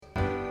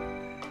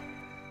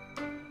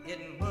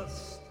getting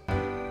bust,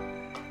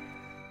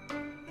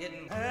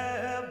 getting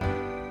have.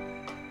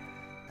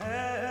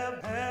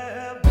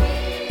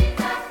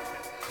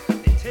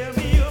 They tell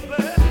me you're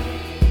bad.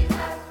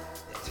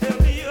 They tell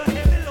me you're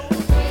heavy load.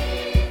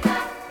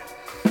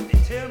 They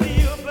tell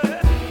me you're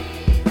bad.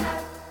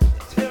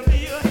 They tell me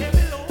you're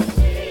heavy load.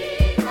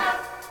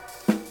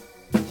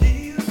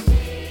 Jesus,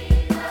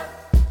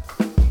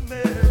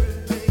 Mary,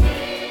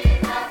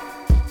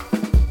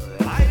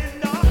 light and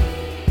dark,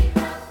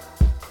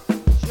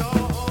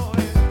 joy,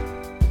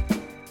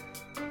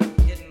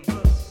 getting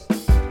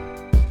bust,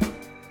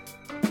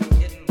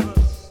 getting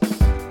bust,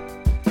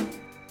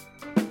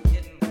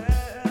 getting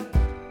have.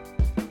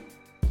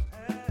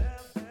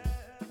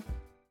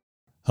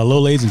 Hello,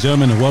 ladies and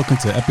gentlemen, and welcome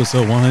to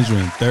episode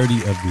 130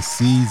 of the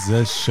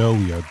Seezus Show.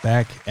 We are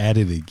back at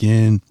it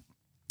again,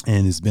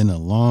 and it's been a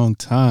long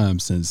time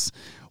since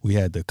we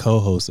had the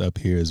co-host up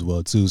here as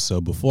well, too.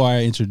 So before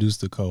I introduce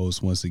the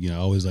co-host once again, I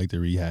always like to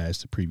rehash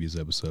the previous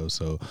episode.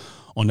 So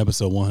on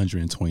episode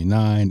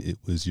 129, it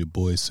was your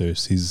boy, Sir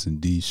Seezus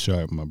and D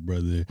Sharp, my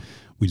brother.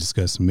 We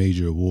discussed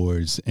major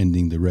awards,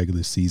 ending the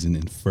regular season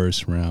in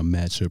first round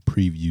matchup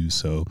preview.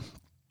 So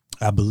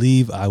I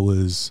believe I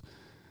was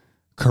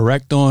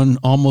correct on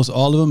almost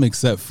all of them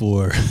except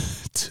for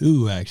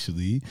two,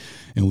 actually,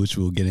 in which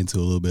we'll get into a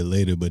little bit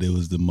later. But it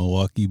was the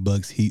Milwaukee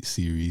Bucks Heat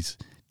series.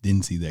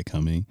 Didn't see that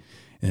coming,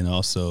 and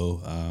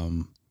also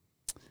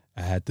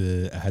I had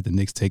the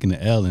Knicks taking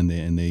the L, and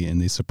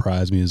they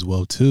surprised me as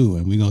well too.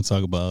 And we're gonna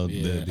talk about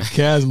the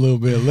Cavs a little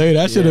bit later.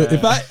 I should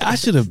have I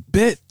should have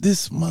bet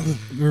this mother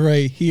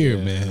right here,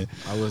 man.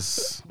 I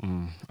was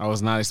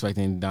not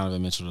expecting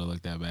Donovan Mitchell to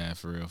look that bad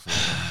for real.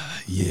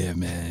 Yeah,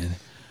 man.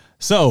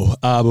 So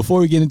before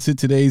we get into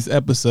today's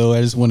episode,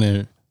 I just want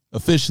to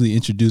officially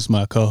introduce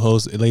my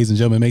co-host. Ladies and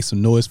gentlemen, make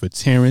some noise for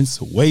Terrence,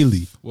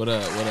 Whaley. What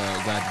up?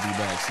 Glad to be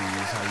back,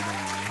 Seezus. How you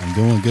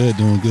doing, man? I'm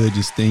doing good.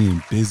 Just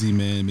staying busy,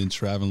 man. Been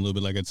traveling a little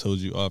bit, like I told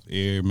you off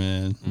air,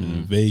 man. Been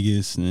in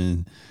Vegas,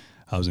 and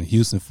I was in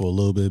Houston for a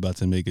little bit. About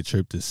to make a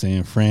trip to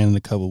San Fran in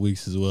a couple of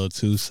weeks as well,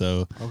 too.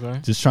 So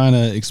just trying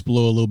to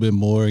explore a little bit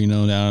more,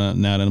 now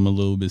that I'm a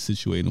little bit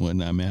situated and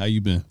whatnot, man. How you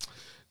been?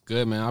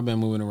 Good, man. I've been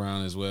moving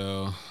around as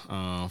well.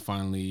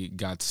 Finally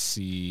got to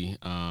see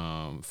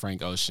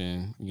Frank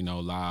Ocean,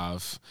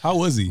 live. How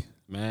was he?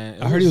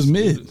 Man, I heard he was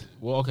mid.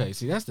 Well, okay.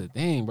 See, that's the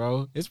thing,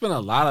 bro. It's been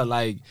a lot of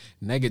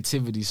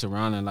negativity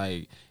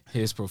surrounding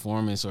his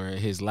performance or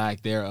his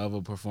lack thereof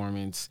a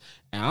performance,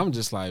 and I'm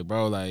just like,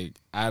 bro,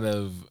 out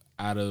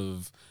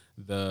of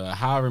the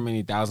however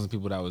many thousands of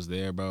people that was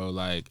there, bro,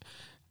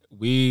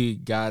 we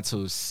got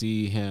to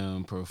see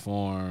him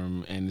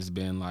perform, and it's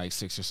been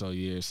 6 or so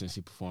years since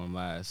he performed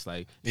last.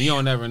 And you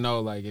don't never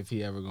know if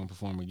he ever gonna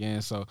perform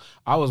again. So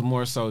I was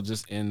more so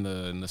just in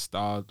the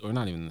nostalgia, or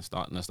not even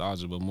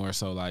nostalgia, but more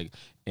so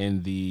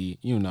in the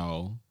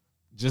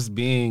just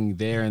being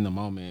there in the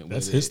moment.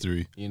 That's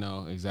history.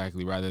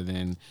 Exactly. Rather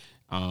than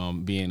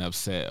being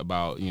upset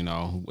about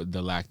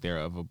the lack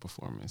thereof of a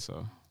performance.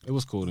 So it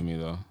was cool to me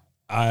though.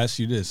 I ask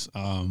you this: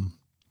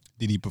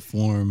 did he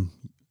perform?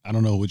 I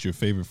don't know what your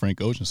favorite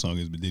Frank Ocean song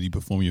is, but did he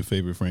perform your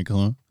favorite Frank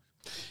song?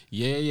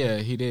 Yeah,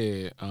 he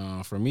did.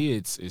 For me,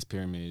 it's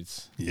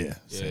Pyramids. Yeah.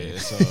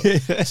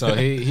 So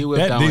he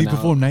whipped that one out. Did he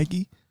perform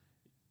Nike?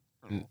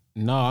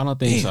 No, I don't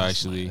think so.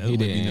 Actually, he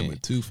didn't. Number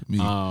 2 for me.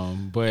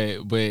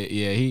 But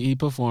yeah, he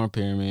performed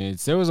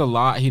Pyramids. There was a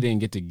lot he didn't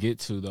get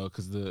to though,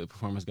 because the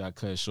performance got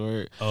cut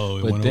short.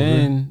 Oh, but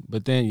then,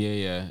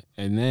 yeah,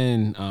 and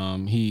then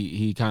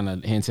he kind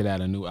of hinted at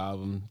a new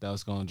album that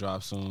was gonna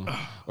drop soon,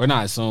 or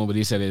not soon, but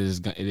he said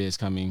it is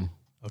coming.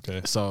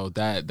 Okay. So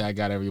that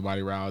got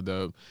everybody riled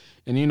up,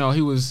 and he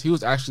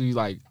was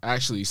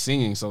actually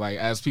singing. So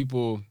as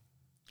people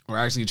were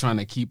actually trying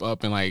to keep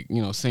up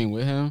and sing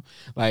with him,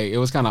 it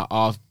was kind of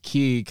off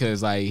key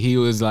because he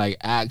was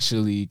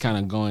actually kind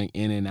of going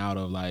in and out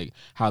of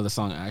how the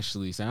song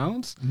actually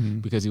sounds,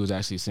 because he was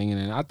actually singing,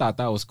 and I thought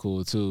that was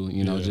cool too.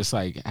 Just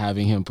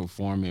having him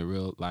perform it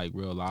real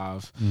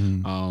live.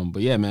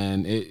 But yeah,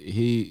 man,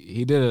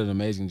 he did an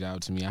amazing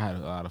job to me. I had a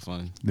lot of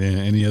fun. Then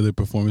any other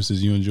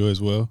performances you enjoy as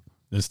well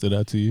that stood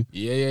out to you?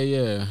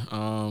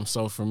 Yeah.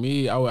 So for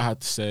me, I would have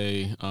to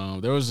say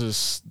there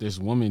was this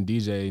woman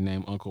DJ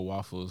named Uncle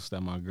Waffles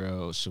that my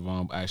girl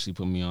Siobhan actually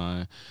put me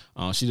on.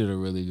 She did a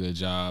really good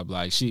job.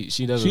 She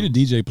does. She the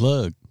DJ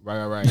plug.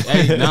 Right.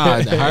 Hey,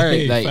 nah,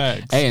 her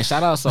Facts. hey, and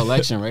shout out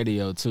Selection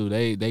Radio too.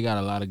 They got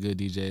a lot of good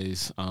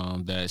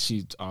DJs that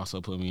she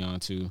also put me on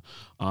to.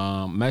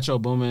 Metro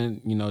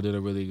Boomin, did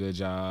a really good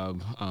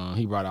job.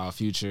 He brought out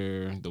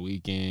Future, The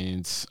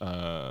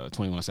Weeknd,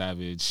 21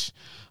 Savage.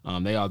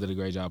 They all did a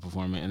great job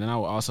performing. And then I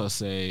would also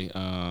say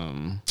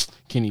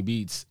Kenny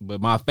Beats,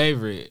 but my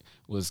favorite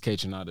was K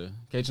Tronada.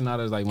 K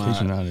Tronada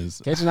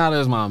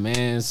is my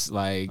man's.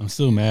 I'm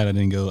still mad I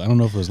didn't go. I don't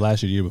know if it was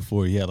last year or the year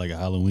before. He had a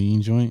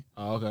Halloween joint.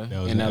 Oh, okay.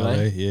 That was in LA?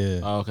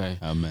 Yeah. Oh, okay.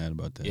 I'm mad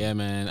about that. Yeah,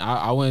 man.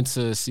 I went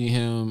to see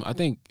him. I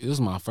think it was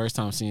my first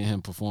time seeing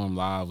him perform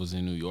live was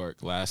in New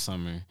York last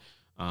summer.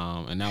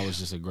 And that was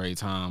just a great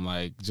time.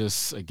 Like,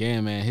 just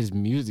again, man, his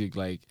music,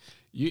 like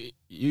I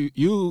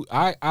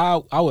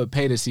would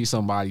pay to see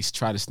somebody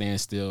try to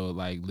stand still,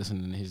 like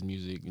listening to his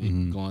music,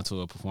 and going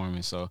to a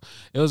performance. So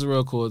it was a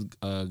real cool,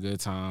 good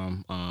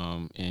time.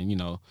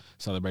 And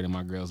celebrating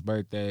my girl's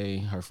birthday.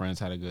 Her friends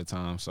had a good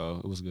time,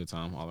 so it was a good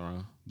time all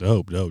around.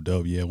 Dope.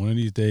 Yeah, one of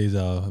these days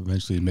I'll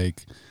eventually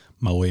make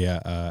my way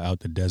out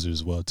the desert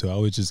as well too. I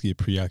always just get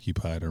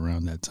preoccupied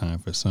around that time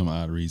for some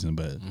odd reason,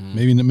 but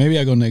maybe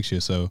I go next year.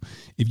 So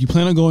if you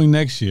plan on going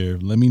next year,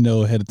 let me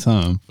know ahead of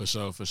time. For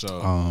sure.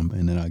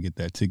 And then I'll get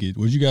that ticket.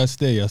 Where'd you guys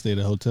stay? Y'all stayed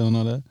at a hotel and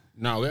all that?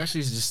 No, we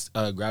actually just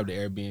grabbed the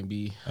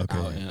Airbnb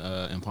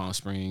out in Palm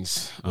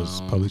Springs. Was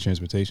public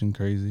transportation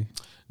crazy?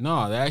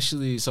 No,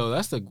 so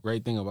that's the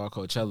great thing about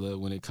Coachella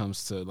when it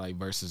comes to like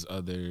versus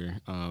other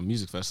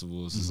music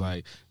festivals. It's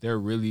like they're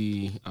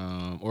really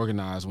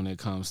organized when it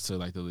comes to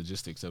like the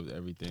logistics of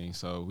everything.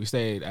 So we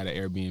stayed at an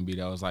Airbnb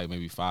that was like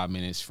maybe 5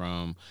 minutes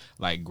from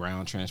like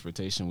ground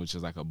transportation, which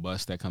is like a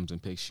bus that comes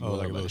and picks you up,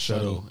 like a little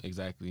shuttle.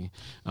 Exactly.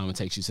 It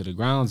takes you to the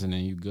grounds and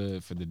then you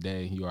good for the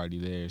day. You already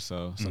there.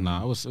 So it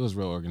was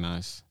real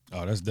organized.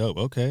 Oh, that's dope.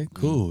 Okay,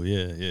 cool.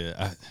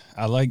 Yeah.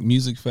 I like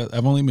music.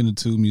 I've only been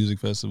to 2 music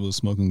festivals,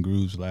 Smoking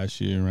Grooves last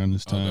year around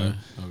this time.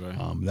 Okay.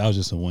 That was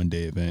just a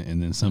one-day event,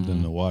 and then Something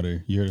in the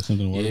Water. You heard of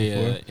Something in the Water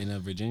before? Yeah,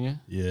 in Virginia.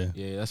 Yeah,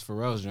 that's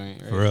Pharrell's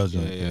joint. Right? Pharrell's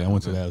joint. Yeah, I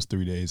went to that. It was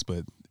 3 days,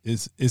 but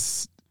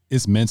it's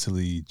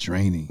mentally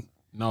draining.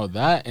 No,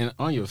 that and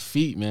on your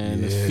feet,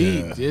 man. The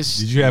feet. Did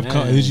you have?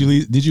 Did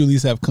you at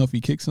least have comfy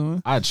kicks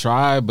on? I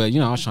tried, but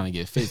I was trying to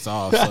get fits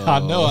off. So. I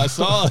know. I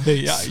saw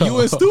it. You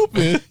were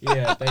stupid.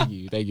 Yeah, thank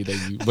you.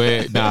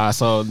 But nah.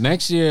 So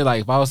next year,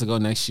 like if I was to go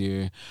next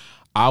year,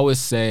 I would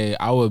say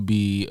I would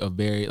be a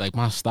very like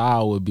my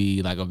style would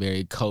be like a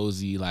very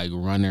cozy like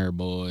runner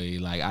boy.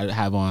 Like I'd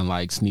have on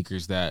like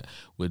sneakers that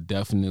would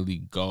definitely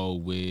go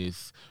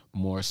with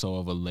more so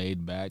of a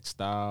laid back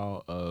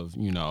style of,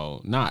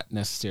 not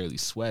necessarily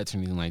sweats or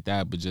anything like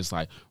that, but just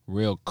like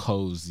real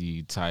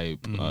cozy type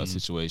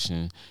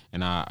situation.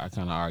 And I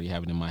kind of already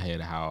have it in my head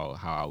how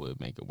I would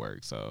make it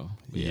work. So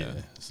yeah.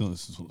 So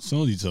as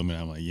soon as you told me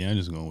that, I'm like, I'm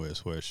just gonna wear a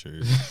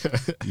sweatshirt.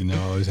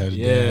 I always have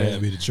to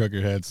be the trucker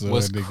hat. So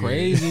what's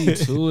crazy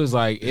too is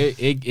like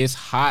it's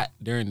hot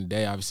during the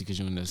day, obviously, because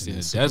you're in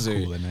the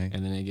desert, cool and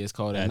then it gets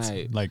cold at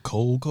night. Like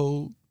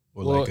cold.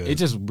 Well, it's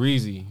just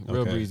breezy,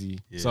 real breezy.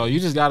 Yeah. So you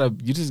just gotta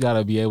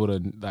be able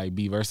to like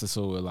be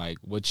versatile with like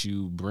what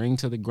you bring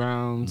to the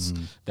grounds.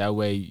 That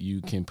way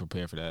you can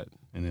prepare for that.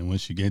 And then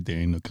once you get there,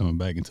 ain't no coming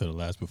back until the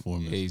last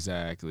performance.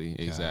 Exactly.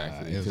 Because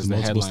the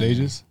multiple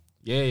stages.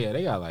 Yeah,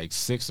 they got like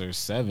 6 or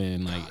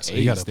 7, like so 8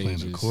 you gotta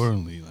stages. plan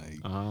accordingly,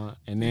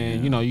 and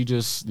then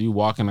you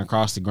walking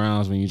across the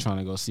grounds when you're trying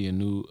to go see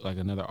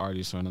another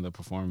artist or another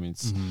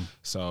performance.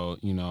 So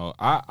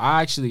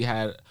I actually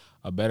had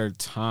a better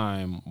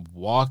time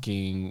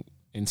walking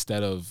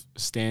instead of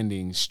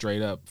standing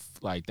straight up.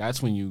 Like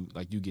that's when you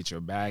get your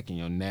back and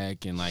your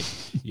neck and like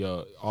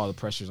all the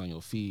pressures on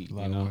your feet.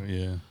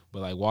 Yeah.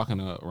 But like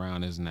walking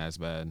around isn't as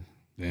bad.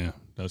 Yeah,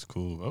 that's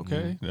cool.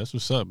 Okay, that's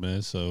what's up,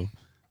 man. So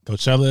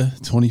Coachella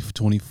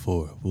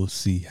 2024. We'll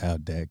see how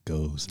that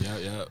goes.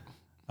 Yeah.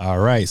 All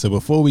right, so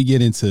before we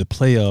get into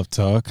playoff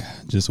talk,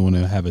 just want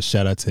to have a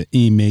shout out to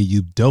Ime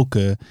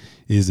Udoka,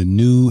 is a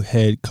new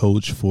head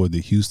coach for the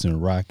Houston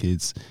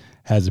Rockets.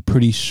 Has a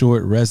pretty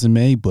short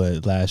resume,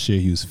 but last year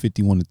he was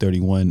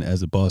 51-31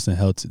 as a Boston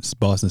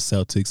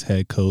Celtics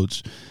head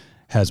coach.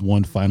 Has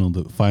one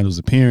finals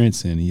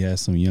appearance, and he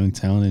has some young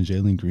talent in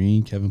Jalen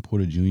Green, Kevin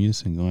Porter Jr.,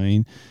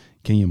 Sengun,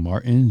 Kenyon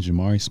Martin,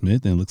 Jamari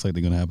Smith, and it looks like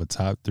they're going to have a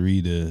top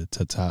 3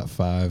 to top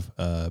 5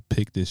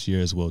 pick this year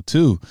as well,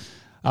 too.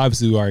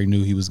 Obviously, we already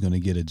knew he was going to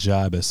get a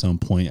job at some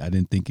point. I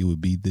didn't think it would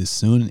be this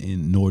soon,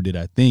 and nor did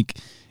I think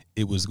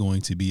it was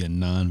going to be a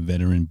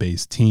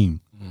non-veteran-based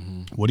team.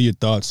 What are your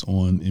thoughts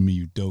on Ime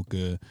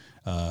Udoka,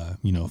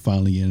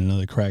 finally getting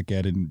another crack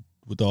at it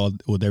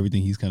with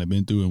everything he's kind of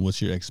been through, and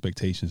what's your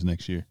expectations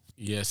next year?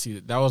 Yeah, see,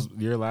 that was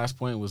your last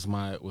point. Was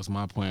my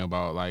point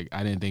about like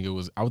I would think it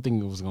was going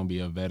to be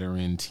a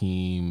veteran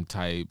team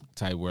type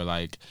where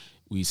like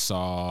we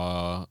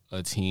saw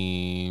a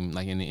team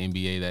like in the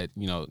NBA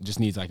that just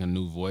needs like a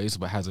new voice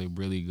but has a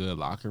really good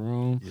locker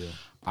room. Yeah.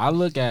 I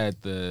look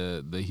at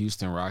the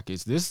Houston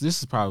Rockets. This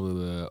is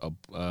probably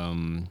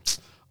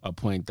a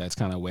point that's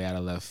kind of way out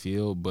of left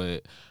field,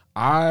 but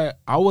I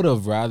would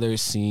have rather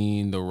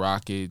seen the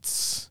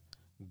Rockets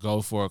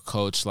go for a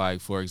coach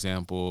like, for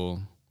example,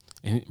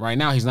 and right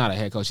now he's not a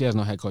head coach. He has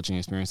no head coaching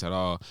experience at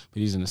all, but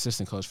he's an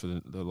assistant coach for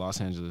the Los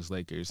Angeles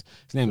Lakers.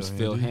 His name is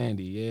Phil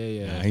Handy.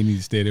 Yeah. He needs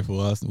to stay there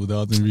for us with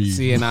Austin Reeves.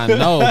 See, and I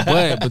know,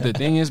 but the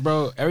thing is,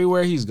 bro,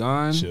 everywhere he's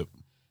gone,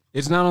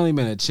 it's not only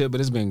been a chip,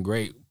 but it's been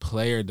great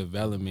player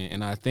development.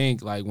 And I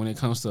think like when it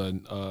comes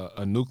to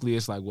a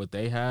nucleus like what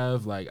they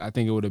have, like I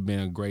think it would have been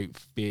a great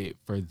fit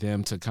for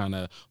them to kind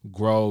of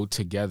grow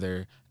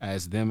together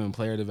as them in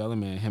player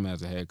development and him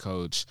as a head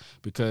coach.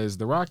 Because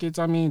the Rockets,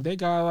 I mean, they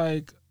got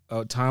like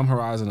a time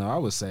horizon of, I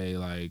would say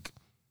like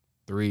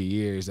 3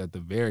 years at the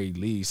very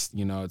least,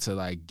 to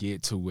like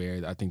get to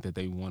where I think that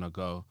they want to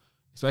go.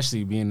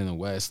 especially being in the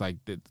West, like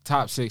the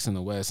top 6 in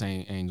the West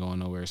ain't going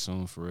nowhere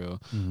soon for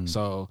real. Mm-hmm.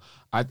 So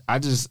I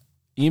just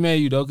Ime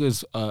Udoka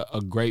is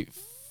a great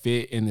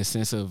fit in the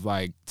sense of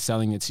like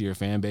selling it to your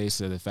fan base.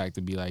 So the fact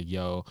to be like,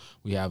 yo,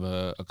 we have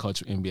a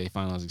coach of NBA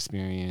Finals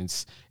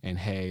experience, and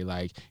hey,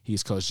 like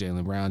he's coached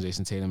Jaylen Brown,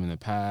 Jason Tatum in the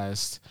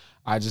past.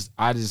 I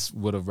just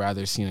would have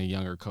rather seen a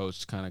younger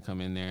coach kind of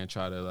come in there and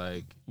try to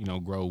like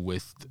grow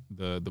with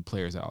the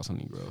players that also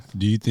need growth.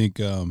 Do you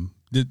think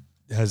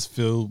has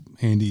Phil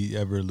Handy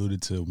ever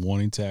alluded to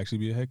wanting to actually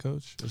be a head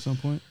coach at some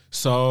point?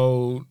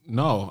 So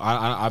no,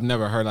 I've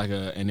never heard like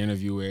an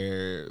interview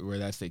where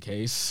that's the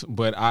case.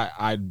 But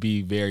I'd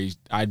be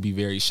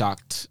very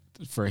shocked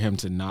for him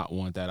to not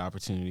want that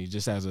opportunity.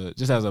 Just as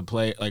a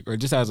play, like, or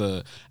just as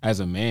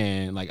a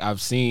man. Like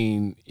I've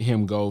seen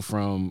him go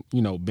from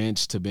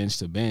bench to bench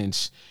to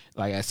bench.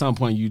 Like at some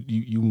point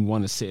you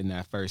want to sit in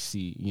that first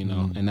seat,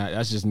 and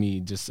that's just me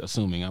just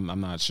assuming. I'm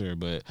not sure,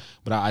 but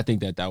I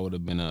think that would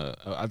have been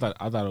I thought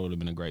it would have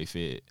been a great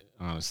fit,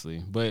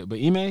 honestly. But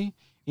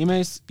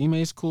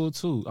Ime's cool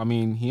too. I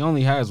mean, he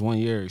only has 1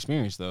 year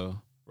experience though,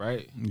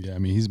 right? Yeah, I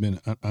mean he's been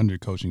under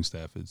coaching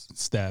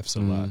staffs a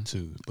lot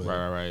too. But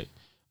Right.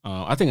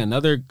 I think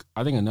another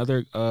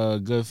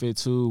good fit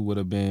too would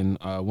have been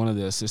one of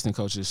the assistant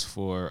coaches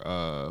for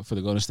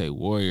the Golden State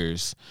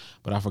Warriors,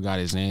 but I forgot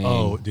his name.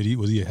 Oh,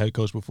 was he a head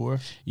coach before?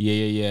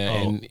 Yeah.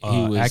 Oh, And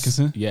he was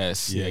Atkinson?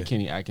 Yes, yeah,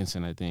 Kenny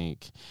Atkinson, I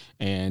think.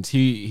 And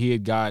he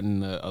had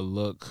gotten a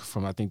look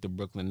from I think the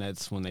Brooklyn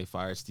Nets when they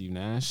fired Steve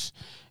Nash.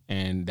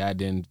 And that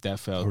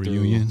fell through.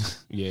 Reunion.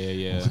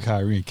 Yeah.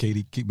 Kyrie and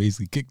Katie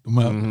basically kicked him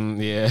out.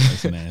 Mm-hmm, yeah.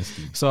 That's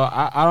nasty. So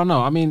I don't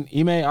know. I mean,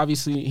 Ime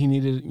obviously he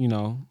needed,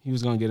 he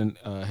was going to get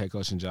a head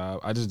coaching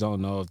job. I just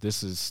don't know if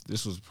this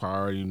was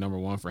priority number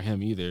 1 for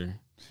him either.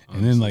 Honestly.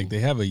 And then like they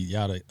have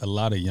a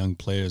lot of young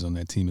players on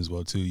that team as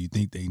well too. You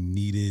think they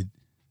needed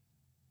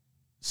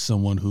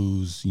someone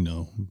who's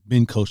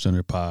been coached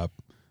under Pop,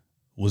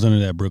 was under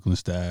that Brooklyn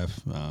staff,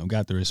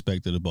 got the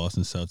respect of the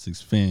Boston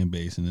Celtics fan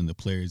base, and then the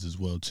players as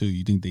well too.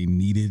 You think they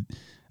needed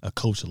a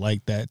coach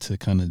like that to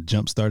kind of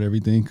jumpstart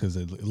everything? Because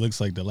it looks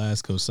like the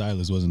last coach,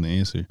 Silas, wasn't the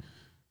answer.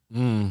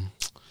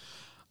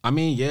 I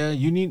mean, yeah,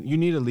 you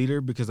need a leader,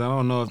 because I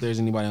don't know if there's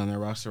anybody on their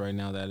roster right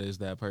now that is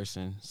that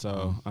person.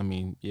 So I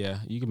mean, yeah,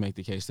 you can make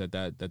the case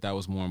that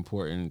was more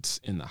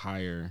important in the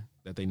hire,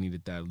 that they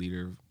needed that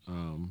leader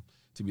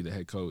to be the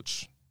head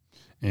coach.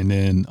 And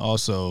then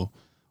also,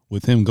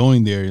 with him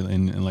going there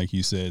and like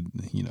you said,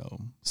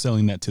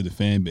 selling that to the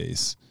fan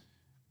base,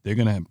 they're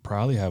going to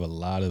probably have a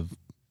lot of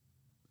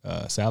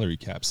salary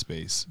cap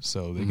space.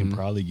 So they can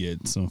probably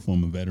get some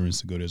form of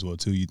veterans to go there as well,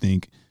 too. You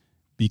think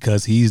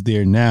because he's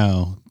there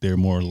now, they're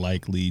more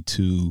likely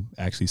to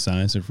actually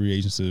sign some free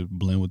agents to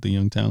blend with the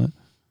young talent?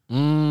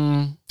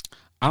 I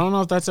don't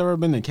know if that's ever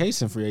been the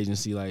case in free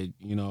agency. Like,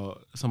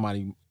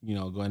 somebody,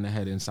 going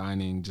ahead and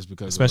signing just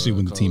because Especially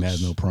when the the team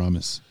has no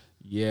promise.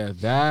 Yeah,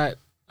 that...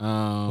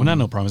 well, not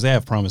no promise. They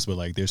have promise, but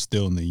like they're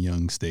still in the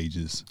young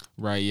stages.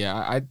 Right.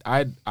 Yeah.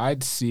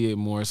 I'd see it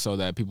more so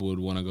that people would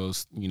want to go,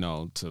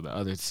 to the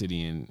other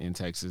city in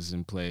Texas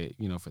and play,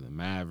 for the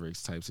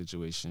Mavericks type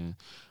situation.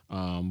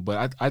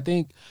 But I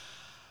think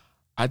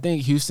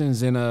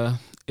Houston's in a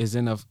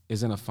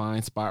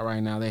fine spot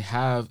right now. They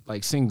have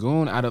like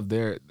Sengun out of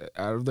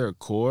their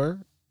core.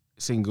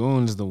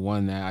 Sengun is the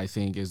one that I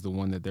think is the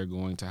one that they're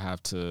going to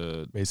have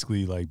to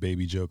basically like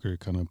Baby Joker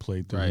kind of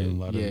play through right. a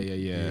lot of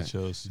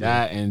VHOs.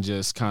 That and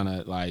just kind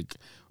of like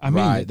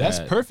that's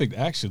perfect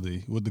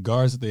actually with the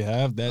guards that they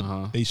have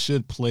that they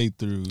should play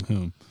through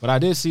him. But I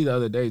did see the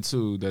other day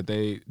too that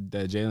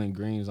Jalen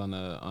Green's on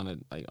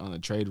a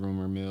trade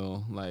rumor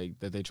mill, like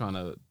that they trying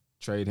to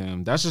trade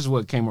him. That's just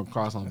what came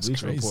across on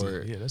Bleacher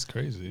Report. Yeah, that's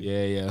crazy.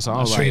 Yeah. So I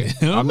was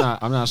like, I'm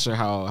not sure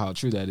how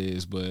true that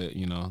is, but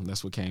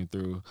that's what came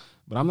through.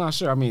 But I'm not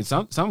sure. I mean,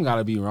 something got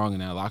to be wrong in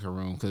that locker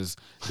room, because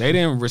they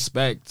didn't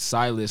respect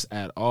Silas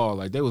at all.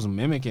 Like they was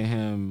mimicking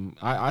him.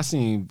 I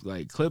seen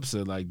like clips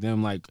of like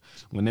them like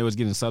when they was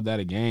getting subbed out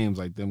of games,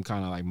 like them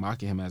kind of like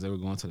mocking him as they were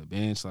going to the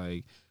bench,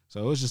 like.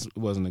 So it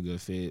wasn't a good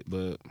fit,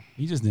 but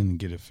he just didn't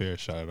get a fair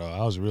shot at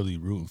all. I was really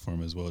rooting for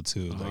him as well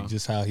too, like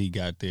just how he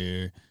got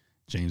there.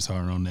 James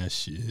Harden on that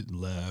shit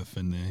left,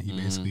 and then he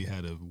basically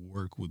had to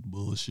work with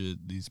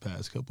bullshit these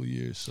past couple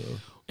years. So,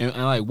 and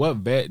like, what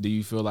vet do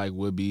you feel like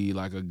would be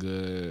like a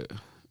good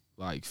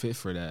like fit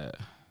for that?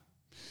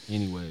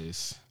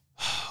 Anyways,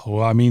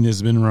 well, I mean,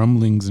 there's been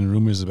rumblings and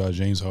rumors about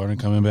James Harden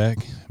coming back.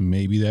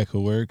 Maybe that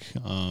could work.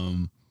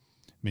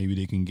 Maybe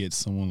they can get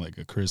someone like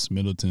a Chris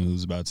Middleton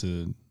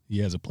he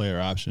has a player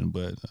option,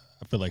 but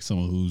I feel like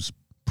someone who's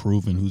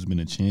proven, who's been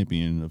a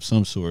champion of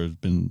some sort, has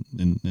been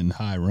in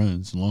high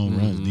runs, long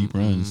runs, deep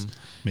runs,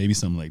 maybe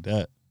something like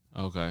that.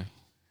 Okay.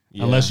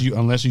 Yeah. Unless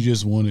you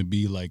just want to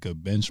be like a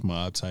bench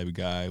mob type of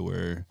guy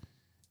where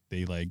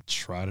they like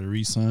try to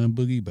re-sign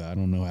Boogie, but I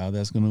don't know how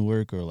that's gonna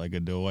work, or like a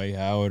Dwight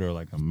Howard or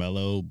like a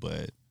Melo,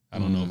 but I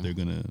don't know if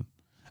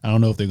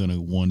they're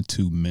gonna want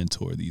to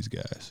mentor these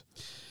guys.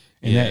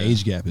 And that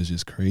age gap is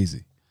just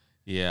crazy.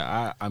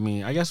 Yeah, I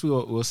mean, I guess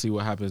we'll see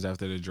what happens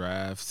after the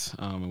draft,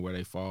 and where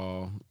they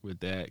fall with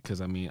that.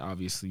 Because I mean,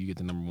 obviously, you get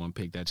the number 1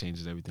 pick, that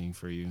changes everything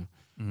for you.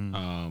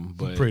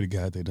 But pray to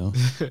God they don't.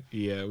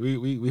 yeah,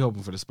 we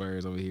hoping for the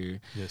Spurs over here.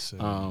 Yes, sir.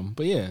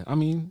 But yeah, I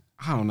mean,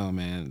 I don't know,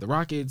 man. The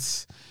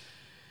Rockets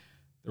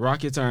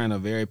are in a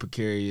very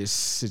precarious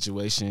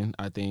situation.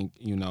 I think,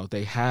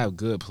 they have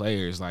good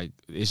players. Like,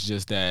 it's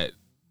just that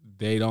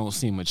they don't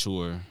seem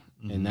mature.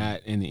 And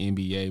that in the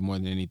NBA, more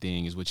than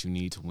anything, is what you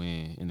need to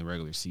win in the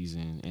regular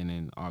season and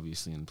then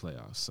obviously in the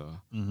playoffs. So,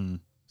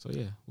 so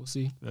yeah, we'll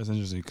see. That's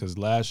interesting because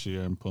last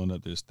year, I'm pulling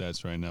up their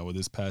stats right now. With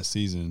this past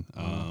season,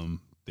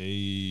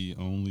 they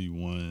only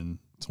won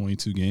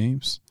 22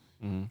 games.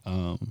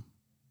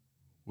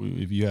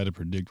 If you had to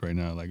predict right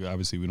now, like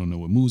obviously we don't know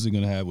what moves they're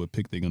going to have, what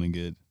pick they're going to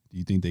get. Do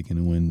you think they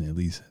can win at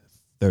least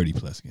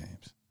 30-plus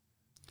games?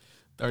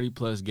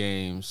 30-plus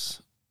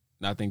games,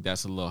 I think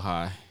that's a little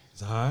high. It's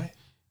high?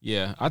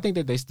 Yeah, I think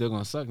that they still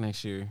going to suck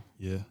next year.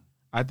 Yeah.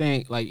 I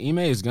think, like, Ime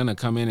is going to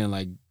come in and,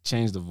 like,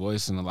 change the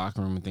voice in the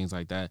locker room and things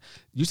like that.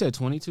 You said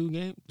 22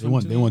 games? They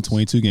won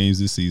 22 games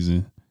this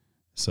season.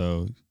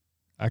 So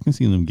I can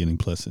see them getting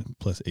plus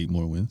 8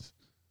 more wins,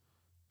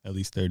 at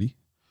least 30.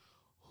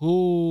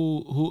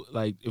 Who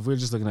like, if we're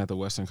just looking at the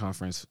Western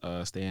Conference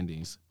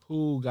standings,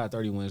 who got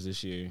 30 wins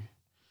this year?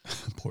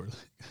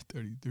 Portland got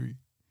 33.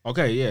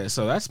 Okay, yeah,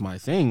 so that's my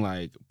thing.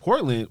 Like,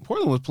 Portland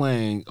was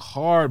playing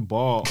hard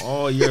ball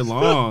all year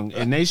long,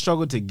 and they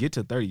struggled to get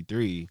to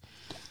 33.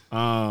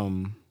 I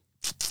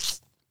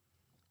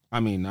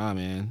mean, nah,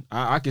 man.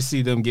 I could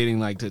see them getting,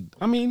 like, to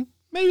 – I mean,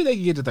 maybe they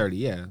could get to 30,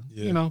 yeah.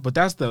 But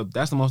that's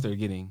the most they're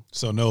getting.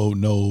 So no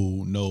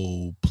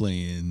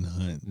playing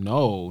hunt.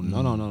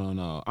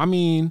 No. I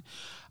mean –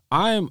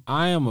 I'm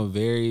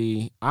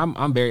very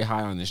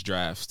high on this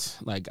draft.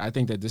 Like, I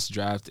think that this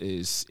draft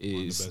is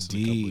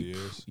deep.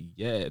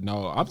 Yeah,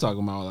 no, I'm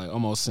talking about like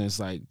almost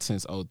since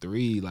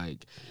 03.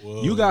 Like,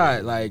 whoa. You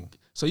got like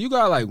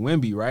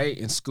Wemby, right,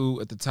 and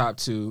Scoot at the top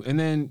 2, and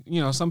then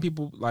some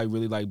people like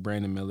really like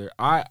Brandon Miller.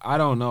 I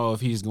don't know if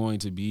he's going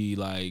to be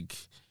like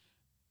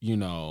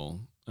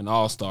an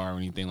all-star or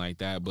anything like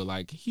that, but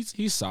like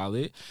he's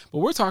solid. But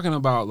we're talking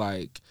about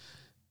like.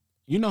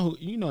 You know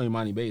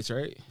Imani Bates,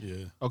 right?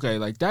 Yeah. Okay,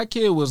 like that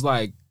kid was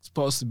like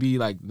supposed to be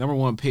like number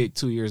 1 pick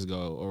 2 years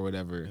ago or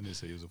whatever. And they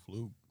say he was a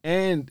fluke.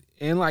 And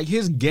like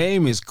his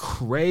game is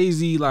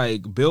crazy,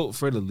 like built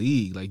for the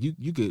league. Like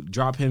you could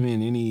drop him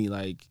in any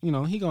like he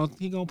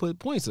gonna put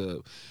points up.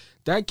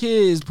 That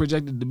kid is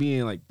projected to be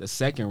in like the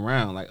 2nd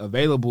round, like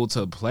available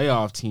to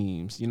playoff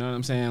teams. You know what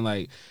I'm saying?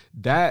 Like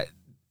that.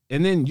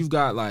 And then you've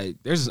got like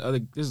there's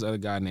this other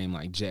guy named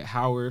like Jet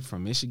Howard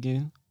from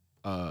Michigan.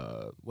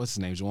 What's his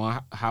name?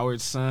 Juwan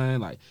Howard's son.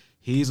 Like,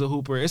 he's a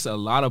hooper. It's a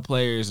lot of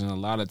players and a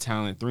lot of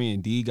talent.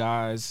 3-and-D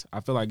guys.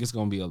 I feel like it's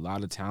gonna be a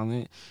lot of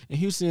talent. And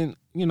Houston,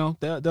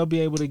 they'll be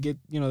able to get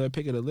their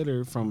pick of the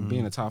litter from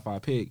being a top 5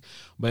 pick.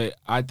 But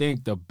I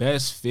think the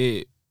best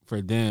fit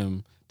for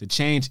them to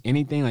change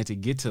anything, like to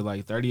get to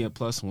like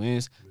 30+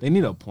 wins, they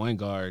need a point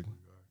guard.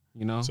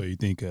 So you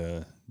think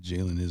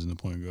Jalen isn't a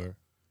point guard?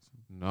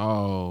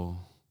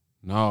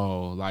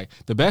 No, like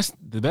the best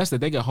that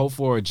they could hope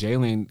for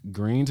Jalen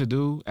Green to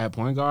do at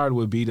point guard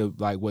would be to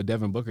like what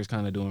Devin Booker's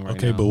kind of doing right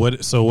now. Okay, but what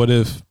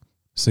if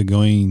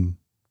Seguin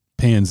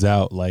pans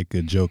out like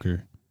a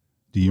Joker?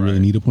 Do you really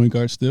need a point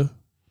guard still?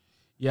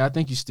 Yeah, I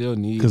think you still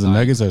need, because the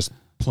Nuggets are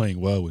playing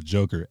well with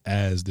Joker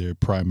as their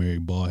primary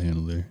ball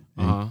handler.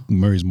 And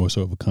Murray's more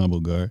so of a combo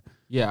guard.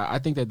 Yeah, I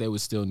think that they would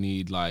still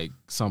need like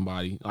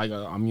somebody like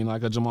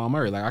a Jamal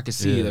Murray. Like I could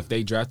see it if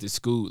they drafted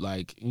Scoot,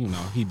 like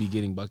he'd be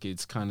getting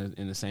buckets kind of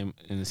in the same.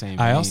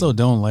 I also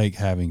don't like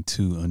having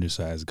 2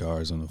 undersized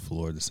guards on the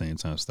floor at the same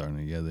time starting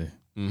together.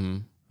 I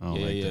don't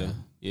like that.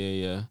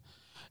 Yeah.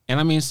 And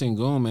I mean,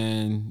 Sengun,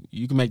 man,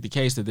 you can make the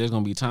case that there's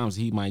gonna be times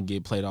he might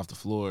get played off the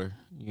floor.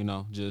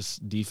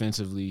 Just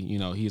defensively,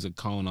 he's a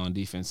cone on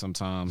defense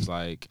sometimes.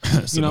 Like,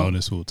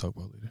 Sabonis, we'll talk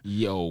about later.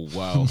 Yo,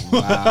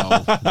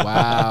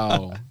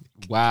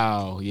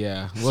 wow,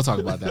 yeah, we'll talk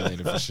about that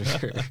later for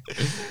sure.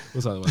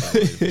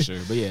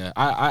 But yeah,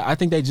 I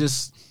think they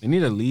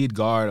need a lead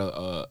guard,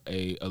 a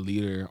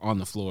leader on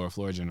the floor, a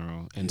floor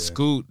general, and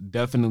Scoot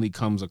definitely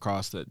comes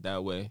across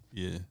that way.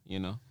 Yeah,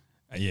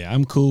 Yeah,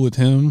 I'm cool with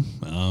him.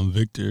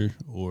 Victor,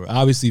 or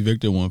obviously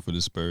Victor 1 for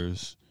the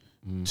Spurs.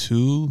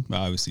 2,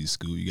 obviously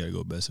Scoot. You gotta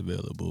go best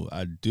available.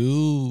 I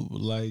do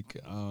like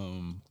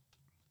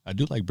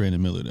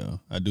Brandon Miller though.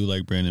 I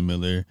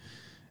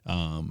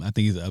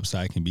think his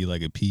upside can be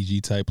like a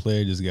PG type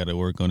player. Just got to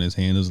work on his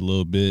handles a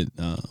little bit.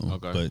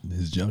 But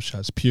his jump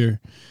shot's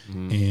pure.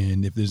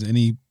 And if there's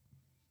any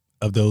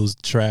of those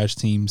trash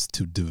teams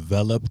to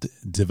develop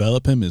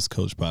him, is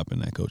Coach Pop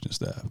and that coaching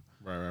staff.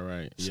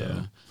 Right. So,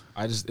 yeah.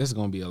 This is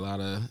gonna be a lot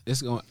of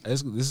this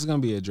is gonna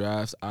be a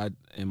draft.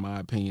 In my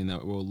opinion,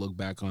 that we'll look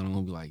back on and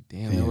we'll be like,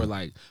 damn. There were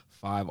like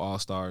 5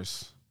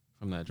 All-Stars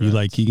from that draft. You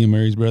like Keegan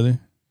Murray's brother?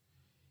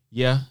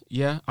 Yeah.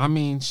 I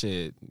mean,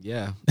 shit.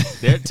 Yeah.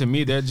 To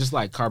me, they're just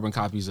like carbon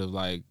copies of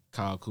like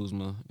Kyle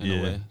Kuzma in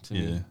a way. To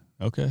me.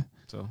 Okay.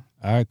 So,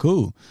 all right,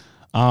 cool.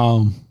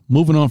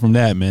 Moving on from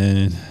that,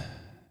 man.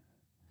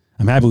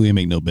 I'm happy we didn't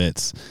make no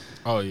bets.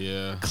 Oh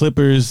yeah.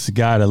 Clippers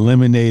got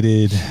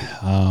eliminated.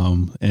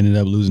 Ended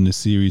up losing the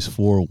series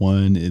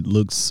 4-1. It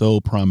looked so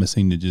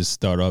promising to just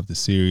start off the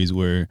series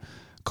where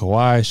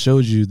Kawhi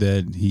showed you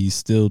that he's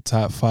still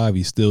top 5.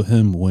 He's still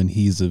him when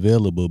he's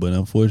available, but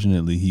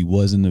unfortunately he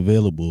wasn't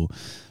available.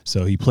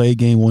 So he played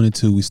game 1 and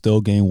 2. We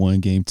stole game 1,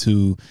 game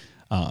 2.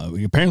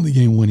 Apparently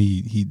game 1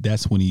 he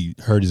that's when he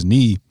hurt his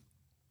knee.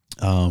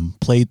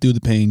 Played through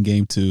the pain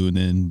game 2, and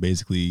then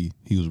basically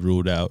he was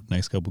ruled out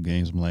next couple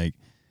games. I'm like,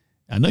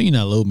 I know you're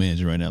not load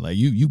managing right now. Like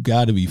you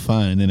got to be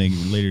fine. And then it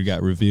later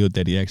got revealed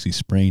that he actually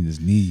sprained his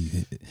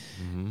knee.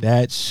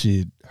 That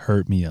shit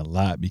hurt me a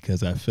lot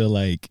because I feel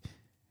like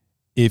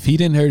if he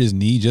didn't hurt his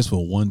knee just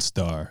for one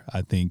star,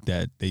 I think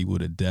that they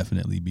would have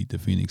definitely beat the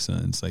Phoenix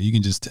Suns. Like you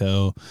can just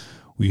tell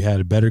we had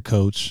a better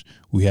coach,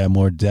 we had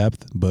more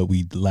depth, but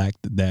we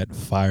lacked that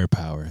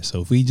firepower.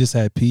 So if we just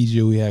had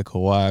PG, we had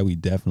Kawhi, we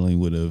definitely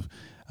would have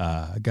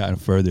gotten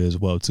further as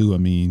well too. I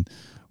mean,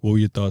 what were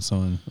your thoughts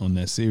on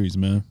that series,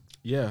 man?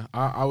 Yeah,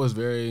 I was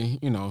very,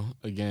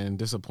 again,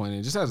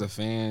 disappointed. Just as a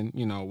fan,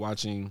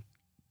 watching,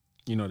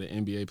 the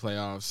NBA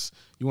playoffs,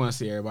 you want to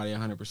see everybody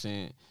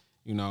 100%.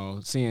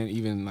 Seeing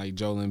even like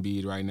Joel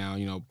Embiid right now,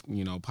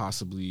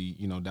 possibly,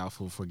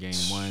 doubtful for game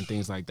 1,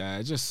 things like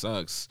that. It just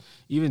sucks.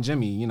 Even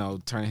Jimmy,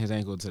 turning his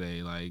ankle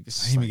today. Like, I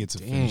didn't even get to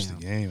finish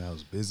the game. I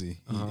was busy.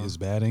 His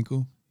bad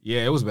ankle?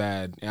 Yeah, it was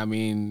bad. I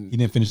mean, he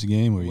didn't finish the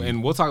game,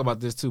 and we'll talk about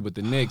this too. But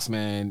the Knicks,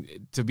 man,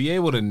 to be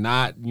able to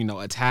not,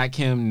 attack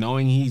him,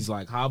 knowing he's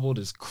like hobbled,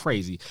 is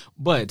crazy.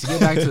 But to get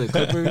back to the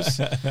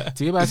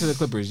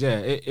Clippers, yeah,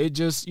 it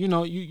just,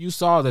 you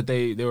saw that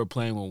they were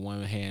playing with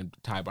one hand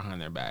tied behind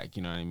their back.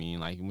 You know what I mean?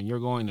 Like when you're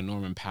going to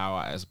Norman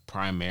Powell as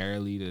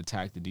primarily to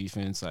attack the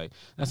defense, like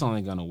that's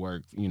only gonna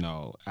work,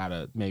 out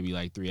of maybe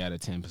like 3 out of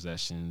 10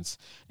 possessions.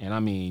 And I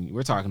mean,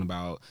 we're talking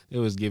about it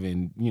was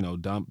giving,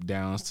 dump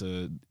downs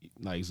to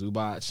like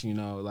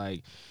Zubac,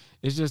 like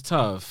it's just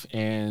tough.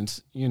 And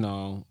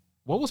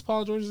what was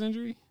Paul George's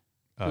injury?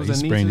 He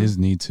sprained his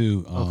knee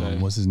too. Okay.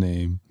 What's his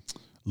name?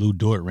 Lou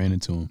Dort ran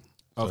into him.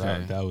 So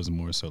Okay, that was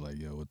more so like,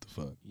 yo, what the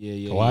fuck?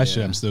 yeah. Kawhi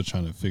shit, I'm still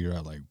trying to figure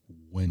out like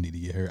when did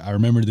he get hurt. I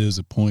remember there was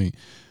a point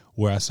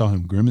where I saw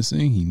him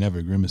grimacing. He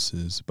never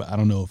grimaces, but I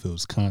don't know if it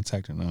was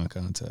contact or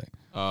non-contact.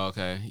 Oh,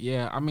 okay,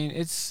 yeah. I mean,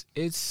 it's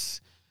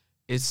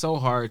so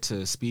hard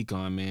to speak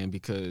on, man,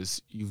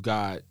 because you've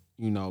got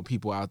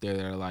people out there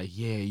that are like,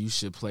 yeah, you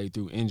should play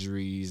through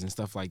injuries and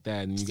stuff like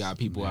that. And you got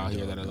people out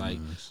here that are like,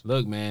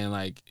 look, man,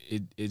 like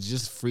it's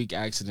just freak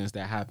accidents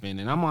that happen.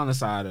 And I'm on the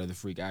side of the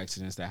freak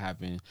accidents that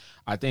happen.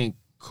 I think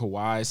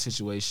Kawhi's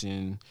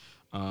situation,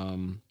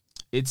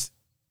 it's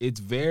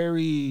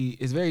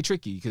very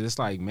tricky because it's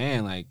like,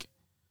 man, like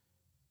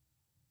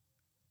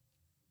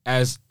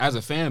as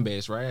a fan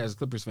base, right? As a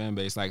Clippers fan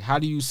base, like how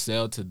do you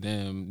sell to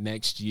them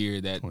next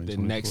year that the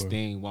next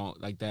thing won't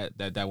like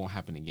that won't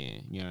happen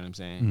again? You know what I'm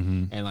saying?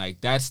 Mm-hmm. And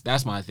like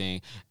that's my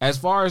thing. As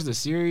far as the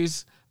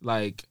series,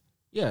 like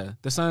yeah,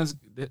 the Suns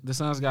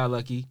got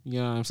lucky.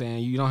 You know what I'm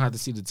saying? You don't have to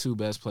see the 2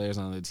 best players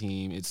on the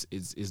team. It's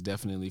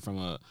definitely from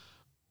a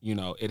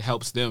it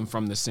helps them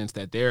from the sense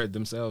that they're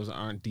themselves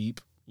aren't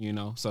deep.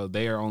 So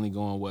they are only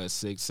going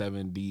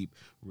 6-7 deep,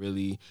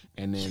 really,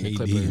 and then the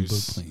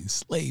Clippers playing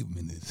slave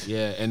minutes.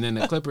 Yeah, and then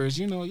the Clippers,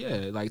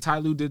 like Ty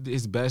Lue did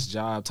his best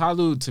job. Ty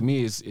Lue to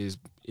me is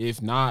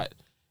if not,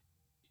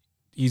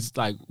 he's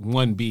like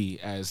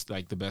 1B as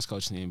like the best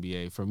coach in the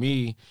NBA. For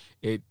me,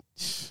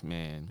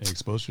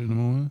 exposure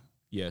number 1.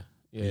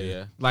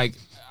 Yeah. Like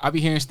I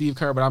be hearing Steve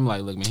Kerr, but I'm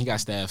like, look, man, he got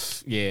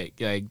Steph. Yeah,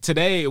 like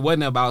today it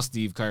wasn't about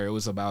Steve Kerr; it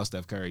was about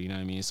Steph Curry. You know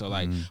what I mean? So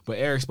like, but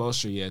Eric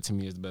Spoelstra, to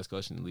me is the best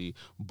coach in the league.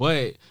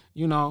 But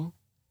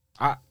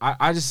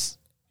I just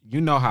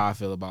how I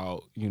feel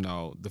about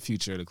the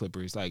future of the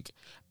Clippers. Like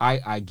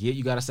I get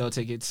you got to sell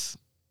tickets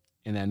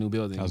in that new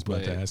building. I was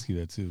about to ask you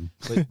that too.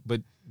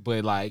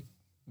 but like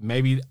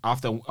maybe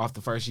off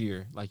the first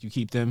year, like you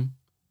keep them.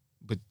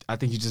 But I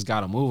think you just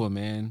got to move them,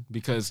 man,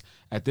 because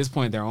at this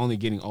point they're only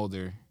getting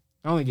older.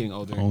 Only getting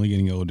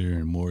older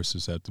and more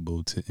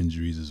susceptible to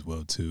injuries as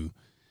well, too.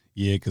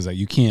 Yeah, because like,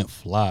 you can't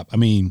flop. I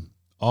mean,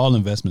 all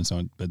investments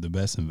aren't the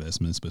best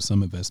investments, but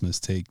some investments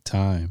take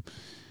time.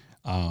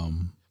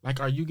 Like,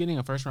 are you getting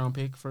a first-round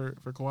pick for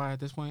Kawhi at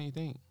this point, you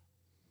think?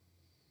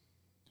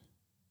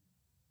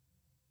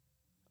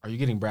 Are you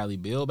getting Bradley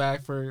Beal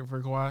back for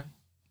Kawhi?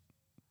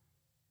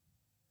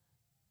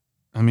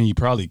 I mean, you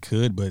probably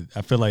could, but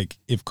I feel like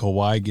if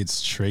Kawhi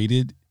gets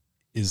traded,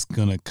 it's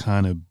going to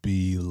kind of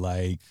be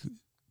like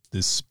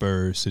the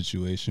Spurs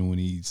situation when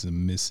he's a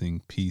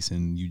missing piece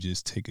and you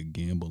just take a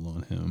gamble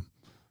on him.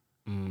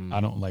 I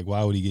don't like,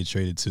 why would he get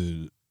traded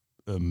to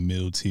a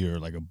middle tier or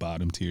like a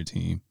bottom tier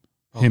team?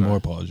 Okay. Him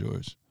or Paul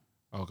George.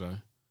 Okay.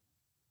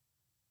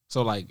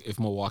 So, like, if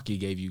Milwaukee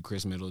gave you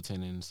Chris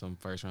Middleton and some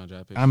first-round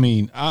draft picks? I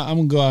mean, I'm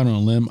going to go out on a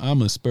limb.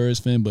 I'm a Spurs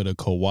fan, but a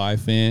Kawhi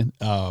fan.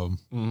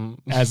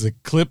 As a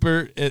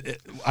Clipper,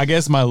 I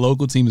guess my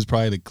local team is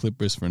probably the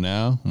Clippers for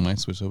now. I might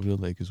switch over to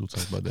the Lakers. We'll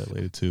talk about that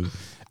later, too.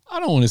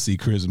 I don't want to see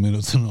Chris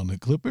Middleton on the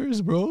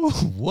Clippers, bro.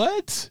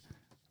 What?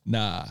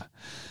 Nah.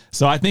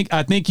 So I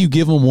think you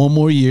give them one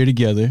more year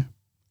together.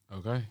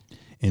 Okay.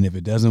 And if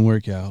it doesn't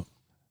work out,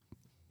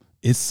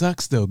 it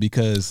sucks, though,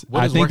 because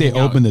What I is think they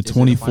working out? opened the Is it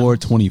the finals?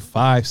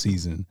 24-25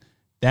 season.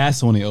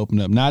 That's when they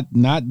open up.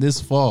 Not this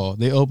fall.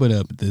 They open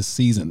up this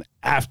season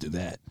after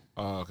that.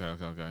 Oh, okay.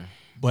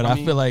 But I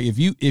feel like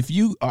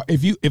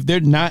if they're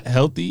not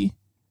healthy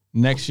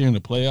next year in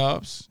the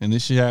playoffs and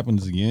this shit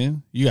happens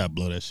again, you gotta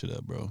blow that shit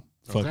up, bro.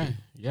 Fuck it.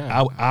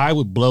 Yeah. I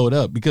would blow it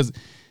up because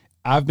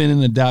I've been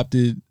an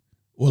adopted.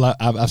 Well,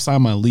 I've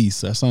signed my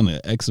lease. I signed an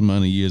X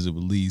amount of years of a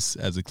lease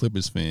as a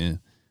Clippers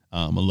fan.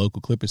 A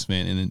local Clippers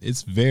fan, and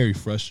it's very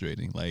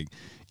frustrating. Like,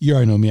 you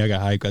already know me, I got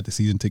hyped, got the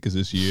season tickets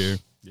this year.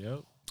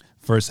 Yep.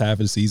 First half of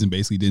the season,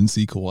 basically didn't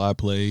see Kawhi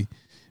play.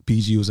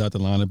 PG was out the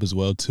lineup as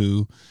well,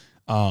 too.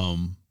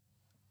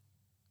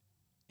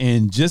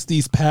 And just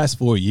these past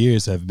 4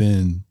 years have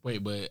been...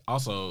 Wait, but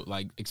also,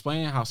 like,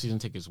 explain how season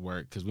tickets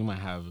work, because we might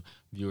have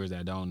viewers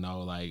that don't know.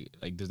 Like,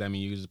 does that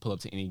mean you just pull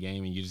up to any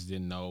game and you just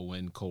didn't know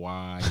when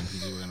Kawhi and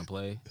PG were going to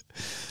play?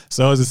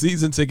 So as a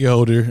season ticket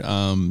holder,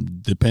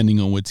 depending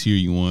on what tier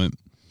you want,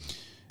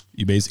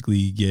 you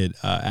basically get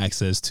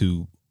access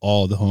to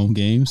all the home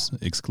games,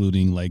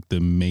 excluding, like, the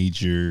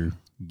major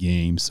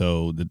games.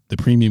 So the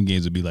premium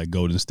games would be, like,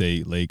 Golden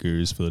State,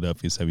 Lakers,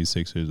 Philadelphia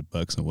 76ers,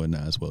 Bucks, and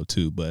whatnot as well,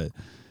 too. But...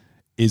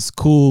 it's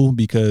cool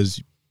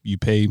because you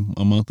pay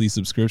a monthly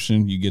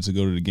subscription, you get to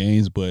go to the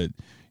games, but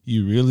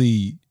you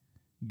really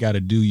got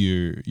to do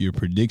your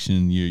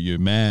prediction, your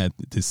math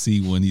to see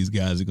when these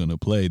guys are going to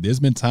play. There's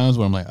been times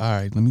where I'm like, all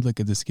right, let me look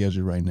at the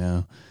schedule right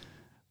now.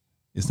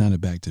 It's not a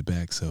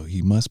back-to-back, so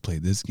he must play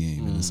this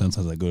game. And then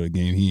sometimes I go to a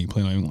game, he ain't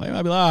playing.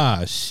 I'll be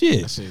like,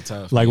 shit. That shit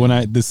tough. Like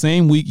man. the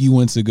same week you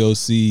went to go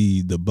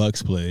see the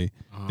Bucks play,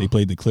 they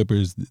played the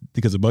Clippers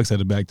because the Bucks had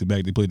a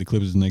back-to-back. They played the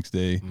Clippers the next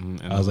day.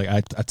 I was like,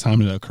 I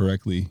timed it out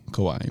correctly.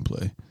 Kawhi ain't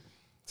play.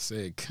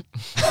 Sick.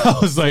 I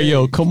was like,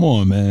 yo, come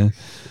on,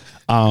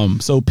 man.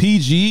 So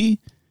PG,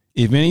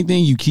 if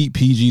anything, you keep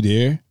PG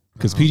there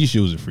because PG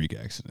shit was a freak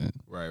accident.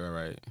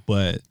 Right.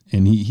 But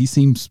he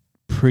seems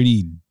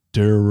pretty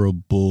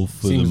durable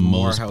for Seems the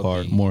more most healthy.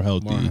 part, more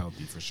healthy. More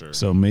healthy for sure.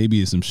 So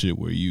maybe it's some shit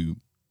where you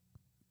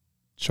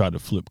try to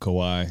flip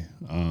Kawhi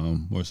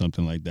or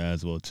something like that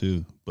as well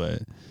too.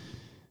 But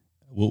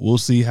we'll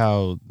see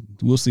how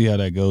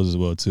that goes as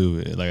well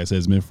too. Like I said,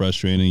 it's been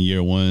frustrating.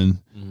 Year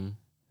one,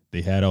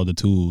 they had all the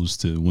tools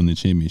to win the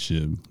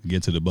championship,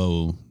 get to the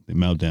bowl, they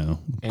meltdown.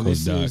 And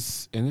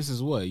this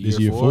is what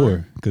year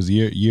four? Because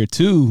year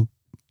two,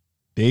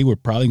 they were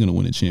probably going to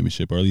win a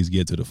championship or at least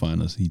get to the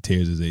finals. He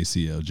tears his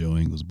ACL. Joe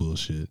Ingles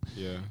bullshit.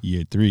 Yeah.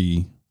 Year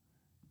three,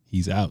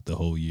 he's out the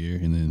whole year,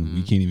 and then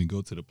we can't even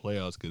go to the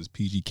playoffs because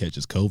PG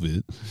catches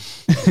COVID.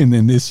 And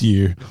then this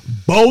year,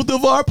 both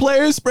of our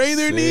players sprain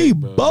their knee.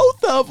 Bro.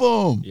 Both of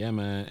them. Yeah,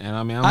 man. And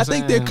I mean, I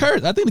think they're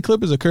cursed. I think the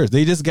Clippers are cursed.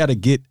 They just got to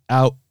get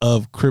out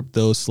of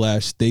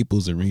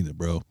crypto/Staples Arena,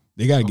 bro.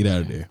 They got to get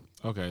out of there.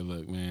 Okay,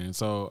 look, man.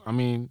 So I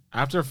mean,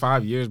 after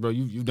 5 years, bro,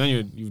 you've done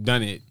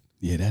it.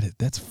 Yeah,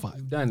 that's 5.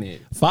 You've done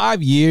it.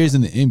 5 years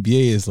in the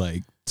NBA is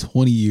like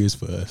 20 years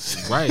for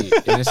us. Right.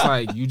 And it's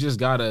like you just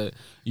gotta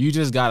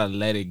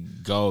let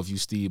it go if you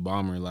Steve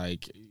Ballmer.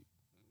 Like,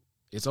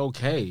 it's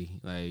okay.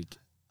 Like,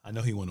 I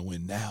know he want to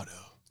win now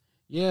though.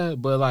 Yeah,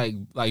 but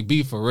like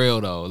be for real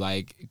though.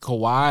 Like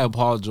Kawhi and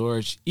Paul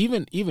George,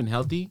 even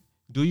healthy,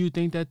 do you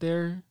think that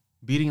they're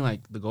beating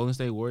like the Golden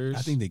State Warriors?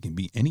 I think they can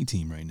beat any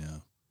team right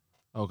now.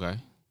 Okay.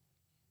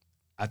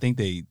 I think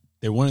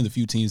they're one of the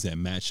few teams that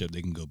match up.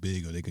 They can go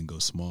big or they can go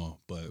small.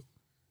 But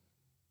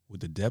with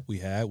the depth we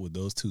had with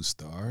those two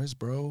stars,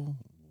 bro,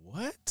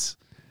 what?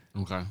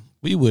 Okay.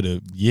 We would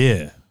have,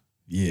 yeah.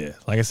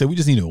 Like I said, we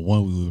just needed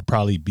one. We would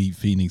probably beat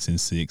Phoenix in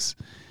 6.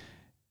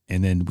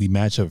 And then we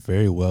match up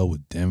very well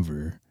with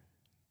Denver.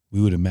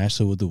 We would have matched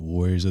up with the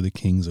Warriors or the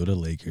Kings or the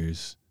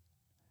Lakers.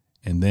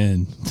 And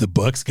then the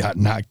Bucks got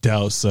knocked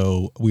out,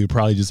 so we would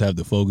probably just have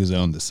to focus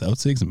on the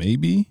Celtics,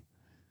 maybe.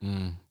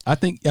 I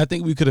think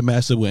we could have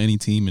matched up with any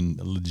team and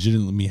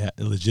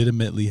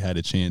legitimately had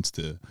a chance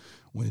to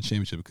win a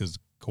championship because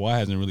Kawhi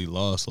hasn't really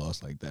lost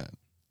like that.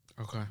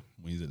 Okay.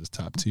 When he's at his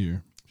top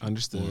tier.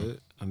 Understood.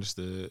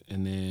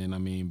 And then, I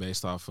mean,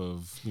 based off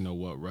of,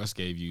 what Russ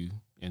gave you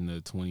in the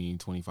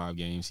 20-25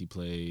 games he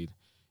played,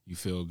 you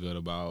feel good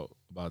about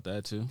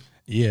that too?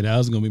 Yeah, that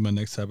was going to be my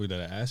next topic that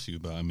I asked you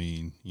about. I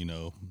mean,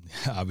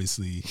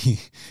 obviously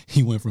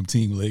he went from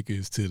Team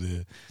Lakers to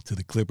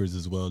the Clippers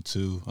as well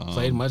too.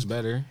 Played much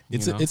better.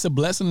 It's a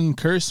blessing and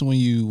curse when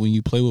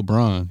you play with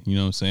Bron, you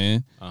know what I'm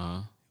saying?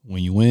 Uh-huh.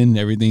 When you win,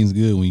 everything's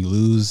good. When you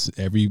lose,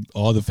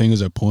 all the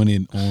fingers are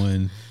pointed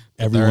on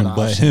everyone third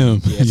but option.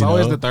 him. Yeah, it's you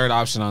always know? the third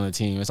option on the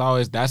team. It's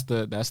always that's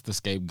the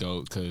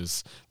scapegoat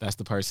because that's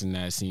the person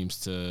that seems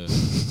to,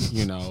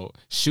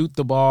 shoot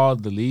the ball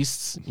the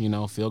least,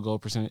 field goal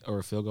percent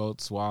or field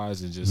goals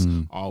wise, and just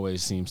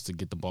always seems to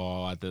get the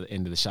ball at the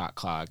end of the shot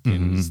clock,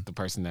 and it's the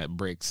person that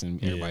bricks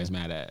and everybody's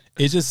mad at.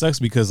 It just sucks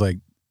because like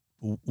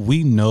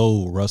we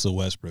know Russell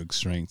Westbrook's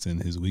strengths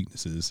and his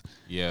weaknesses.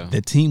 Yeah,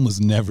 that team was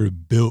never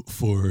built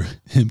for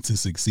him to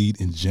succeed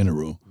in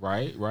general.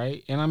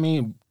 Right. And I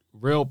mean,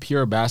 real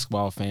pure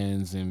basketball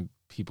fans and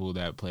people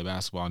that play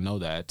basketball know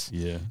that.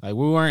 Yeah. Like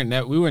we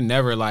were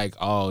never like,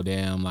 oh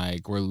damn,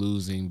 like we're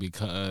losing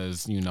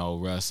because,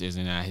 Russ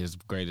isn't at his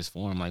greatest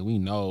form. Like we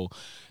know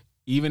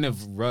even if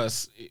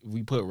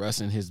we put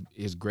Russ in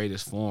his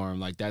greatest form,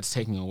 like that's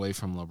taking away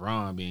from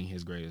LeBron being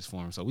his greatest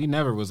form. So we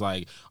never was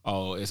like,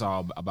 oh, it's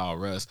all about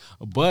Russ.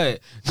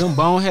 But them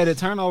boneheaded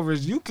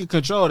turnovers, you can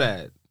control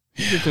that.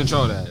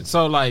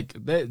 So like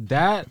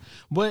that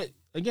but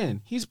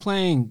again, he's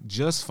playing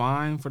just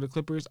fine for the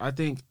Clippers. I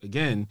think,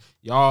 again,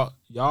 y'all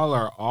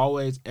are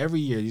always,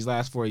 every year, these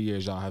last 4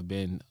 years, y'all have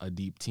been a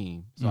deep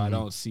team. So I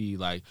don't see,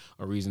 like,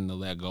 a reason to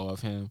let go of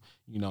him.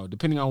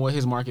 Depending on what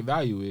his market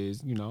value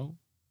is,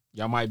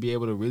 y'all might be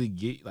able to really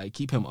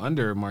keep him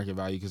under market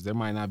value because there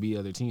might not be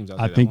other teams out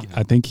there.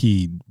 I think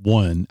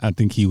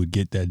he would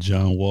get that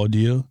John Wall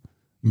deal.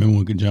 Remember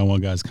when John Wall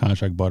got his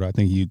contract bought? I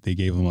think they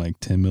gave him like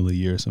 $10 million a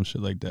year or some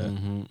shit like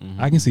that.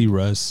 I can see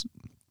Russ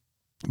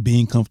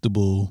being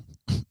comfortable,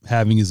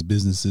 having his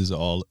businesses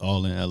all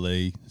in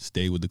LA,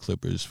 stay with the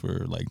Clippers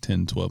for like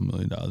 $10-12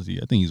 million a year.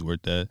 I think he's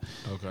worth that.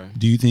 Okay.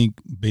 Do you think,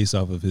 based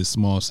off of his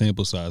small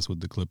sample size with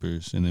the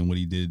Clippers and then what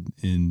he did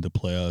in the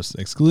playoffs,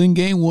 excluding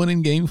Game 1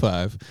 and Game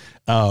 5,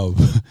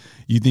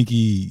 you think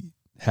he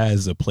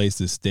has a place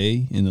to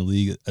stay in the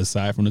league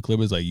aside from the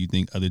Clippers? Like, you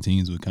think other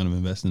teams would kind of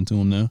invest into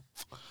him now?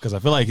 Because I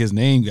feel like his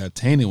name got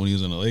tainted when he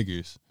was on the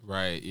Lakers.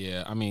 Right.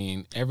 Yeah. I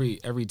mean, every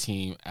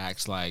team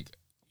acts like,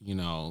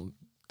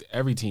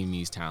 every team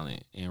needs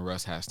talent, and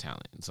Russ has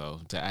talent.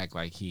 So to act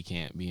like he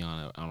can't be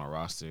on a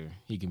roster,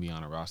 he can be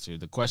on a roster.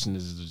 The question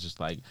is just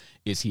like,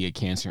 is he a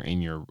cancer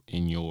in your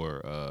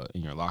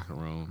locker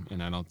room?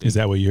 And I don't think. Is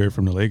that what you heard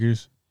from the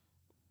Lakers?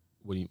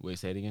 Wait,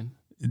 say it again.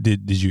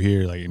 Did you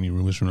hear like any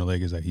rumors from the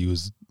Lakers like he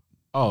was?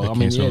 Oh, I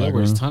mean, yeah, there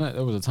was a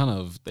ton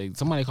of.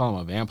 Somebody called him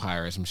a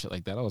vampire or some shit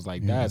like that. I was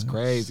like, that's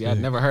crazy. I'd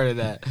never heard of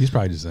that. He's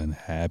probably just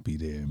unhappy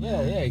there,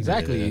 man. Yeah,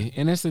 exactly. Yeah.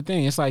 And that's the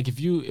thing. It's like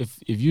if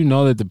you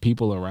know that the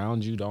people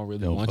around you don't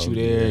really want you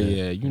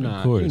there, you're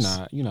not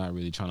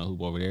really trying to hoop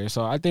over there.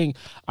 So I think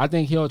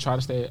he'll try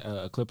to stay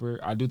a Clipper.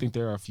 I do think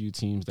there are a few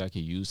teams that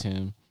could use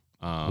him.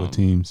 What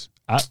teams?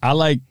 I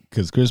like,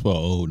 because Chris Paul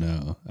old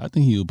now. I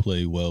think he would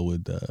play well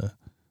with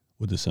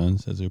the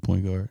Suns as their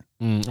point guard.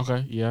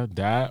 Okay, yeah,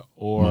 that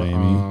or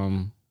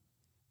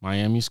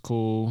Miami's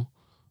cool.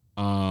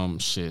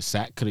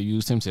 Sac could have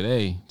used him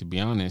today. To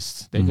be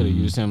honest, they could have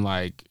used him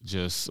like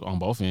just on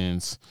both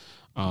ends.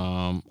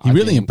 He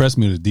really impressed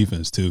me with his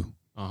defense too.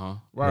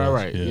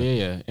 Right.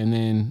 Yeah. And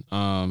then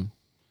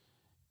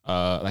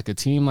like a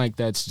team like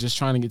that's just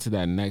trying to get to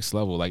that next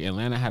level. Like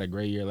Atlanta had a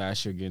great year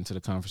last year getting to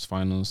the conference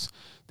finals.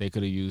 They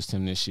could have used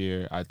him this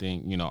year. I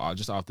think,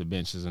 just off the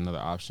bench is another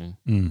option.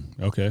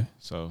 Okay.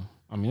 So,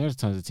 I mean, there's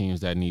tons of teams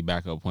that need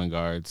backup point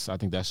guards. I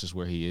think that's just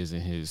where he is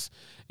in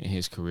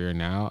his career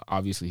now.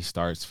 Obviously, he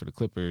starts for the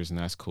Clippers, and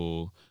that's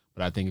cool.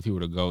 But I think if he were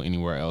to go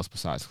anywhere else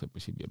besides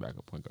Clippers, he'd be a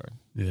backup point guard.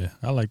 Yeah,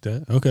 I like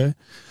that. Okay,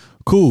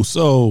 cool.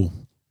 So,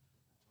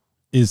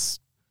 is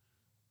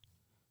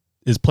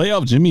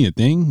playoff Jimmy a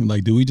thing?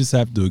 Like, do we just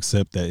have to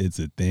accept that it's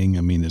a thing?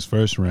 I mean, his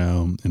first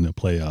round in the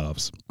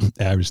playoffs,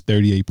 averaged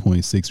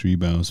 38.6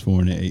 rebounds,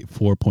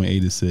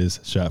 4.8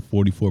 assists, shot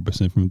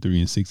 44% from three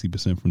and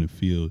 60% from the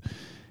field.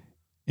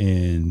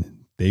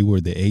 And they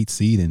were the 8th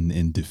seed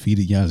and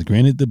defeated Giannis.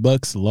 Granted, the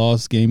Bucks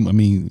lost game. I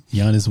mean,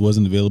 Giannis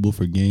wasn't available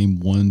for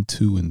game 1,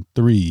 2, and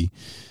 3.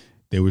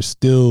 They were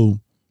still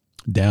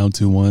down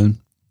 2-1,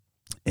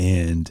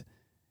 and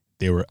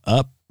they were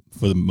up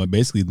for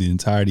basically the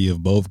entirety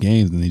of both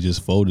games, and they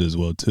just folded as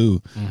well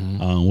too.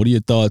 What are your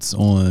thoughts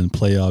on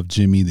playoff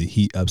Jimmy, the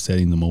Heat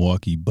upsetting the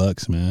Milwaukee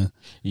Bucks, man?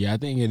 Yeah, I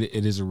think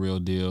it is a real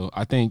deal.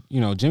 I think,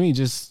 Jimmy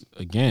just,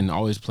 again,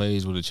 always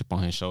plays with a chip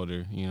on his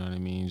shoulder. You know what I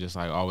mean? Just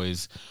like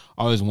always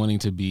wanting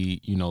to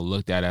be,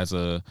 looked at as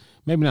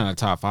maybe not a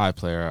top 5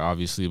 player,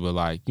 obviously, but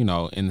like,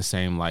 in the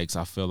same likes,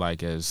 I feel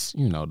like as,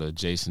 the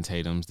Jason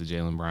Tatums, the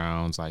Jaylen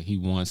Browns, like he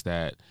wants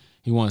that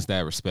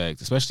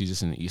respect, especially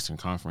just in the Eastern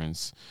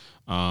Conference.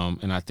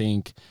 And I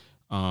think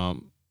the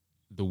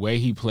way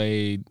he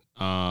played,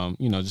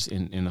 just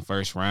in the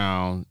first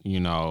round,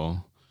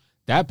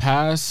 that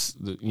pass,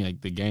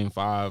 the game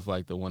 5,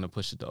 like the one that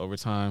pushed it to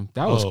overtime,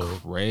 that was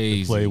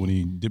crazy. The play when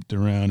he dipped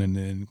around and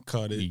then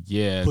caught it.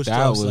 Yeah,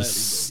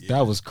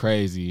 that was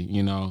crazy,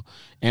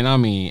 And I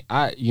mean,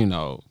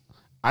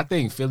 I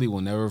think Philly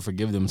will never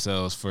forgive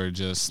themselves for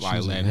just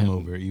like letting him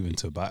over even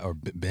to buy or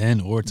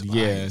Ben or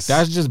Tobias. Yeah,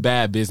 that's just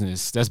bad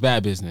business. That's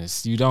bad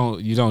business. You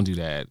don't do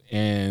that.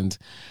 And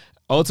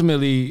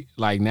ultimately,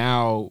 like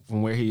now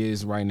from where he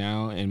is right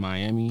now in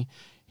Miami,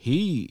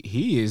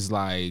 he is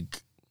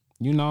like,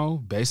 you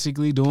know,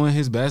 basically doing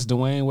his best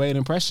Dwayne Wade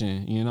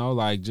impression, you know,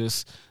 like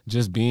just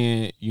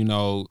being, you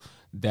know,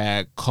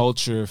 that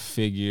culture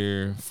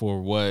figure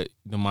for what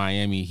the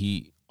Miami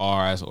Heat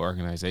are as an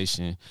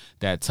organization,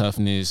 that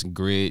toughness,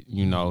 grit,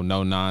 you know,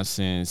 no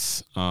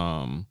nonsense,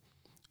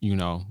 you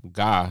know,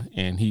 guy,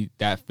 and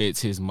that fits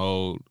his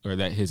mode, or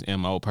that his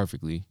MO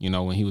perfectly. You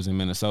know, when he was in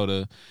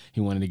Minnesota,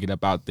 he wanted to get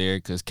up out there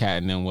because Cat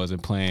and them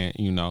wasn't playing.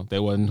 You know, they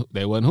wasn't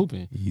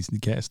hooping. He's the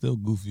Cat still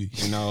goofy.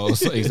 You know,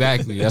 so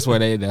exactly. That's why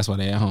they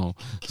at home.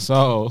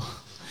 So,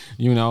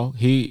 you know,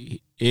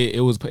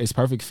 it's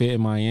perfect fit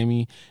in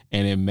Miami,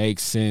 and it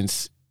makes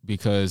sense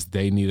because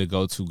they need a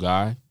go-to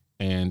guy,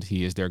 and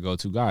he is their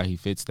go-to guy. He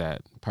fits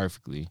that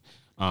perfectly.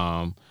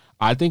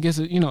 I think it's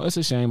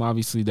a shame,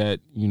 obviously, that,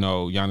 you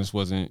know, Giannis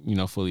wasn't, you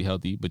know, fully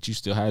healthy, but you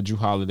still had Drew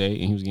Holiday,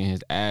 and he was getting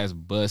his ass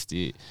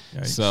busted.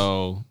 Yikes.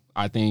 So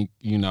I think,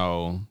 you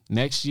know,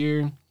 next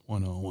year,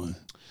 1-on-1.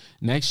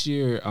 Next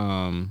year,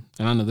 and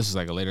I know this is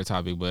like a later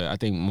topic, but I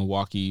think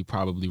Milwaukee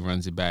probably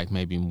runs it back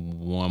maybe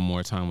one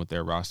more time with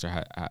their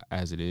roster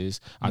as it is.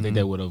 I think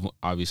they would have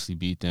obviously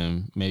beat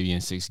them maybe in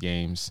 6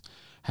 games.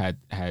 Had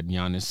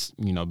Giannis,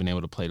 you know, been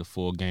able to play the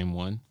full game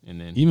 1, and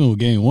then even with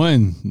game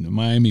 1,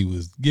 Miami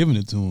was giving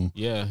it to him.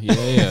 Yeah.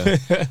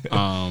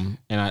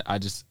 And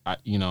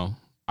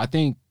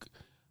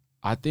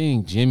I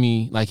think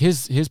Jimmy, like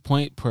his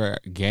point per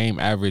game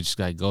average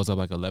like goes up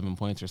like 11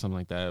 points or something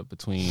like that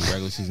between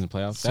regular season and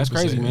playoffs. That's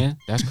crazy, man.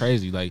 That's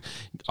crazy. Like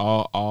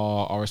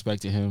all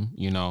respect to him,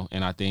 you know,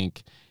 and I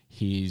think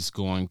he's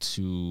going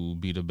to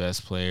be the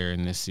best player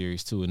in this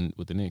series too,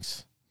 with the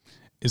Knicks.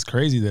 It's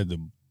crazy that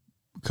the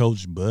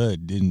Coach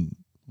Bud didn't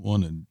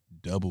want to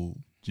double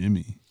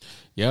Jimmy.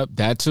 Yep,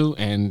 that too,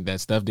 and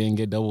that stuff didn't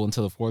get doubled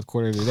until the fourth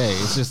quarter today.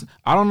 It's just,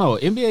 I don't know.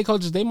 NBA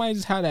coaches, they might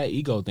just have that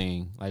ego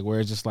thing, like where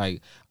it's just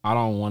like, I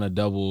don't want to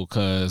double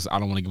because I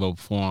don't want to give up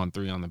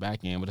 4-on-3 on the back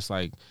end. But it's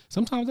like,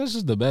 sometimes that's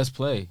just the best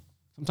play.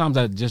 Sometimes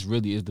that just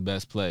really is the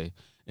best play,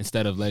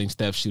 instead of letting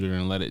Steph shoot it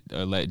and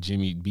let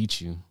Jimmy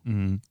beat you.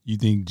 Mm-hmm. You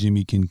think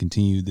Jimmy can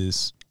continue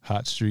this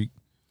hot streak?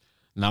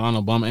 Not on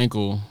a bum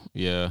ankle.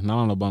 Yeah, not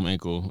on a bum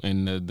ankle.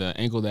 And the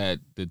ankle that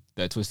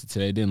twisted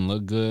today didn't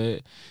look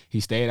good. He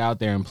stayed out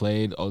there and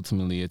played.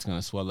 Ultimately, it's going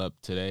to swell up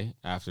today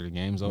after the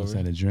game's over. Once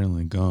that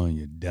adrenaline gone,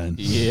 you're done.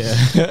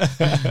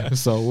 Yeah.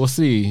 So we'll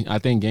see. I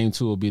think game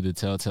 2 will be the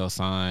telltale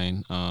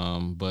sign.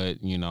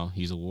 But, you know,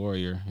 he's a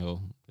warrior.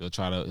 He'll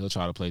try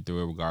to play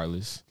through it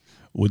regardless.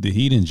 With the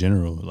Heat in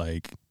general,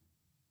 like,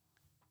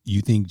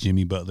 you think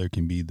Jimmy Butler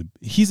can be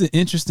he's an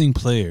interesting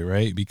player,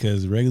 right?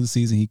 Because regular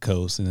season he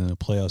coasts, and in the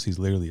playoffs he's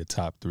literally a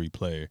top 3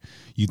 player.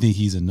 You think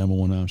he's a number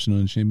 1 option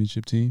on the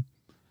championship team?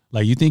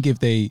 Like, you think if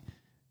they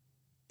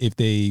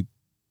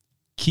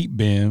keep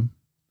Bam,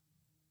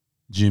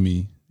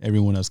 Jimmy,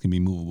 everyone else can be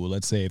movable.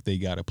 Let's say if they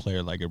got a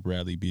player like a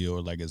Bradley Beal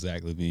or like a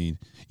Zach LaVine,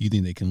 you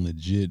think they can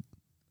legit,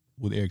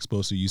 with Eric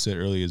Spoelstra, you said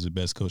earlier, is the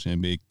best coach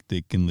in the NBA,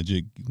 they can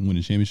legit win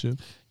a championship?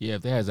 Yeah,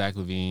 if they had Zach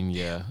LaVine,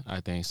 yeah, I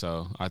think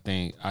so. I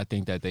think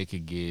that they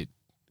could get,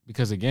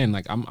 because again,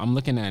 like I'm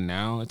looking at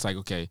now, it's like,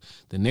 okay,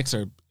 the Knicks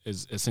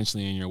is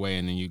essentially in your way,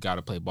 and then you got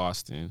to play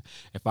Boston.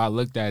 If I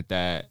looked at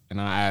that and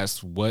I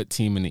asked what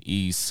team in the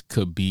East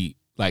could beat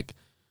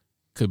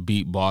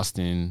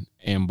Boston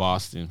in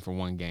Boston for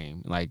one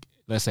game, like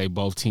let's say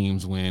both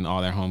teams win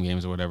all their home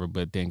games or whatever,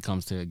 but then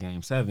comes to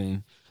game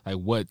 7, like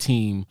what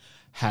team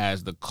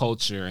has the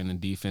culture and the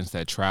defense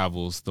that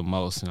travels the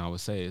most? And I would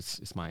say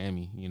it's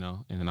Miami, you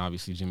know. And then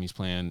obviously Jimmy's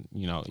playing,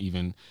 you know,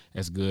 even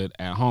as good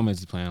at home as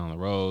he's playing on the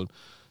road.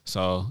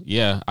 So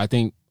yeah, I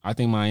think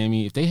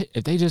Miami, if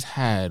they just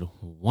had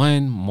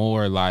one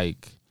more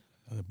like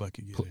a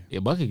bucket getter. A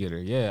bucket getter,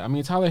 yeah. I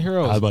mean, Tyler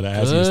Hero. I was about to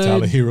ask you, is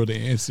Tyler Hero the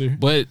answer?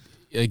 But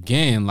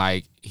again,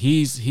 like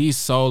he's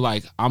so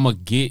like, I'm gonna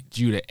get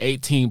you to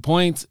 18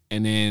 points,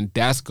 and then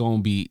that's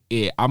gonna be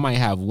it. I might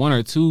have 1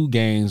 or 2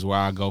 games where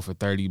I go for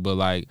 30, but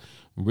like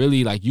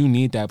really, like you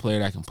need that player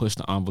that can push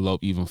the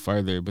envelope even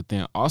further, but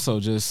then also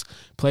just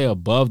play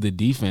above the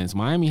defense.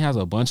 Miami has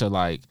a bunch of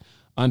like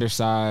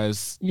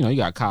undersized, you know, you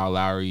got Kyle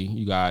Lowry,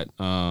 you got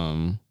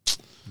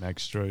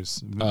Max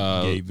Strus,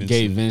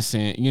 Gabe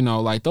Vincent, you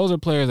know, like those are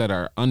players that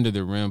are under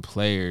the rim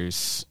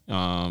players.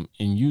 And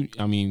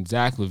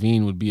Zach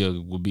LaVine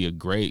would be a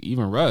great,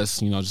 even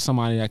Russ, you know, just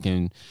somebody that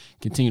can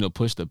continue to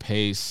push the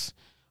pace,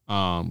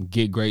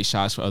 get great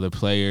shots for other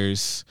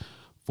players,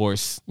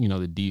 force, you know,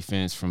 the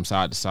defense from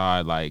side to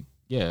side. Like,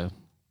 yeah.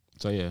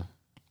 So yeah.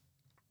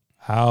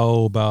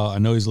 How about, I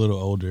know he's a little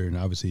older, and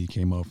obviously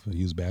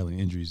he was battling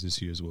injuries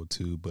this year as well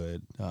too,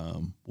 but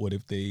what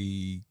if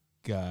they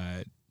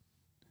got,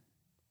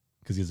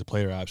 because he has a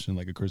player option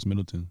like a Chris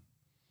Middleton?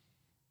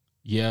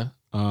 Yeah.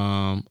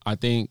 I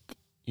think,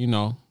 you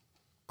know,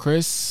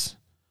 Chris,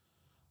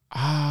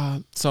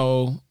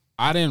 so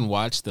I didn't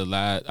watch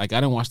I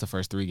didn't watch the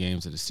first 3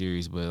 games of the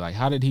series, but like,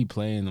 how did he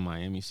play in the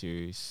Miami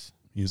series?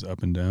 He was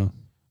up and down.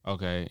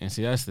 Okay. And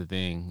see, that's the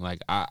thing.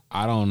 Like, I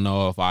don't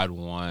know if I'd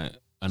want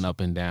an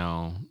up and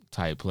down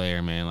type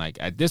player, man. Like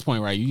at this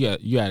point, right, you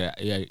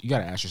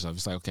gotta ask yourself,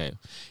 it's like, okay,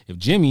 if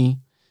Jimmy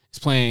is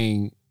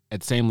playing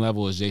at the same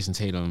level as Jason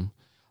Tatum,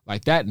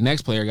 like that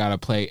next player got to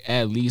play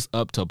at least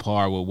up to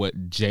par with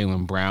what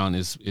Jaylen Brown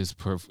is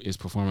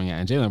performing at,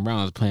 and Jaylen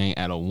Brown is playing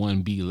at a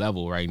 1B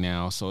level right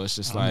now. So it's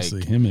just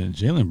honestly, like him and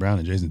Jaylen Brown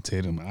and Jason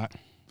Tatum.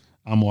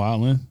 I'm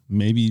wilding.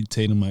 Maybe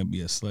Tatum might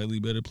be a slightly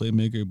better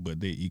playmaker,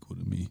 but they equal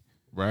to me.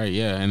 Right,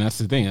 yeah, and that's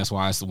the thing. That's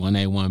why it's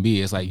 1A,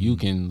 1B. It's like you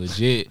can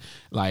legit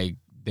like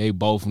they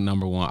both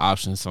number one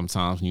options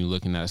sometimes when you're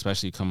looking at,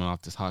 especially coming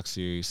off this Hawks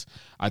series.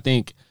 I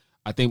think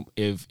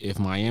if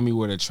Miami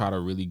were to try to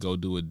really go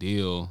do a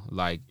deal,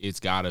 like it's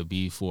got to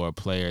be for a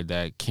player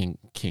that can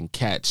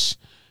catch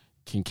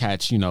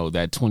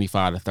that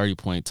 25 to 30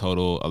 point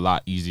total a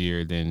lot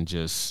easier than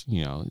just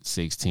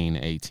 16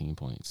 to 18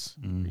 points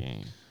per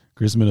game.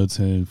 Chris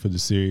Middleton for the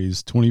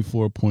series,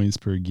 24 points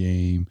per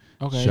game.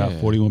 Okay, shot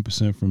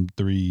 41% from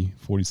 3,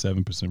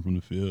 47% from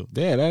the field.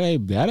 Yeah,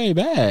 that ain't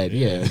bad.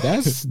 Yeah,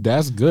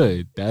 that's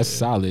good. That's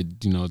solid.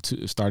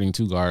 Starting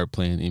 2 guard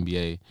playing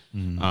NBA.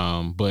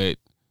 But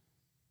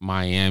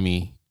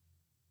Miami,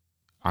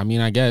 I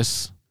mean, I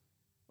guess,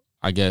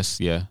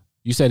 yeah.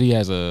 You said he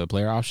has a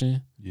player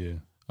option? Yeah.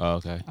 Oh,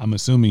 okay. I'm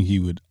assuming he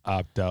would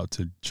opt out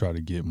to try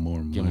to get more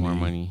money. Get more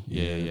money.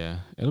 Yeah.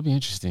 It'll be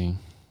interesting.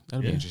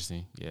 That'll be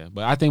interesting. Yeah.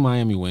 But I think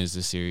Miami wins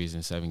this series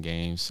in 7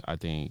 games. I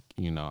think,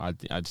 I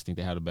just think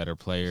they had a better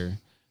player.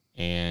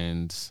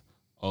 And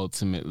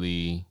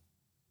ultimately,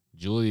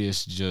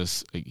 Julius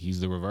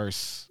he's the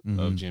reverse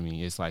of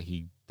Jimmy. It's like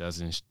he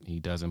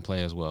doesn't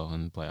play as well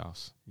in the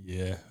playoffs.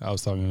 Yeah, I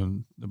was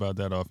talking about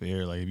that off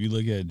air. Like, if you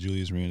look at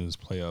Julius Randle's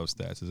playoff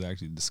stats, it's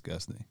actually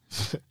disgusting.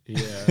 Yeah,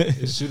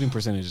 his shooting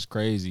percentage is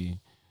crazy.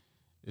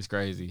 It's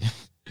crazy.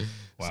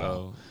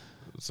 Wow.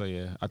 So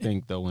yeah, I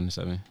think they'll win the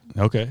 7.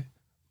 Okay,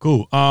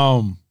 cool.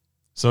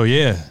 So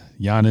yeah,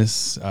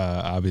 Giannis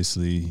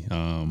obviously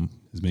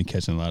has been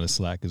catching a lot of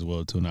slack as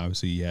well too, and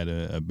obviously he had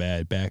a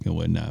bad back and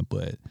whatnot.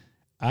 But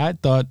I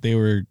thought they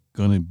were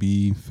going to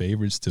be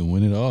favorites to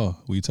win it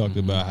all. We talked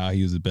about how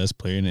he was the best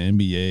player in the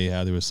NBA,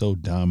 how they were so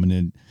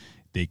dominant.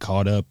 They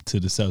caught up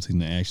to the Celtics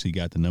and actually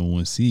got the number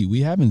 1 seed.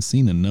 We haven't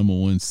seen a number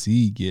 1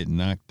 seed get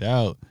knocked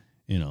out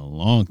in a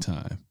long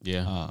time.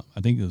 Yeah. I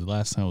think it was the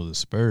last time the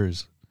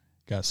Spurs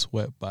got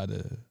swept by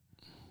the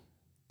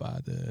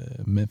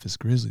Memphis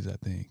Grizzlies, I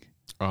think.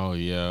 Oh,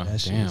 yeah.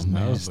 That shit was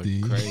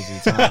nasty. That was a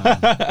crazy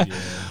time.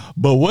 Yeah.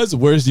 But what's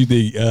worse, do you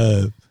think?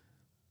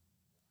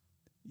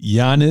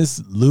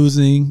 Giannis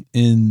losing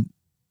in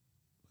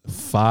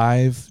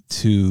 5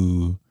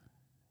 to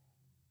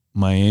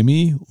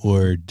Miami,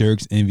 or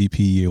Dirk's MVP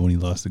year when he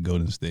lost to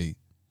Golden State?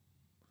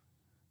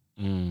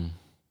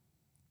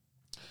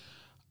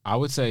 I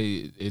would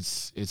say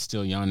it's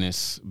still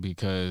Giannis,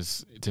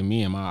 because to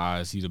me, in my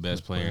eyes, he's the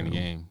best player in the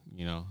game.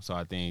 So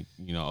I think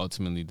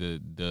ultimately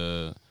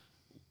the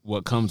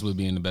what comes with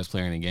being the best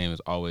player in the game is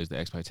always the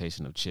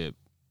expectation of chip.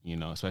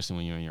 Especially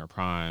when you're in your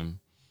prime.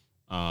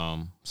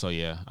 So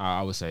yeah,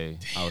 I would say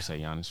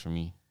Giannis for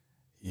me.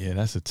 Yeah,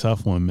 that's a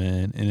tough one,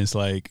 man. And it's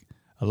like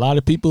a lot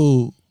of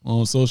people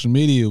on social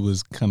media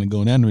was kind of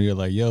going down there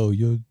like, yo,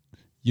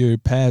 your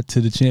path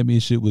to the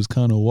championship was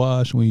kind of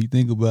washed when you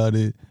think about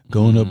it.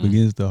 Going up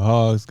against the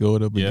Hawks,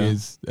 going up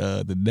against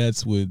the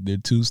Nets with their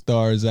 2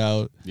 stars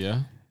out.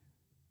 Yeah.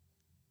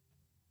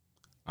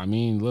 I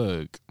mean,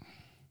 look.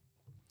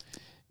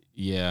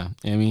 Yeah,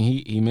 I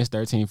mean, he missed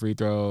 13 free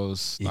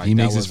throws. If he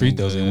makes his free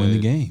throws and win the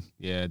game.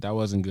 Yeah, that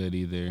wasn't good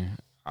either.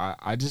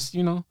 I just,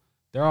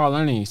 they're all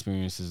learning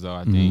experiences, though.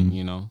 I think,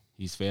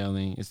 he's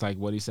failing. It's like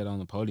what he said on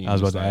the podium. I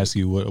was about to ask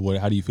you,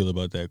 how do you feel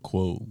about that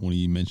quote when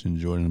he mentioned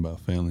Jordan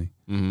about failing?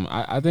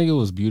 I think it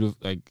was beautiful.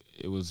 Like,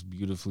 it was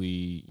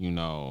beautifully,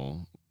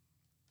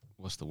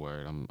 what's the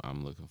word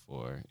I'm looking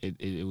for?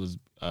 It was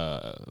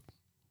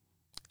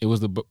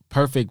the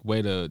perfect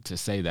way to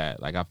say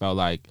that. Like, I felt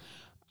like,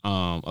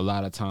 a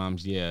lot of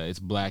times, it's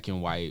black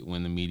and white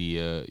when the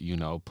media,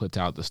 puts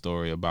out the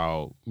story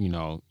about,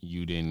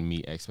 you didn't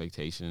meet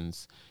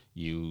expectations,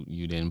 you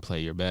didn't play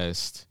your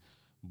best.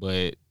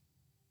 But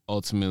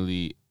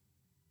ultimately,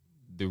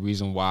 the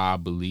reason why I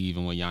believe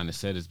in what Giannis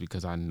said is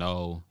because I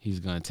know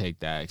he's going to take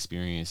that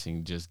experience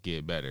and just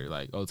get better.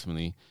 Like,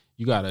 ultimately,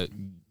 you got to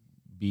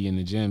be in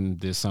the gym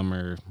this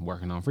summer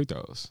working on free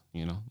throws,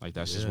 like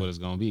that's just what it's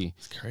going to be.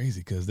 It's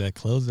crazy because that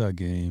closeout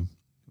game,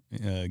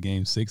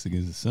 Game 6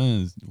 against the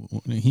Suns,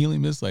 he only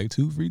missed like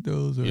 2 free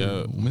throws or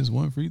missed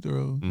 1 free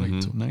throw, like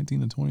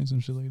 19 to 20, some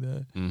shit like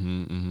that.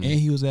 And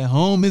he was at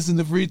home missing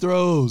the free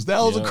throws. That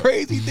was a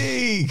crazy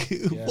thing.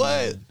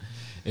 What? Man.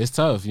 It's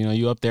tough.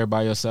 You up there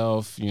by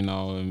yourself,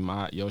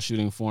 and your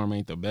shooting form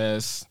ain't the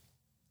best.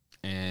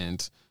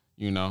 And,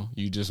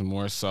 you just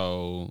more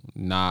so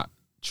not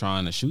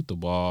trying to shoot the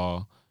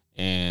ball.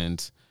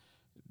 And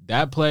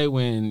that play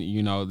when,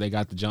 they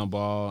got the jump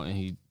ball and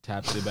he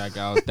taps it back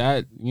out,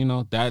 that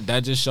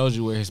just shows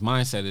you where his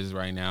mindset is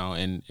right now.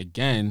 And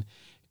again,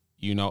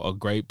 a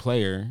great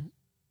player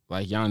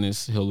like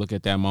Giannis, he'll look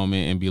at that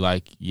moment and be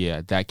like,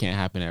 yeah, that can't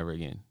happen ever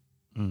again.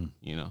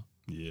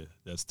 Yeah,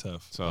 that's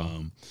tough. So,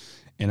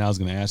 and I was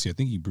going to ask you, I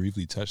think you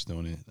briefly touched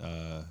on it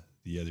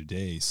the other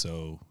day.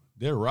 So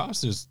their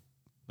roster's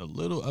a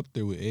little up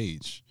there with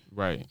age.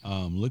 Right.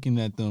 Looking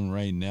at them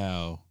right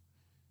now,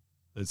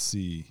 let's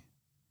see.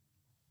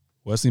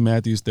 Wesley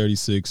Matthews,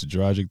 36.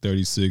 Dragic,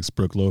 36.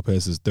 Brooke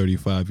Lopez is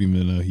 35,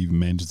 even though he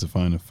manages to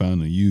find a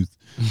fountain of youth.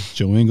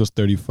 Joe Ingles,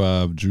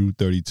 35. Drew,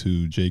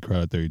 32. Jay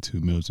Crowder,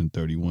 32. Middleton,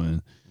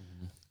 31.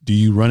 Do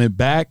you run it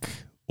back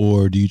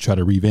or do you try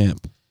to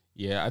revamp?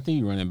 Yeah, I think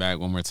you run it back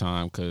one more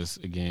time because,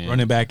 again. Run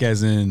it back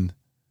as in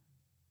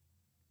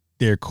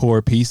their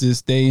core pieces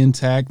stay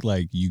intact,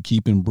 like you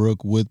keeping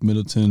Brooke with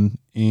Middleton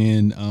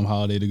and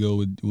Holiday to go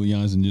with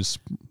Giannis and just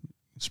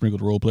sprinkle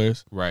the role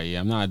players? Right, yeah.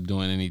 I'm not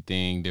doing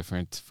anything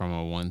different from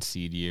a 1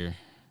 seed year.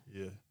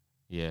 Yeah.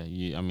 Yeah,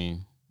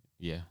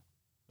 yeah.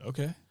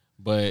 Okay.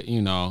 But,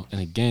 and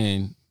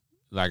again,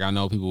 like I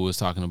know people was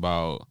talking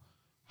about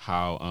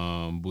how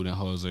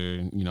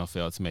Budenholzer,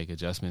 failed to make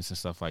adjustments and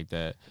stuff like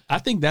that. I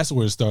think that's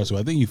where it starts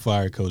with. I think you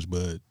fired Coach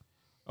Bud.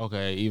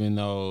 Okay, even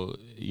though,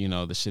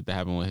 the shit that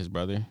happened with his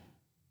brother.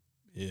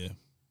 Yeah.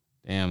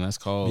 Damn, that's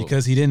cold.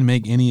 Because he didn't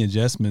make any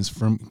adjustments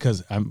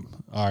because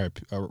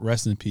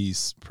rest in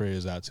peace,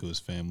 prayers out to his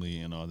family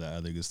and all that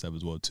other good stuff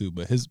as well too.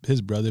 But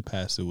his brother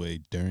passed away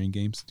during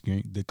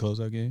the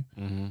closeout game.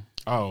 Mm-hmm.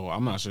 Oh,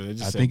 I'm not sure. They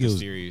just I said think the it was.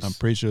 series. I'm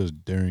pretty sure it was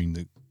during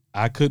the.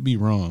 I could be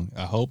wrong.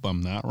 I hope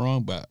I'm not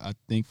wrong, but I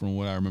think from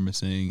what I remember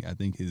saying, I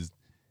think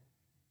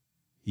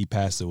he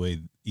passed away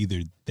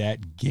either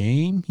that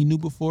game he knew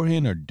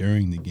beforehand or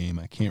during the game.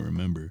 I can't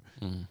remember.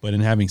 Mm-hmm. But in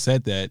having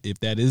said that, if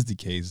that is the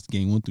case,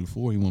 game 1 through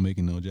 4, he won't make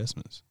no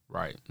adjustments.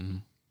 Right. Mm-hmm.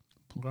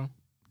 Okay.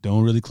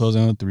 Don't really close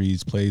out on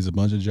threes, plays a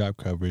bunch of drop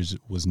coverage,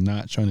 was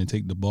not trying to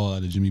take the ball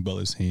out of Jimmy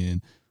Butler's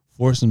hand,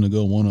 forced him to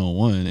go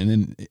one-on-one. And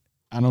then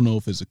I don't know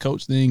if it's a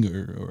coach thing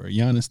or a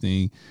Giannis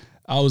thing.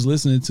 I was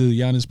listening to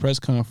Giannis' press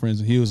conference,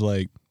 and he was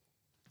like,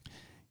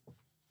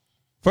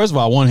 first of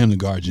all, I want him to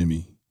guard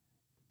Jimmy.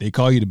 They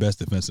call you the best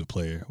defensive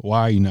player.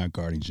 Why are you not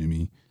guarding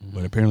Jimmy? Mm-hmm.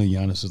 But apparently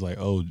Giannis was like,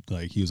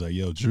 he was like,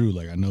 yo, Drew,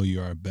 like, I know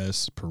you're our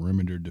best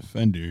perimeter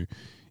defender.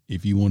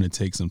 If you want to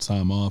take some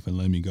time off and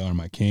let me guard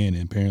him, I can.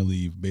 And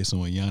apparently, based on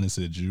what Giannis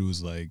said, Drew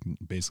was like,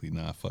 basically,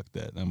 nah, fuck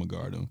that. I'm going to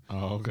guard him.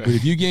 Oh, okay. But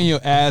if you getting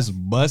your ass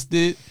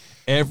busted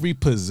every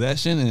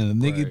possession and a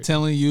nigga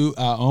telling you,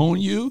 I own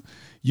you,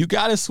 you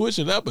got to switch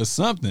it up or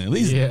something. At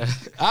least,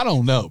 I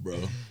don't know, bro.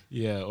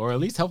 Yeah, or at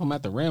least help him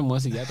at the rim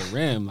once he got the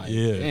rim. Like,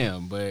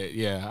 damn. But,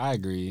 yeah, I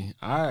agree.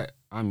 I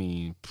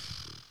mean,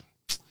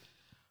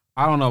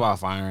 I don't know about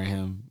firing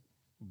him.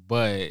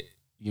 But,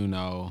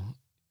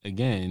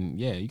 again,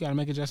 yeah, you got to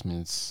make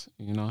adjustments.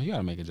 You got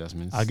to make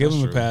adjustments. I'll give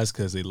him a pass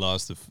because they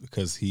lost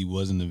because he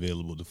wasn't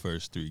available the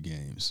first 3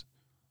 games.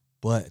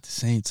 But at the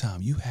same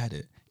time, you had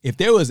it. If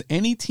there was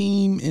any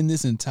team in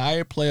this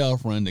entire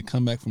playoff run to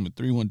come back from a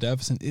 3-1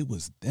 deficit, it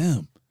was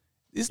them.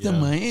 It's the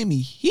Miami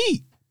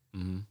Heat.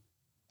 Mm-hmm.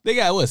 They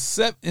got,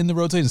 in the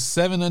rotation,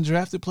 7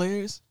 undrafted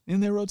players in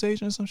their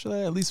rotation or some shit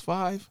like that, at least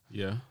 5.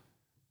 Yeah.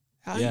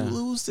 How you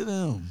lose to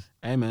them?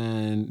 Hey,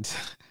 man.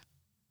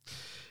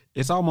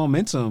 It's all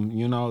momentum,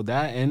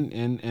 that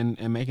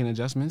and making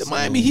adjustments. The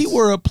Miami Heat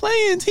were a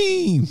playing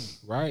team.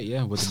 Right,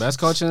 yeah, with the best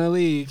coach in the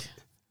league.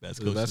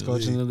 Best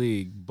coach in the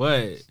league.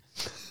 But,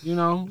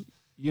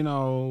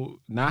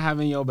 not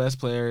having your best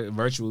player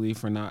virtually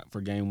for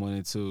game 1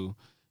 and 2,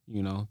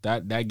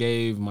 that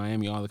gave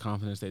Miami all the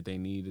confidence that they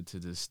needed to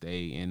just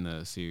stay in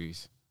the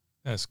series.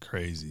 That's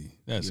crazy.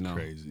 That's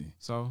crazy.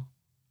 So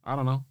I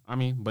don't know. I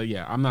mean, but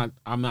yeah,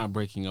 I'm not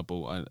breaking up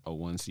a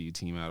 1 seed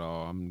team at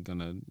all. I'm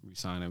gonna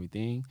resign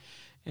everything,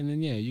 and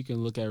then you can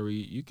look at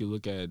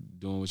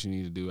doing what you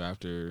need to do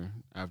after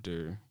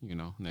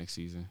next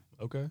season.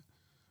 Okay,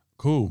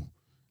 cool.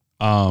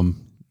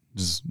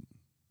 Just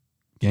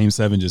Game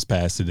 7 just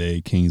passed today.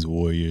 Kings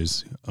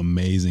Warriors,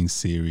 amazing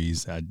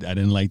series. I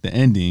didn't like the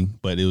ending,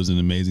 but it was an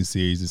amazing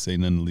series to say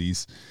none the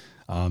least.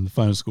 The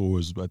final score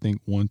was, I think,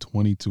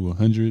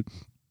 120-100.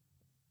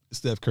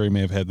 Steph Curry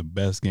may have had the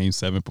best Game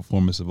 7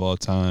 performance of all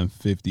time,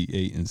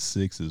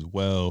 58-6 as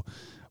well.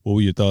 What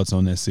were your thoughts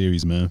on that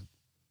series, man?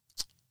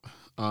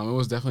 It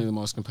was definitely the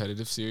most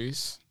competitive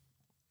series.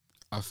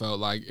 I felt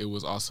like it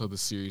was also the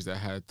series that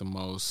had the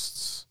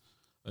most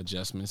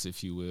adjustments,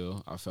 if you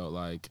will. I felt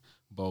like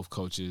both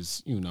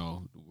coaches,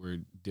 were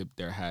dipped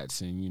their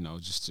hats in,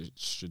 just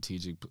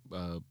strategic,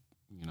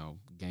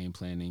 game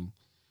planning.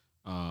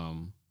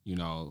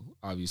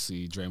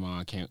 Obviously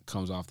Draymond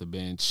comes off the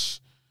bench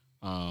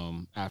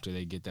after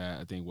they get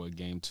that, I think,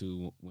 Game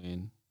 2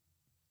 win.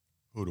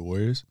 Who, the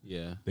Warriors?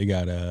 Yeah. They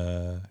got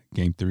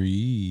Game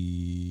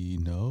 3,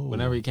 no.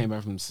 Whenever he came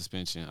back from the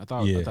suspension. I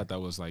thought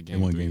that was like Game 3.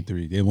 They won Game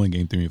 3. They won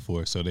Game 3 and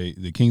 4. So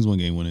the Kings won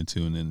Game 1 and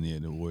 2, and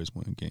then the Warriors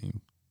won Game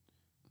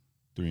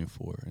 3 and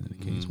 4, and then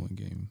the Kings won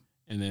Game.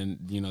 And then,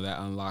 that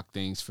unlocked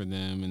things for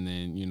them. And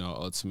then,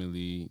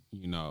 ultimately,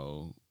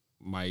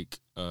 Mike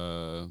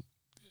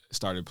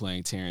started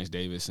playing Terrence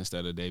Davis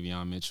instead of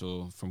Davion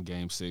Mitchell from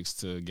Game 6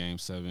 to Game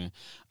 7.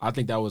 I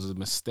think that was a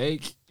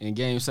mistake in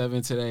Game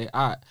 7 today.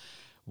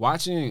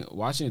 Watching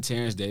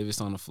Terrence Davis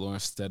on the floor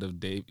instead of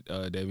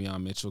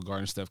Davion Mitchell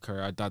guarding Steph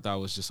Curry, I thought that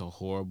was just a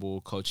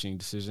horrible coaching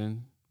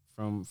decision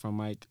from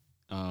Mike.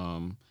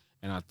 And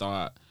I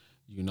thought,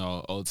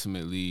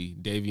 ultimately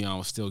Davion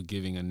was still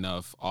giving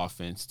enough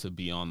offense to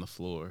be on the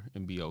floor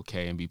and be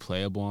okay and be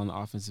playable on the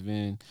offensive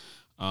end.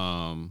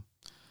 But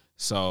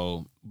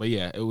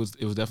yeah, it was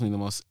definitely the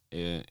most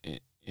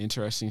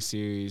interesting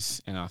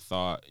series, and I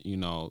thought,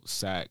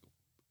 Sac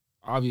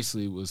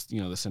obviously was,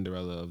 the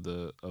Cinderella of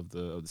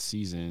the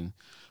season,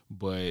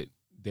 but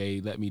they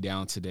let me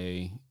down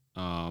today.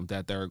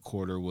 That third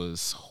quarter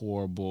was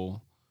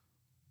horrible,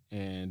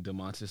 and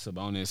Domantas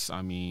Sabonis,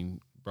 I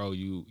mean, bro,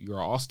 you're an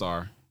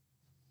all-star.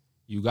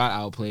 You got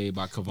outplayed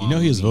by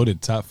Kevon. He was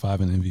voted top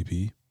 5 in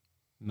MVP.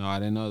 No, I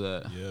didn't know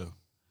that.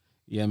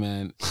 Yeah,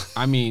 man.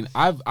 I mean,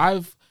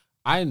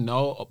 I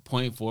know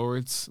point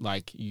forwards,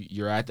 like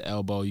you're at the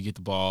elbow, you get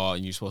the ball,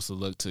 and you're supposed to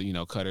look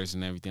to, cutters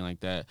and everything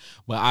like that.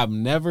 But I've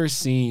never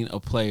seen a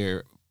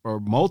player or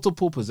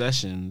multiple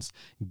possessions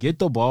get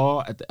the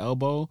ball at the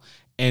elbow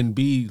and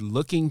be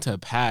looking to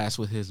pass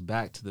with his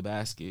back to the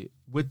basket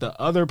with the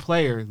other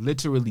player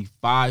literally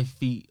 5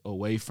 feet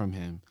away from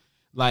him.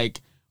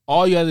 Like,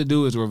 all you have to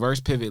do is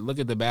reverse pivot, look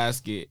at the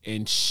basket,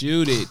 and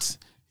shoot it.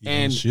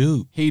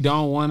 He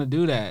don't want to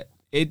do that.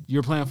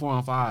 You're playing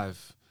 4-on-5.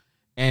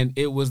 And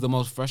it was the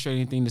most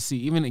frustrating thing to see.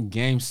 Even in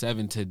Game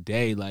 7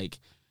 today, like,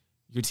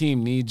 your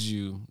team needs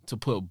you to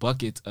put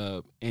buckets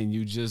up, and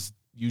you just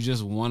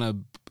want to,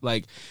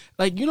 like,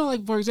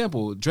 for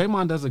example,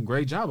 Draymond does a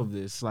great job of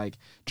this. Like,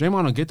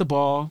 Draymond will get the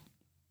ball,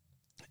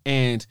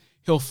 and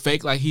he'll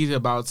fake like he's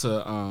about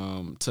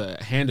to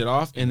hand it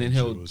off, and then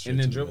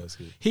dribble.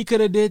 He could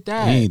have did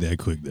that. He ain't that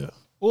quick though.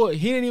 Well,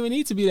 he didn't even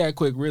need to be that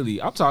quick, really.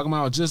 I'm talking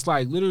about just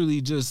like literally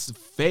just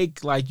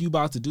fake like you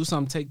about to do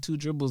something, take 2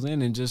 dribbles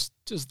in and just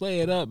lay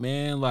it up,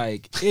 man.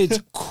 Like,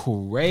 it's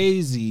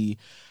crazy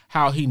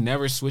how he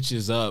never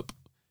switches up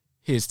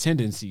his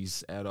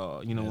tendencies at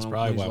all. That's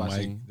probably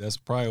why That's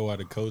probably why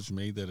the coach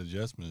made that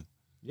adjustment.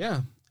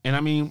 Yeah, and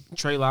I mean,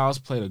 Trey Lyles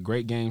played a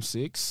great Game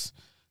 6.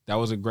 That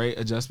was a great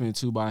adjustment,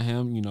 too, by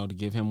him, to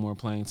give him more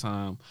playing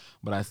time.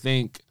 But I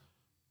think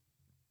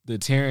the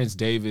Terrence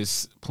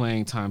Davis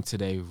playing time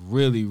today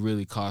really,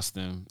 really cost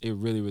them. It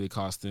really, really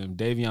cost them.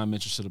 Davion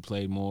Mitchell should have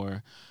played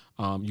more.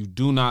 You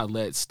do not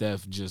let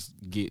Steph just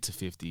get to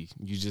 50.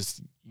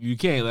 You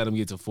can't let him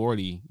get to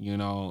 40,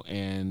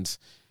 and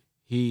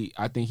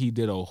I think he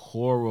did a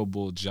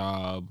horrible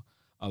job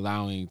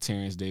allowing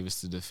Terrence Davis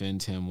to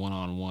defend him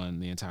one-on-one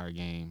the entire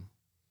game.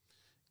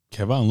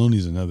 Kevon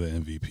Looney's another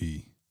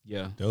MVP.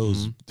 Yeah.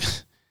 Those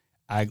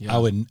I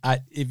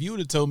if you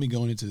would have told me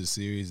going into the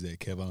series that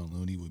Kevon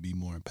Looney would be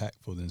more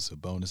impactful than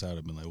Sabonis, I would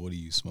have been like, what are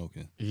you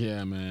smoking?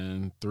 Yeah,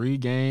 man. 3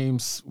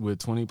 games with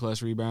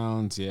 20-plus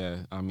rebounds. Yeah,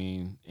 I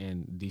mean,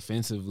 and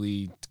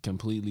defensively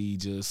completely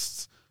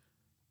just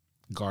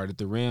guarded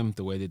the rim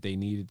the way that they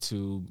needed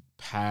to,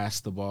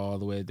 pass the ball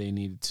the way that they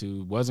needed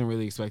to. Wasn't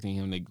really expecting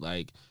him to,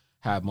 like,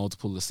 have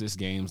multiple assist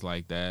games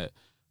like that.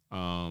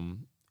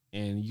 And,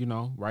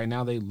 right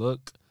now they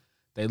look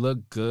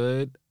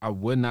good. I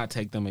would not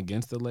take them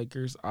against the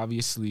Lakers.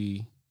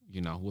 Obviously,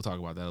 we'll talk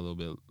about that a little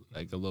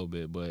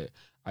bit, but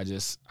I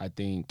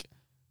think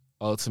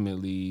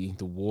ultimately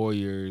the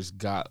Warriors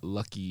got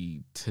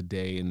lucky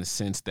today in the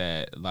sense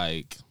that,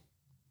 like,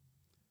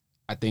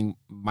 I think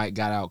Mike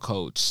got out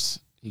coached.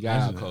 He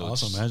got out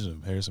coached. Also imagine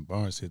if Harrison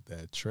Barnes hit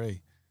that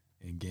tray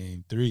in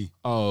Game 3.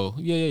 Oh,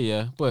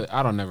 yeah. But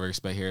I don't never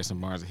expect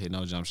Harrison Barnes to hit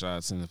no jump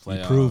shots in the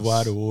playoffs. He proved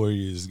why the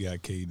Warriors got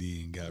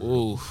KD and got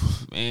Ooh,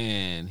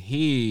 man.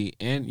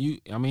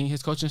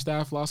 His coaching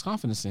staff lost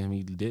confidence in him.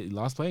 He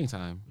lost playing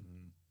time.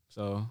 Mm-hmm.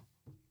 So,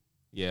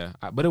 yeah.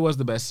 But it was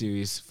the best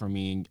series for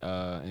me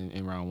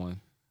in round 1.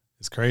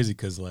 It's crazy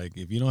because, like,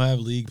 if you don't have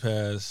League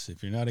Pass,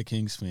 if you're not a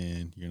Kings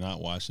fan, you're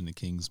not watching the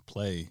Kings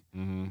play.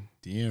 Mm-hmm.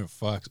 De'Aaron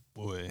Fox,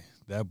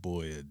 that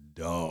boy a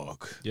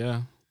dog.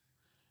 Yeah.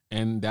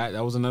 And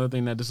that was another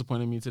thing that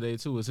disappointed me today,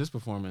 too, was his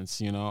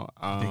performance,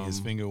 I think his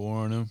finger wore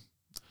on him.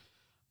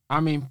 I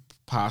mean,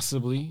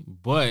 possibly.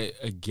 But,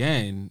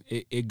 again,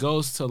 it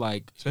goes to,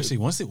 like... Especially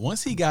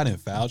once he got in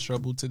foul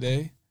trouble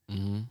today,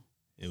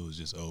 it was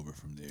just over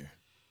from there.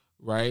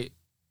 Right?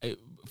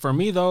 For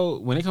me, though,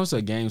 when it comes to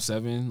a Game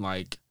 7,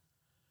 like,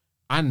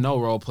 I know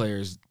role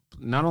players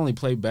not only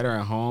play better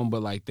at home,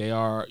 but, like, they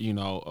are,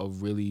 a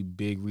really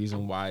big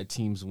reason why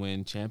teams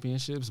win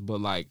championships. But,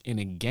 like, in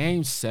a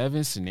Game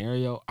 7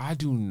 scenario, I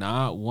do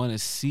not want to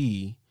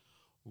see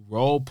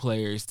role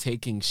players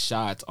taking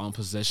shots on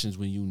possessions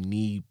when you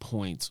need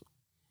points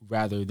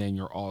rather than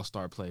your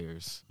all-star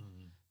players.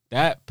 Mm-hmm.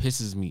 That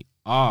pisses me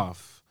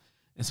off,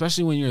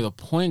 especially when you're the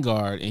point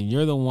guard and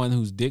you're the one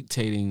who's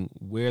dictating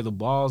where the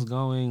ball's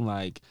going.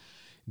 Like,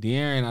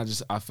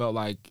 De'Aaron, I felt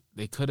like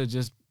they could have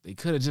just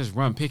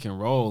run pick and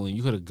roll, and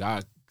you could have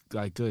got,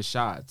 like, good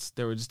shots.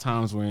 There were just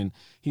times when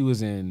he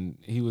was in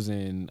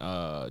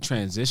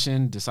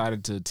transition,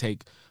 decided to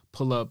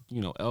pull up,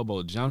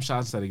 elbow jump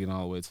shots instead of getting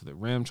all the way to the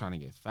rim, trying to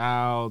get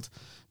fouled,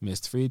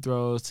 missed free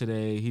throws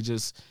today.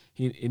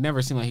 It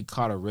never seemed like he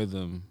caught a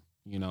rhythm,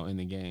 in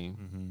the game.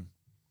 Mm-hmm.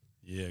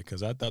 Yeah,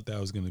 because I thought that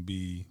was going to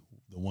be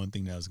the one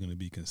thing that was going to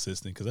be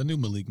consistent, because I knew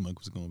Malik Monk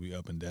was going to be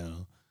up and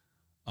down.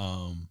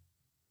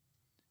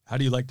 How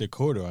do you like their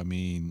quarter? I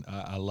mean,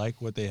 I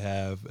like what they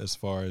have as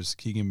far as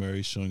Keegan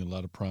Murray showing a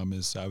lot of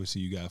promise.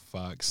 Obviously, you got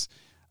Fox.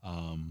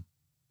 It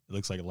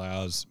looks like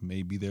Lyles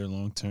may be there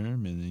long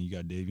term, and then you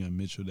got Davion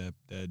Mitchell,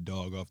 that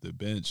dog off the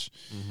bench.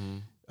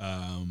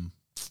 Mm-hmm.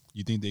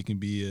 You think they can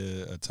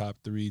be a top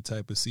 3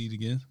 type of seed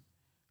again?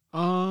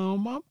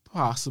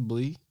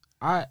 Possibly.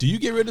 Do you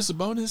get rid of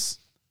Sabonis,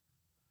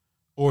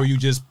 or you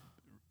just?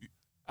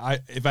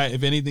 If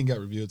anything got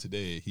revealed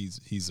today,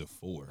 he's a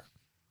 4.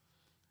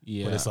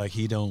 Yeah, but it's like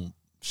he don't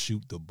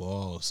shoot the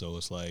ball, so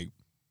it's like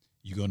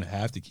you're gonna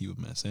have to keep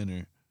him at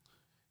center.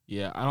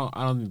 Yeah, I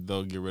don't think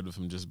they'll get rid of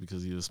him just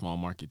because he's a small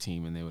market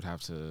team, and they would,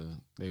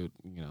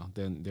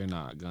 then they're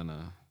not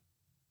gonna.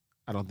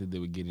 I don't think they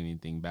would get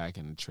anything back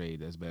in a trade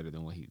that's better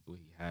than what he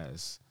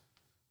has.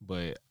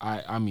 But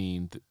I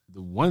mean,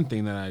 the one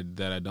thing that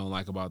I don't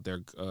like about their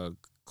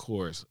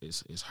core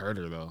is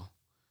Herter though.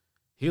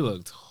 He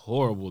looked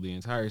horrible the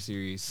entire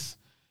series,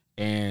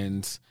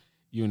 and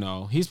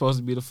he's supposed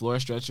to be the floor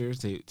stretcher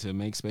to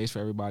make space for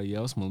everybody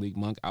else. Malik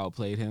Monk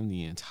outplayed him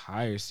the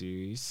entire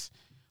series.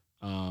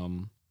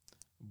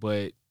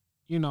 But,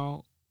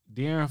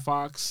 De'Aaron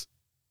Fox,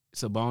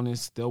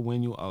 Sabonis, they'll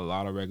win you a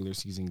lot of regular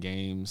season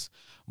games,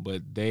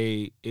 but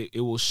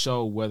it will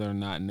show whether or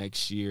not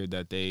next year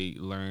that they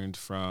learned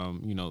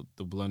from,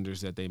 the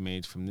blunders that they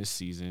made from this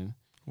season.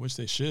 Which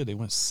they should. They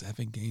won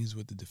 7 games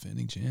with the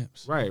defending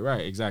champs. Right,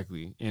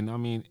 exactly. And, I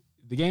mean,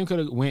 the game could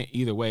have went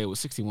either way. It was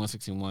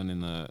 61-61 in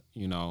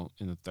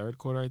the third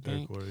quarter, I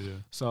think. Third quarter, yeah.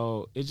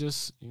 So it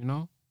just,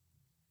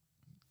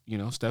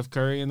 Steph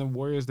Curry and the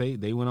Warriors,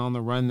 they went on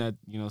the run that,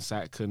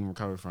 Sac couldn't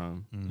recover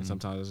from. Mm-hmm. And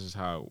sometimes that's just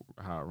how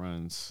it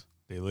runs.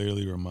 They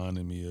literally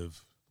reminded me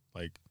of,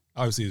 like,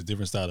 obviously it's a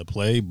different style of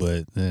play,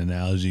 but the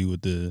analogy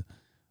with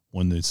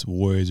when the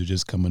Warriors are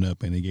just coming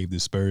up and they gave the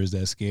Spurs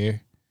that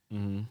scare.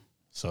 Mm-hmm.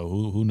 So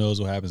who knows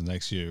what happens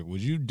next year?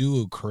 Would you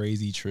do a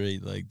crazy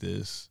trade like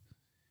this?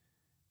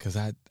 Because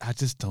I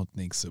just don't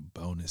think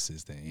Sabonis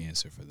is the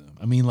answer for them.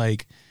 I mean,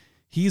 like,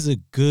 he's a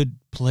good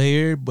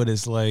player, but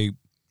it's like,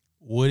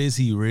 what is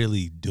he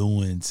really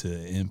doing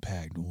to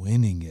impact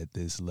winning at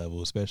this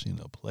level, especially in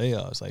the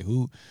playoffs? Like,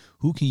 who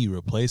can you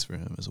replace for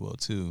him as well,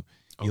 too?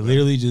 Okay. You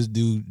literally just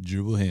do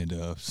dribble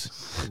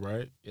handoffs.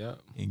 Right, yeah.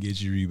 And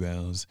get you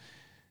rebounds.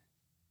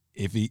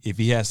 If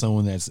he has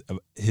someone that's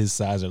his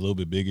size or a little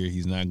bit bigger,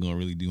 he's not going to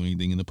really do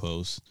anything in the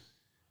post.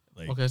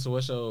 Like, okay, so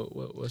what's your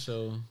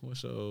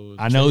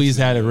I know he's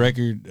had a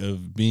record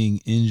of being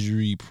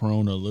injury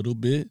prone a little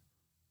bit.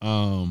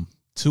 2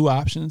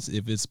 options,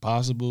 if it's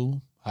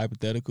possible,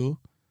 hypothetical.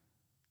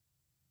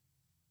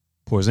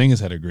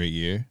 Porzingis had a great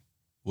year.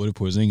 What if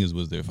Porzingis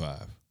was their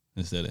 5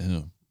 instead of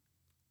him?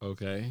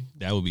 Okay.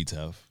 That would be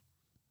tough.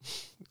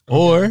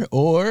 Okay.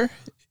 Or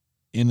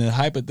in a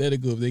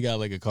hypothetical, if they got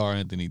like a Karl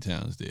Anthony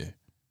Towns there.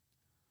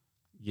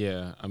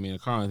 Yeah, I mean, a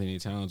Karl Anthony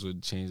Towns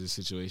would change the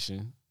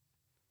situation.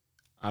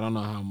 I don't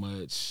know how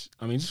much.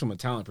 I mean, just from a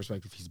talent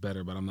perspective, he's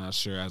better, but I'm not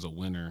sure as a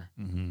winner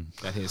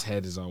that his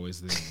head is always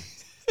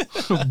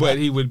there. But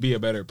he would be a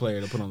better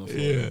player to put on the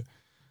floor.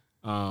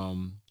 Yeah.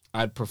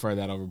 I'd prefer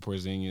that over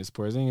Porzingis.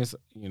 Porzingis,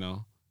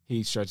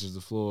 he stretches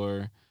the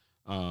floor,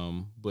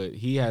 but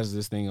he has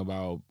this thing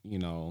about,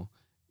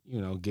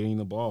 getting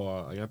the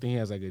ball. Like, I think he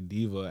has like a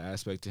diva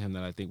aspect to him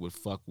that I think would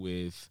fuck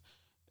with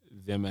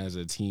them as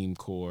a team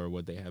core,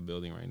 what they have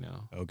building right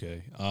now.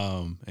 Okay.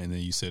 And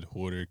then you said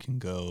Horter can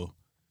go.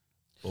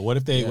 But what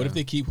if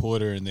they keep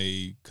Horter and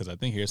because I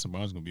think Harrison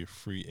Barnes is going to be a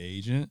free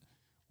agent.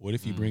 What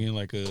if you bring in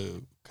like a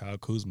Kyle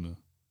Kuzma?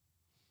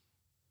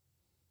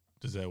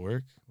 Does that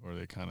work? Or are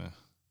they kind of?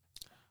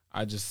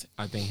 I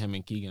think him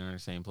and Keegan are the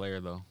same player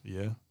though.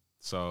 Yeah.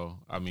 So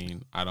I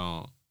mean,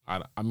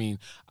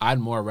 I'd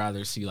more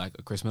rather see like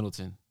a Chris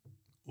Middleton.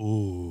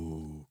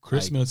 Ooh,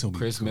 Chris Middleton.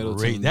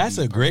 Middleton. That's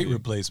a great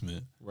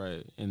replacement.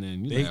 Right, and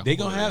then they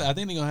gonna have. I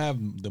think they're gonna have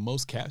the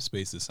most cap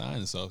space to sign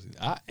this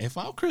offseason. If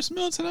I'm Chris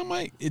Middleton, I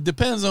might. It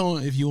depends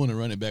on if you want to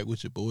run it back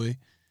with your boy.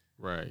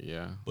 Right.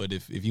 Yeah. But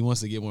if he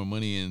wants to get more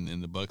money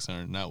and the Bucks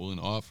are not willing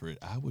to offer it,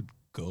 I would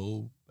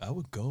go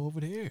over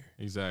there.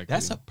 Exactly.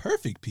 That's a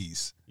perfect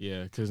piece.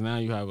 Yeah, because now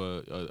you have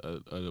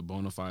a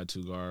bona fide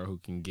 2 guard who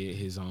can get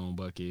his own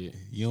bucket.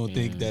 You don't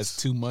think that's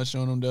too much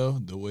on them though?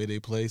 The way they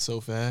play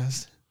so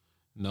fast.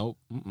 Nope.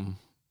 Mm-mm.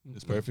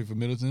 It's perfect for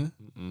Middleton.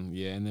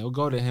 Yeah, and they'll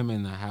go to him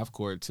in the half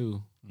court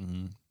too.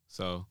 Mm-hmm.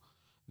 So,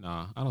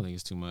 nah, I don't think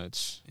it's too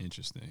much.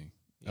 Interesting.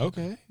 Yeah.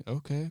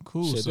 Okay,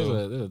 cool. Shit,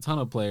 so there's a ton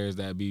of players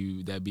that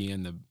be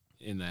in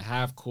the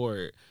half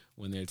court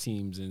when their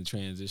team's in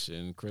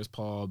transition. Chris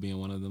Paul being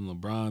one of them,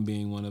 LeBron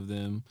being one of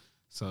them.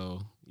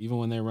 So even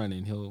when they're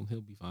running, he'll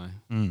be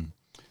fine.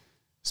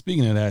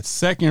 Speaking of that,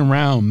 second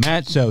round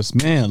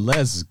matchups, man,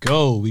 let's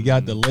go. We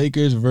got the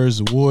Lakers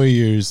versus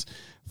Warriors.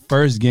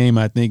 First game,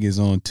 I think, is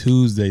on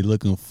Tuesday.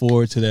 Looking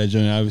forward to that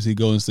journey. Obviously,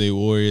 Golden State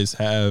Warriors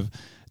have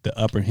the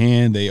upper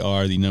hand. They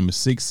are the number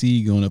 6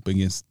 seed going up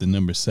against the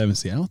number 7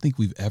 seed. I don't think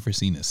we've ever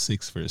seen a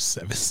 6 for a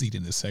 7 seed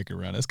in the second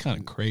round. That's kind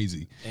of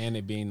crazy. And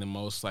it being the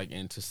most like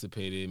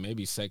anticipated,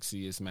 maybe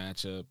sexiest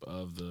matchup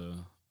of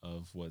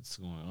of what's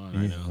going on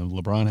right now.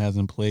 LeBron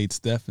hasn't played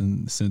Steph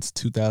since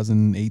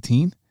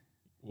 2018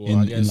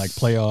 Well, in like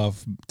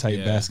playoff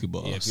type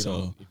basketball. Yeah, if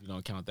you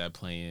don't count that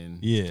playing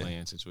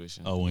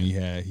situation. Oh, when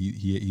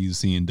he was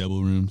seeing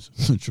double rooms,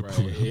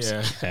 triple rooms.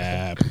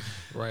 Yeah.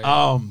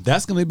 Right.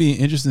 That's gonna be an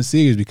interesting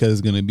series because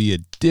it's gonna be a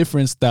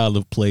different style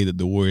of play that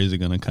the Warriors are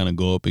gonna kind of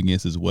go up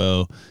against as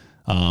well.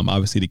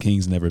 Obviously the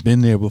Kings never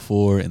been there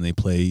before, and they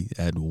play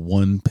at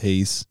one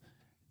pace.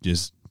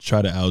 Just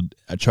try to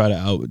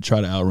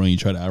outrun you,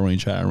 get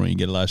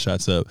a lot of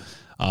shots up.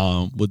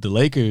 With the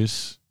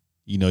Lakers,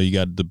 you know, you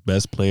got the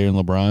best player in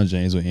LeBron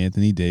James with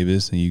Anthony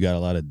Davis, and you got a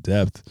lot of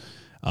depth.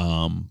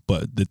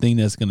 But the thing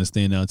that's going to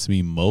stand out to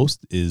me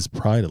most is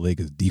probably the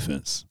Lakers'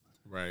 defense.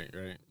 Right.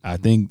 I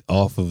think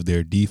off of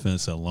their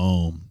defense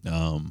alone,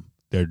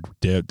 they're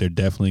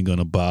definitely going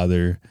to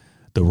bother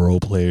the role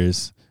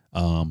players,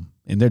 and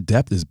their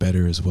depth is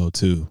better as well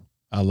too.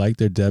 I like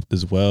their depth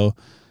as well.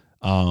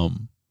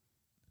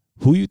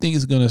 Who you think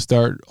is going to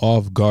start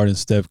off guarding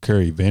Steph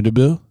Curry?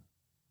 Vanderbilt,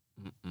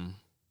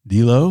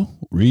 D'Lo,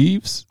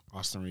 Reeves.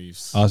 Austin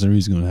Reeves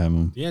is going to have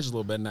him.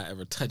 D'Angelo better not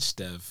ever touch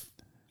Steph.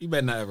 He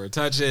better not ever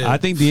touch it. I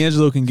think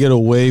D'Angelo can get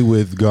away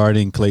with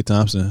guarding Klay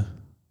Thompson.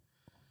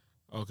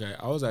 Okay,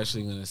 I was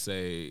actually going to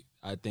say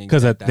I think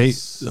because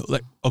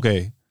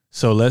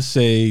so let's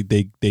say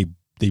they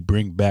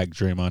bring back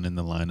Draymond in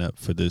the lineup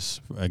for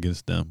this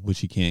against them,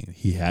 which he can't.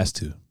 He has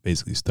to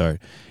basically start.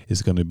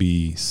 It's going to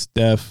be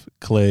Steph,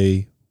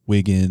 Klay,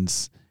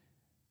 Wiggins,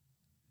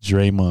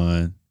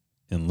 Draymond,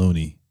 and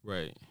Looney.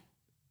 Right.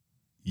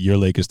 Your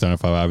Lakers starting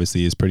five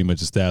obviously is pretty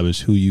much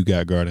established. Who you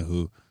got guarding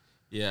who?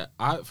 Yeah,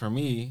 for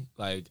me,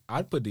 like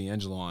I'd put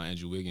D'Angelo on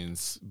Andrew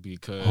Wiggins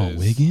because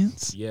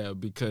Wiggins? Yeah,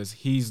 because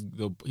he's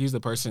the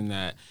person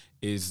that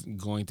is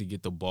going to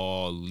get the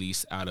ball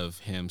least out of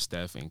him,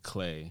 Steph, and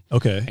Klay.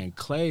 Okay. And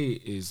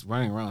Klay is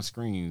running around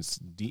screens.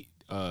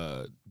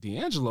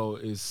 D'Angelo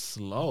is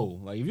slow.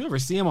 Like if you ever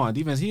see him on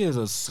defense, he is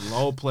a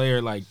slow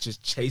player, like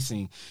just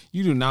chasing.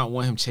 You do not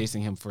want him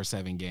chasing him for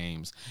 7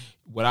 games.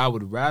 What I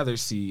would rather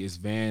see is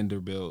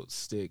Vanderbilt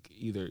stick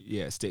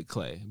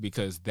Klay,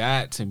 because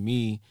that to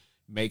me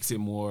makes it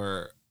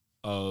more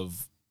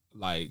of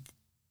like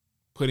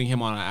putting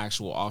him on an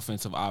actual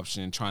offensive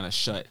option, trying to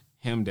shut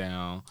him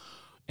down,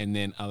 and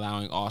then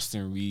allowing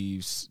Austin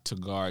Reeves to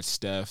guard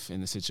Steph in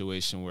the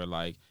situation where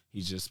like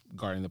he's just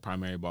guarding the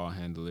primary ball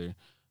handler.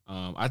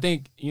 I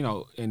think, you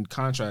know, in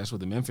contrast with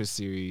the Memphis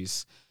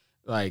series,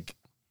 like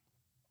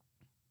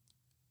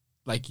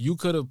you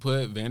could have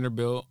put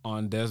Vanderbilt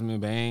on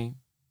Desmond Bane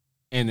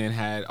and then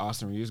had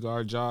Austin Reeves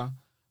guard Ja,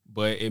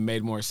 but it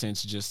made more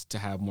sense just to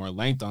have more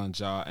length on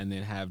Ja and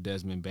then have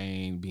Desmond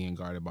Bane being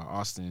guarded by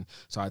Austin.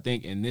 So I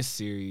think in this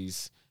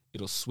series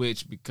it'll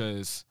switch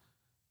because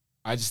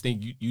I just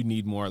think you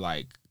need more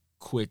like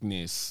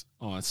quickness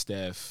on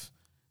Steph,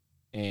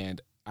 and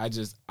I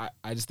just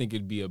think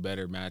it'd be a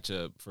better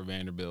matchup for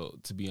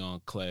Vanderbilt to be on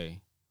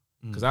Klay,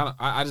 because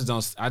I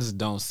just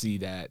don't see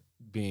that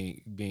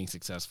being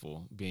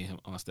successful, being him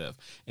on Steph.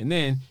 And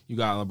then you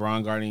got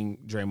LeBron guarding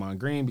Draymond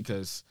Green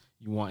because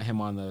you want him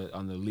on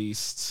the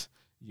least,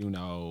 you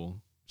know,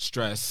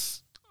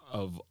 stress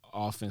of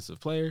offensive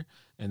player,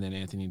 and then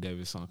Anthony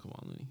Davis on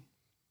Kevon Looney.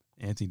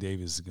 Anthony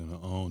Davis is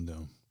gonna own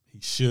them. He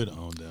should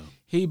own them.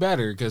 He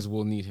better, because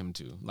we'll need him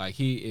to. Like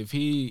if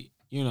he,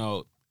 you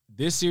know.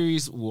 This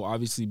series will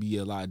obviously be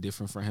a lot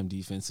different for him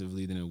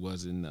defensively than it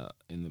was in the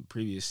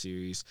previous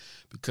series,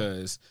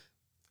 because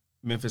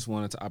Memphis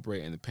wanted to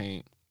operate in the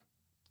paint,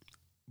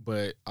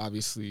 but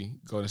obviously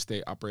Golden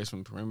State operates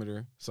from the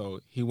perimeter,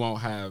 so he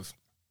won't have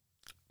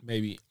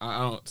maybe – I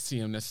don't see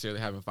him necessarily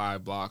having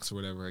 5 blocks or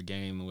whatever a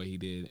game the way he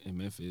did in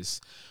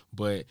Memphis,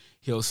 but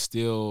he'll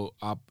still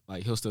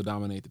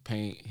dominate the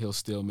paint. He'll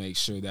still make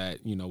sure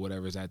that, you know,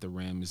 whatever's at the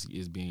rim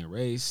is being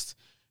erased,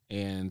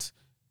 and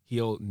 –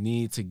 he'll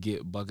need to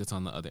get buckets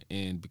on the other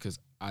end, because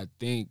I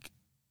think,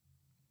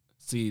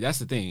 see, that's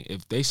the thing.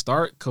 If they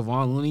start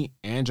Kevon Looney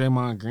and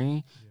Draymond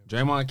Green,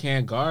 Draymond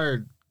can't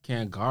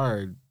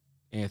guard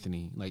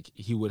Anthony. Like,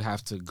 he would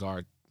have to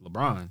guard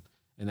LeBron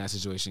in that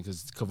situation,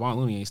 because Kevon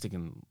Looney ain't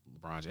sticking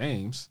LeBron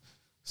James.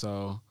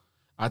 So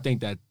I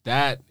think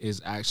that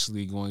is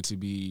actually going to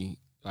be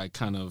like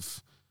kind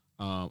of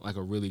like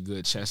a really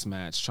good chess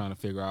match, trying to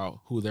figure out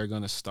who they're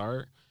going to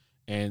start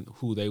and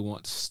who they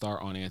want to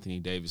start on Anthony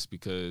Davis,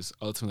 because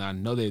ultimately I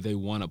know they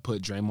want to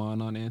put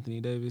Draymond on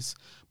Anthony Davis,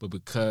 but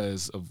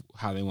because of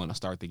how they want to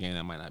start the game,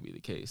 that might not be the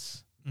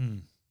case.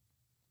 Damn.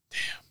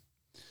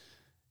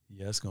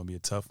 Yeah, it's gonna be a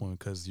tough one,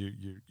 because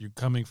you're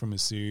coming from a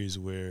series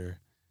where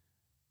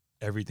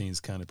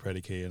everything's kind of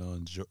predicated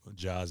on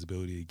Ja's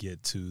ability to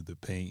get to the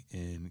paint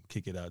and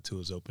kick it out to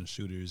his open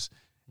shooters.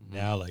 Mm-hmm.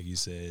 Now, like you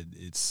said,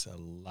 it's a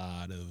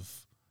lot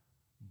of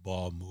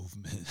ball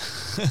movement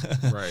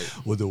right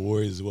with the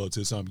Warriors as well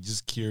too. So I'm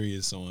just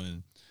curious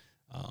on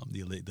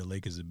the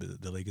Lakers'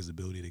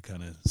 ability to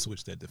kind of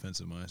switch that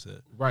defensive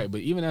mindset. Right, but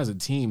even as a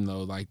team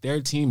though, like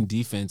their team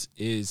defense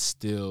is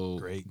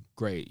still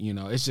great. You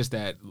know, it's just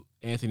that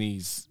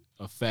Anthony's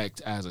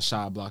effect as a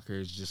shot blocker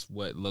is just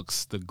what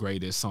looks the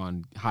greatest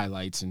on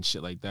highlights and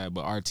shit like that.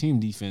 But our team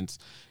defense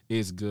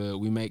is good.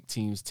 We make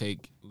teams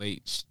take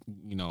late,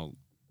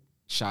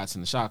 shots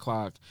in the shot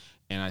clock.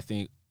 And I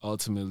think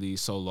ultimately,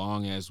 so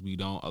long as we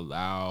don't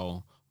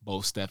allow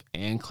both Steph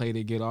and Klay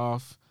to get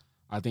off,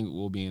 I think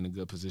we'll be in a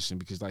good position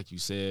because, like you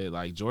said,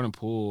 like Jordan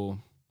Poole,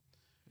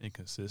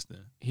 inconsistent.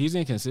 He's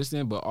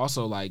inconsistent, but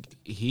also like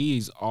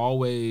he's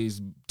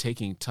always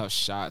taking tough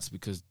shots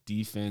because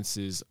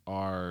defenses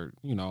are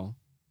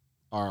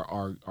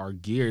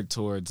geared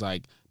towards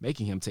like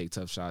making him take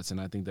tough shots,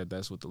 and I think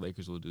that's what the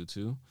Lakers will do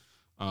too.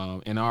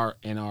 And our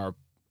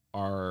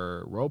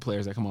role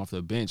players that come off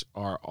the bench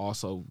are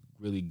also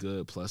really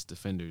good plus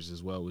defenders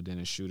as well with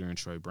Dennis Schroeder and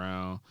Troy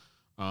Brown.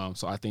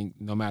 So I think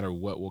no matter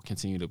what, we'll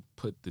continue to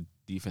put the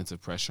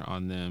defensive pressure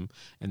on them.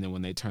 And then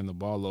when they turn the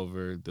ball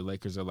over, the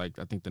Lakers are like,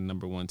 I think, the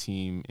number one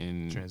team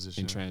in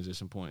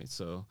transition points.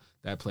 So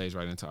that plays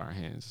right into our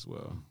hands as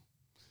well.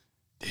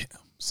 Damn.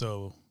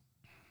 So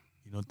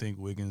you don't think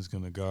Wiggins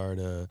going to guard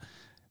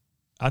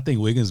I think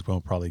Wiggins is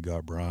going to probably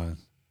guard Bron.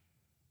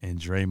 And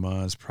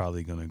Draymond's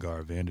probably going to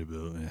guard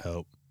Vanderbilt and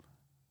help.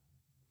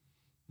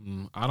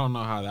 I don't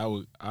know how that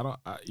would.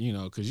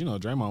 Because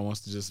Draymond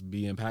wants to just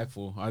be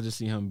impactful. I just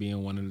see him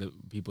being one of the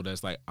people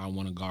that's like, I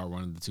want to guard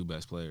one of the two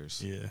best players.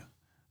 Yeah,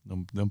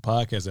 them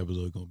podcast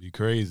episodes gonna be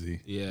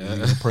crazy. Yeah,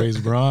 gonna praise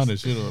Bron and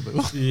shit on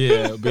it.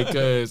 Yeah,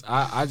 because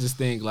I just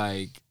think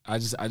like I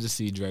just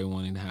see Dre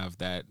wanting to have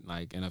that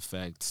like an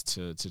effect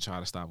to try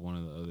to stop one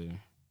or the other.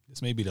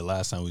 This may be the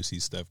last time we see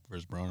Steph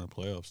versus Bron in the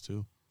playoffs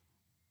too.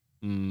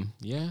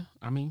 Yeah,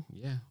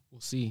 we'll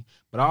see.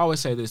 But I always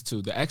say this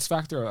too: the X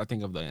factor, I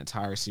think, of the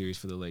entire series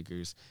for the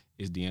Lakers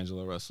is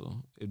D'Angelo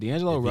Russell. If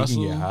D'Angelo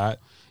Russell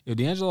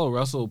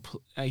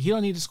he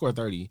don't need to score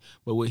 30,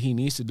 but what he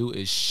needs to do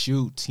is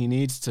shoot. He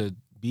needs to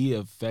be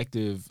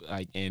effective,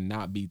 like, and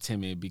not be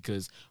timid,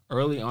 because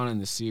early on in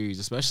the series,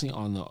 especially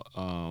on the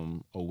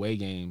away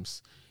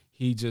games,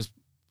 he just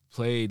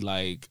played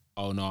like,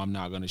 oh no, I'm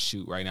not going to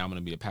shoot right now. I'm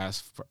going to be a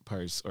pass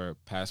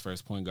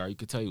first point guard. You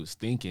could tell he was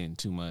thinking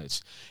too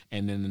much.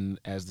 And then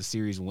as the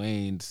series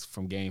waned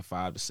from game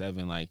 5 to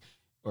 7,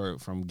 or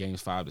from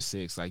games 5 to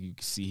 6, like, you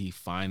could see he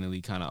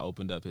finally kind of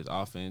opened up his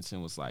offense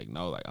and was like,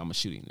 no, like, I'm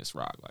shooting this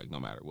rock, like, no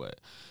matter what.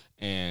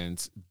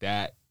 And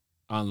that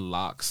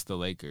unlocks the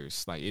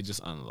Lakers. Like, it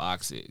just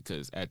unlocks it,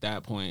 because at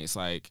that point, it's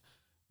like,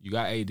 you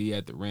got AD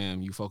at the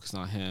rim, you focus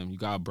on him. You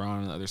got Brown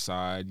on the other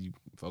side, you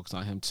focus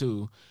on him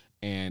too.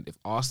 And if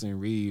Austin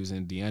Reeves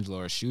and D'Angelo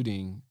are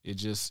shooting, it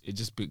just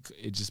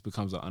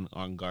becomes an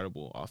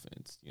unguardable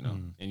offense,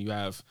 And you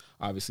have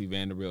obviously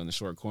Vanderbilt in the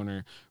short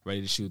corner,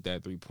 ready to shoot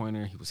that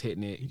 3-pointer. He was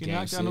hitting it. He can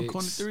knock down them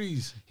corner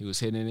threes. He was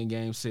hitting it in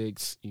game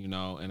 6,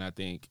 and I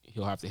think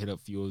he'll have to hit a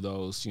few of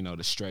those,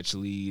 to stretch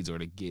leads or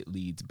to get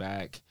leads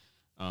back,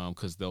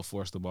 because they'll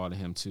force the ball to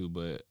him too.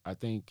 But I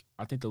think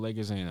the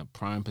Lakers are in a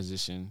prime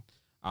position.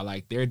 I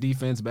like their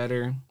defense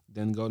better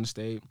than Golden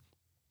State,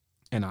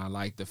 and I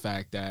like the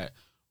fact that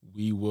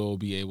we will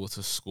be able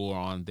to score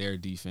on their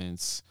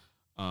defense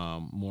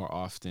more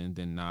often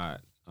than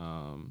not.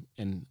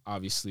 And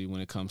obviously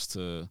when it comes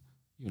to,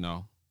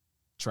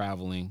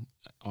 traveling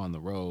on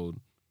the road,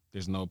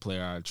 there's no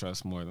player I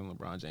trust more than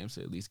LeBron James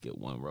to at least get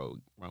one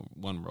road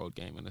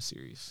game in a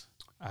series.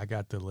 I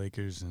got the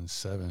Lakers in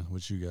 7.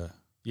 What you got?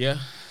 Yeah.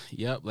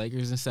 Yep.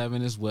 Lakers in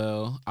 7 as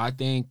well. I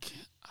think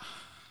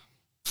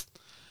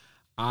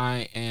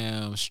I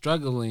am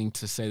struggling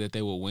to say that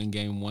they will win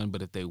game 1,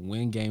 but if they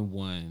win game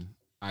 1,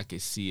 I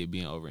could see it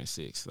being over in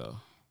 6, though.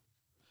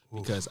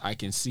 Oof. Because I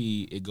can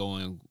see it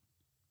going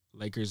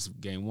Lakers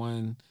game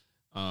 1,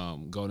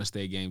 Golden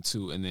State game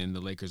 2, and then the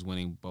Lakers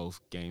winning both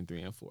game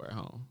 3 and 4 at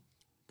home.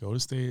 Golden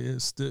State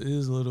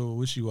is a little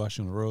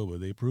wishy-washy on the road,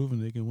 but they've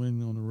proven they can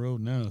win on the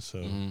road now. So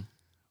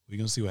we're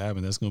going to see what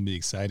happens. That's going to be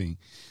exciting.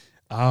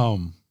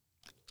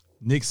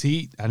 Knicks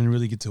Heat, I didn't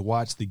really get to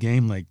watch the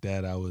game like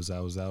that. I was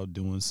out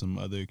doing some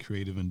other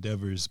creative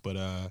endeavors. But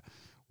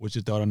what's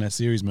your thought on that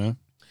series, man?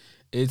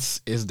 It's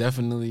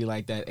definitely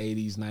like that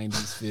 80s,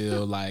 90s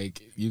feel. Like,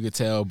 you could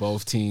tell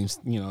both teams,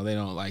 they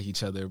don't like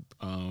each other.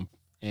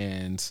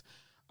 And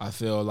I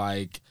feel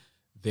like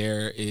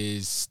there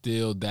is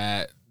still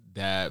that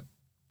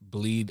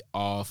bleed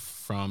off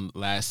from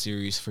last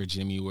series for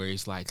Jimmy, where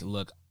he's like,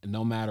 look,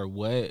 no matter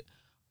what,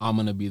 I'm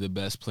going to be the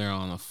best player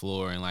on the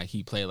floor. And, like,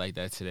 he played like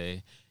that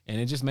today. And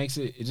it just makes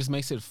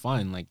it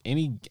fun. Like,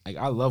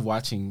 I love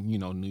watching,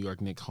 New York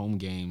Knicks home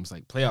games,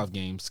 like playoff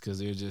games, because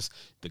they're just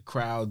the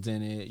crowds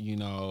in it.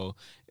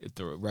 If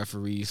the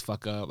referees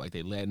fuck up, like,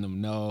 they letting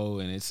them know,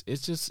 and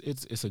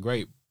it's a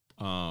great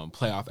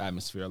playoff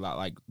atmosphere. A lot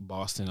like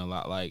Boston, a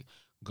lot like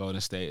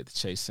Golden State at the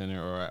Chase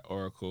Center or at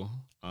Oracle,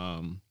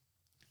 and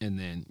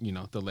then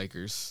the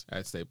Lakers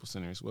at Staples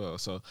Center as well.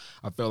 So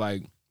I feel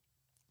like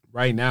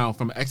right now,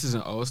 from an X's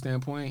and O's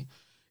standpoint,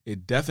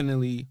 it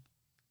definitely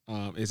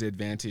is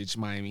advantage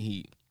Miami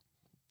Heat.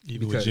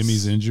 Even with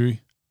Jimmy's injury?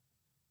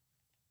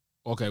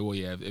 Okay, well,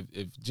 yeah.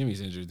 If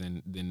Jimmy's injured,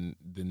 then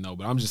no.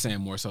 But I'm just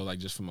saying more so like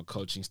just from a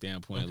coaching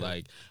standpoint. Okay.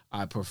 Like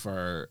I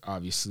prefer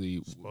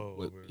obviously,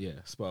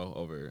 Spo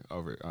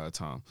over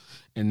Tom,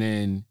 and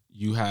then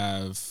you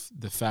have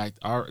the fact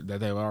that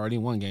they've already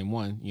won game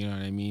one. You know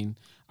what I mean?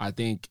 I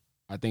think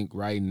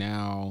right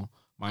now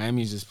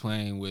Miami's just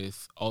playing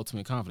with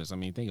ultimate confidence. I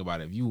mean, think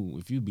about it.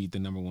 If you beat the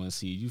number one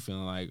seed, you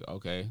feeling like,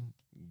 okay,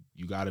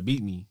 you got to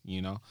beat me,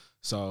 you know?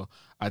 So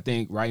I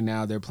think right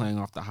now they're playing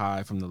off the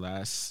high from the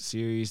last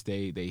series.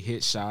 They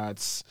hit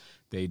shots.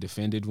 They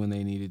defended when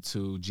they needed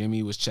to.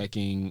 Jimmy was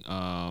checking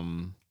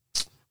Brunson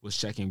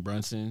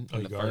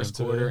in the first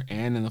quarter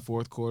and in the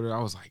fourth quarter.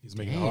 I was like, he's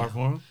making it hard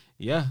for him?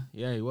 Yeah,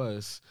 he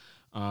was.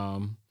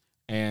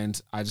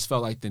 And I just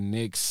felt like the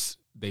Knicks,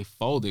 they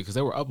folded because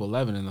they were up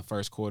 11 in the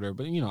first quarter.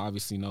 But, you know,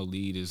 obviously no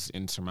lead is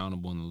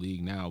insurmountable in the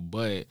league now.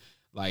 But,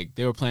 like,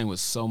 they were playing with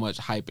so much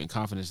hype and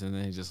confidence, and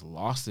then they just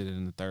lost it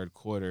in the third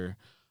quarter.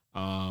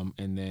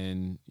 And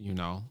then, you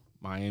know,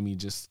 Miami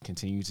just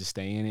continued to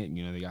stay in it.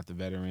 You know, they got the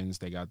veterans.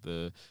 They got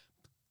the,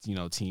 you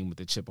know, team with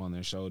the chip on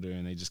their shoulder,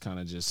 and they just kind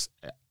of just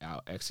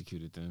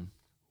out-executed them.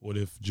 What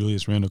if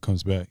Julius Randle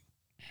comes back,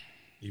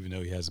 even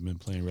though he hasn't been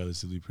playing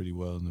relatively pretty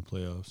well in the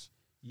playoffs?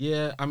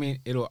 Yeah, I mean,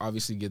 it'll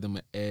obviously give them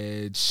an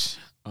edge.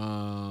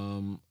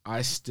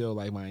 I still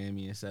like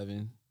Miami in 7.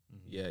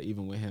 Mm-hmm. Yeah,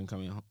 even with him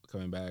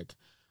coming back.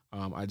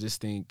 I just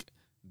think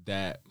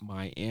that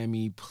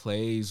Miami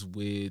plays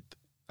with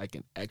like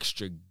an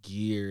extra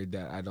gear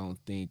that I don't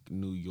think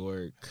New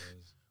York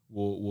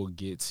will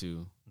get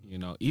to. You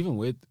know, even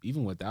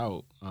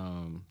without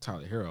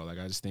Tyler Hero, like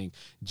I just think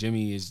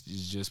Jimmy is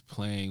just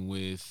playing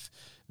with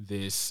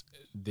this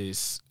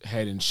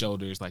head and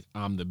shoulders, like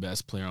I'm the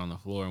best player on the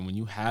floor. And when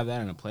you have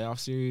that in a playoff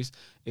series,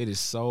 it's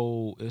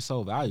so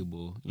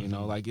valuable. You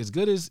know, like as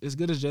good as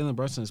Jalen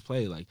Brunson has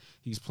played, like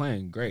he's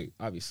playing great,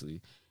 obviously.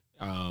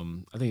 I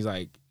think he's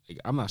like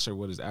I'm not sure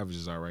what his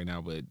averages are right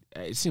now, but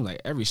it seems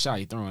like every shot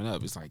he's throwing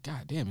up, it's like,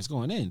 God damn, it's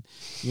going in,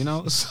 you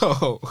know?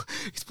 So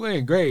he's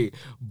playing great,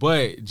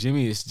 but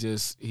Jimmy is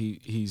just,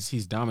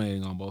 he's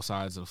dominating on both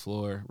sides of the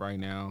floor right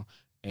now.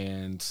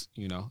 And,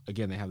 you know,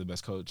 again, they have the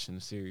best coach in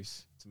the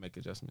series to make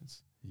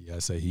adjustments. Yeah, I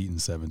say Heat in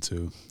 7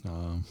 too.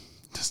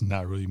 There's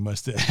not really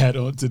much to add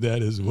on to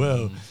that as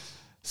well.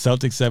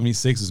 Celtics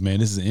 76ers, man,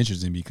 this is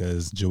interesting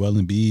because Joel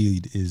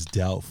Embiid is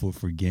doubtful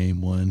for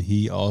game one.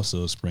 He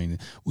also sprained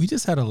it. We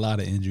just had a lot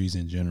of injuries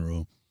in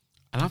general.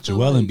 And I feel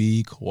Joel like,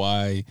 Embiid,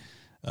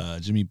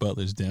 Kawhi, Jimmy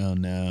Butler's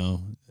down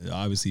now.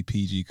 Obviously,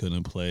 PG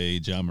couldn't play.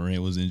 John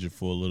Morant was injured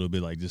for a little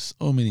bit. Like, just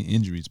so many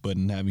injuries. But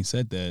in having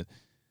said that,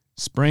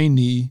 sprained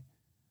knee,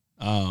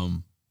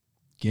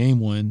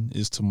 game one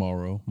is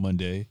tomorrow,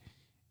 Monday.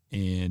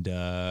 And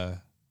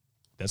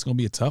that's going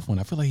to be a tough one.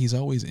 I feel like he's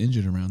always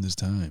injured around this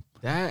time.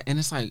 That, and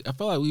it's like I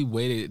feel like we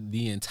waited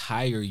the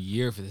entire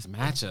year for this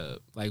matchup.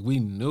 Like we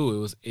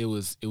knew it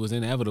was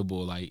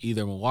inevitable. Like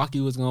either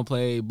Milwaukee was gonna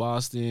play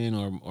Boston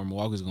or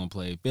Milwaukee was gonna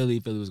play Philly.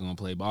 Philly was gonna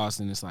play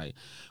Boston. It's like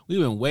we've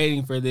been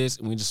waiting for this,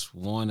 and we just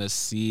want to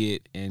see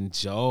it. And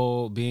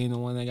Joel being the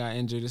one that got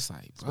injured, it's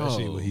like, bro.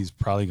 Especially when he's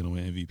probably gonna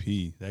win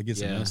MVP. That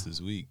gets announced this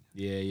week.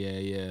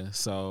 Yeah.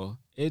 So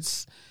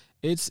it's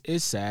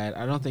sad.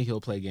 I don't think he'll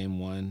play game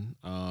one.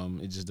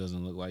 It just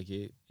doesn't look like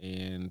it.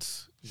 And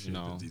you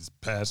know, these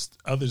past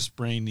other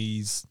sprain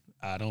knees,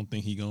 I don't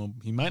think he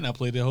might not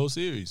play the whole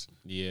series.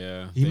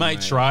 Yeah, he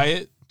might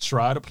try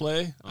to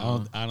play. I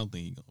don't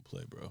think he's gonna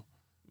play, bro.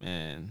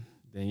 Man,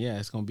 then yeah,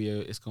 it's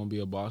gonna be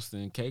a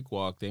Boston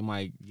cakewalk. They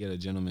might get a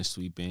gentleman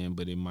sweep in,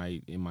 but it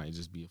might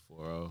just be a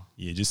 4-0.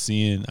 Yeah, just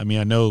seeing. I mean,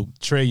 I know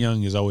Trae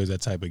Young is always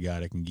that type of guy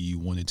that can give you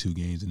 1 or 2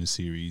 games in the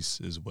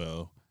series as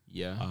well.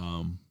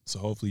 Yeah. So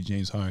hopefully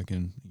James Harden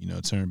can, you know,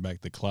 turn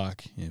back the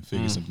clock and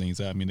figure some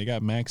things out. I mean, they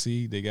got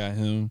Maxey, they got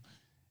him,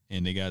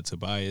 and they got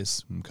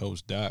Tobias and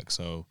Coach Doc.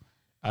 So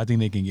I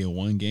think they can get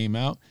 1 game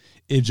out.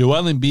 If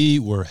Joel Embiid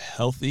were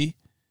healthy,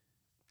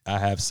 I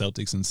have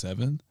Celtics in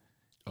 7.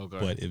 Okay.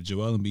 But if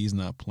Joel Embiid's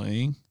not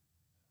playing,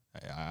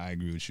 I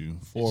agree with you.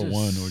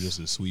 4-1 or just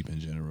a sweep in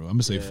general. I'm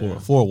gonna say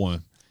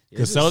 4-1.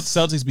 Because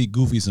Celtics be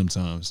goofy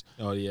sometimes.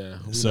 Oh yeah,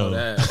 we know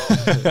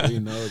that. We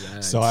know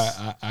that. So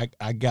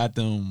I got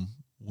them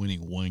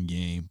winning 1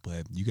 game,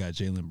 but you got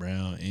Jaylen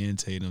Brown and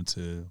Tatum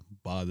to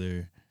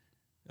bother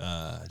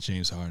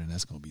James Harden.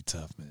 That's gonna be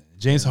tough, man.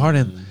 James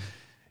Harden,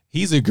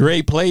 he's a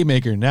great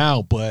playmaker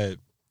now, but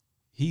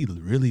he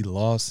really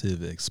lost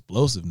his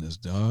explosiveness,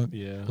 dog.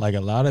 Yeah, like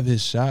a lot of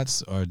his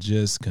shots are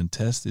just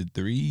contested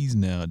threes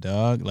now,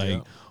 dog.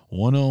 Like.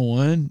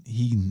 One-on-one,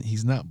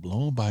 he's not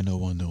blown by no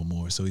one no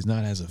more, so he's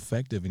not as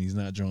effective and he's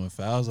not drawing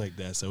fouls like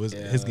that. So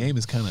his game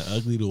is kind of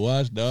ugly to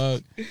watch,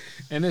 dog.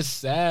 And it's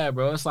sad,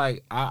 bro. It's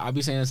like I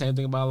be saying the same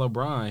thing about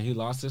LeBron. He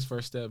lost his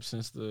first step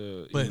since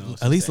the. But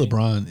at least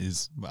LeBron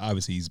is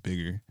obviously he's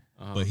bigger,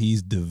 but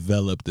he's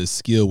developed a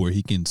skill where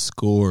he can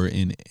score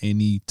in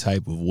any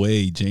type of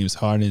way. James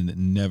Harden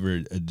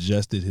never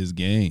adjusted his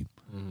game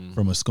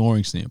from a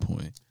scoring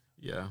standpoint.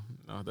 Yeah,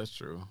 no, that's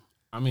true.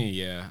 I mean,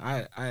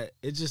 yeah, I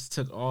it just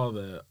took all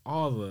the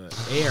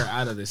air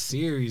out of the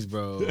series,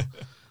 bro.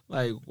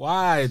 Like,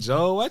 why,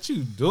 Joe? What you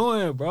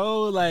doing,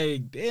 bro?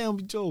 Like,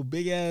 damn, Joe,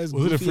 big ass.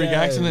 Was it a freak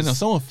accident? No, No,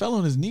 someone fell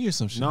on his knee or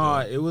some shit.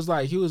 it was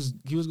like he was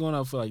going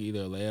up for like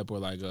either a layup or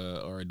like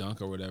a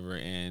dunk or whatever,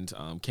 and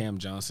Cam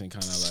Johnson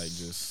kind of like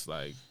just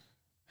like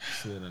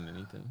slid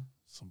underneath him.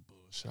 Some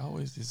bullshit.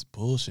 Always this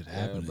bullshit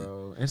happening,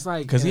 bro. It's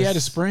like because he had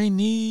a sprained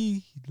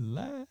knee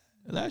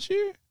last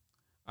year.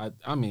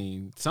 I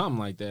mean, something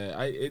like that.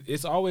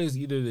 It's always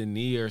either the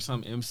knee or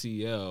some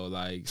MCL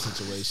like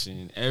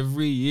situation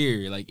every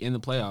year, like in the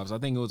playoffs. I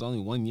think it was only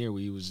 1 year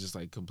where he was just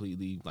like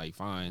completely like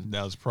fine.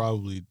 That was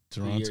probably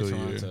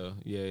Toronto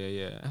year.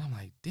 Yeah. And I'm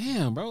like,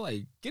 damn, bro,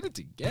 like get it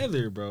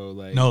together, bro.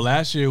 Like, no,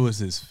 last year was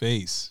his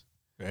face,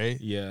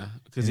 right? Yeah,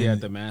 because he had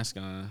the mask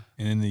on.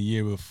 And then the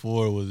year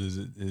before was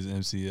his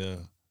MCL.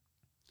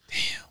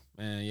 Damn,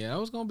 man, yeah, that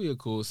was gonna be a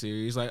cool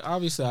series. Like,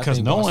 obviously,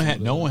 because no one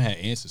had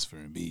answers for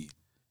Embiid.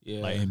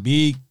 Yeah, like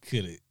Embiid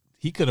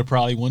could have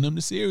probably won them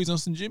the series on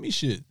some Jimmy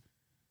shit.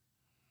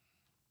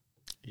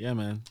 Yeah,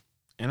 man.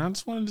 And I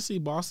just wanted to see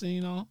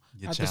Boston,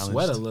 have to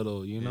sweat a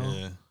little,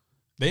 Yeah.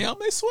 They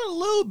sweat a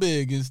little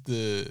bit against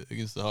the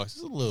Hawks,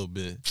 just a little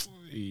bit.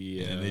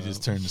 Yeah, and they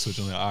just turned the switch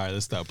on. Like, all right,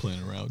 let's stop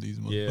playing around with these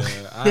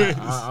motherfuckers.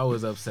 Yeah, I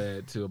was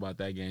upset too about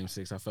that game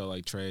 6. I felt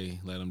like Trey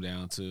let him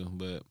down too,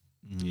 but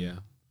yeah.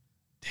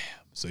 Damn.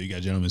 So you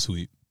got gentleman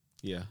sweep.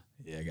 Yeah.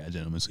 Yeah, I got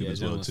gentleman sweep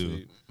as well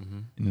too. Mm-hmm.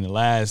 And in the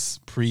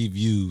last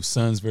preview,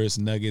 Suns versus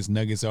Nuggets.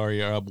 Nuggets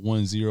already are up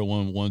 1-0,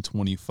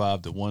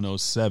 125 to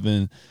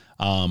 107.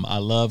 I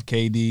love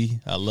KD.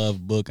 I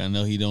love Book. I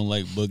know he don't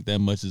like Book that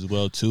much as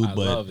well too.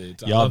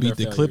 But y'all beat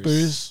the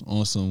Clippers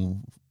on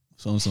some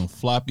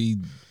floppy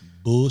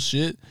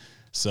bullshit.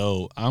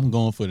 So I'm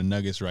going for the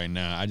Nuggets right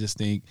now. I just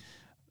think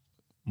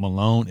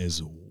Malone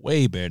is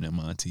way better than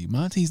Monty.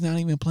 Monty's not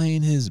even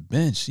playing his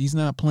bench. He's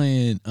not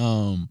playing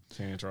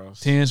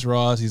Terrence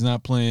Ross. He's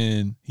not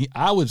playing.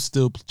 I would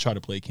still try to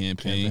play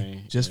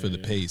campaign just for the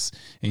pace.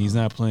 And he's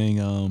not playing.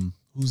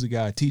 Who's the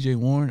guy? TJ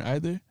Warren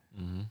either.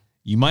 Mm-hmm.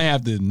 You might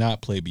have to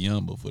not play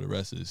Biyombo for the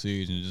rest of the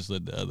series and just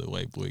let the other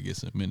white boy get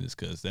some minutes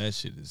because that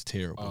shit is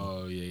terrible.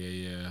 Oh,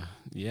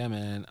 yeah,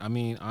 man. I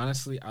mean,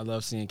 honestly, I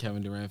love seeing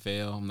Kevin Durant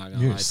fail. I'm not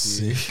gonna lie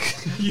to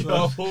you.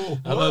 Yo,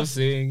 I love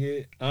seeing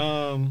it.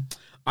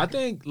 I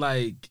think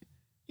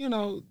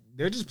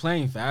they're just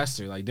playing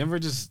faster. Like Denver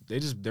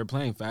they're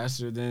playing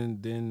faster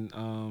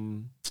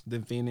than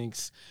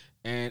Phoenix.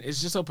 And it's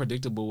just so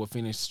predictable what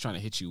Phoenix is trying to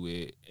hit you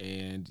with,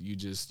 and you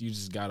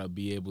just gotta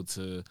be able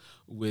to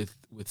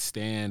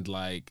withstand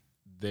like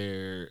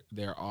their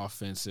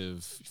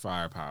offensive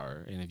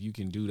firepower. And if you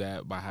can do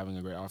that by having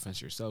a great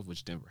offense yourself,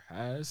 which Denver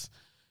has,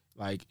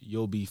 like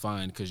you'll be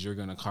fine because you're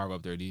gonna carve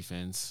up their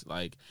defense.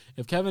 Like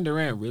if Kevin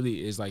Durant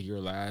really is like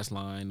your last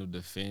line of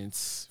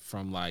defense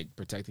from like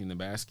protecting the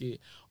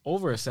basket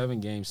over a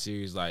 7-game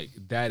series, like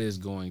that is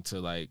going to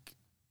like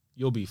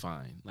you'll be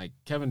fine. Like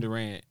Kevin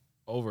Durant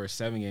over a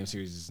 7-game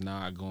series is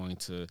not going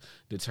to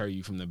deter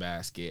you from the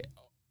basket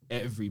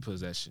every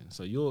possession.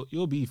 So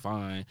you'll be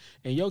fine.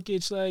 And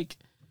Jokic, like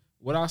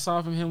what I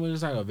saw from him was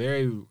just like a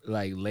very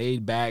like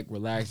laid back,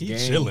 relaxed game.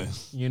 Chilling.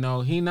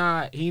 He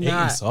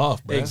not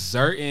soft, bro.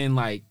 Exerting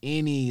like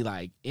any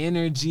like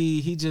energy.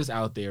 He just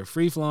out there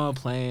free flowing,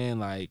 playing,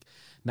 like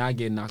not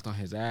getting knocked on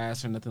his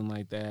ass or nothing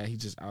like that. He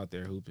just out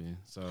there hooping.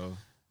 So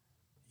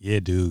yeah,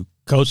 dude.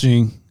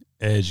 Coaching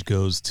edge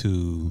goes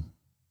to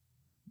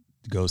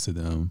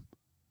them.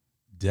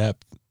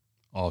 Depth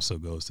also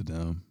goes to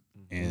them.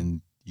 Mm-hmm.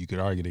 And you could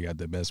argue they got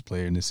the best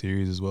player in the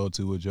series as well,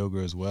 too, with Joker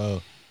as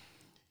well.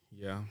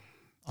 Yeah.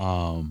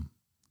 I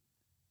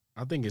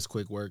think it's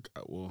quick work.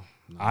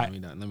 Let me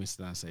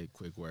not say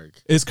quick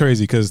work. It's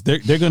crazy because they're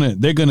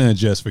gonna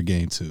adjust for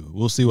game 2.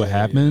 We'll see what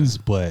happens.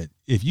 Yeah. But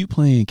if you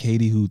playing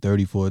KD who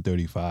 34,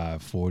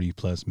 35, 40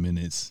 plus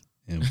minutes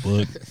and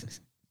Book,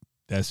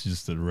 that's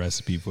just a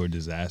recipe for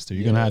disaster.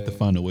 You're gonna have to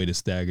find a way to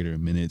stagger their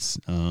minutes.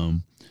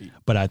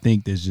 But I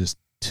think there's just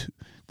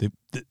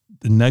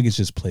the Nuggets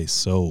just play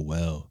so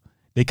well.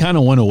 They kind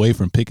of went away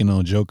from picking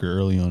on Joker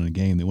early on in the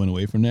game. They went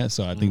away from that,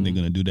 so I think they're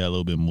going to do that a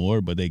little bit more,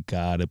 but they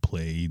got to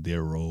play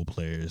their role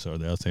players or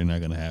else they're not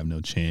going to have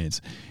no chance.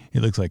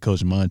 It looks like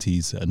Coach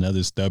Monty's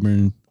another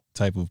stubborn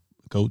type of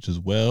coach as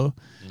well.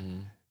 Mm-hmm.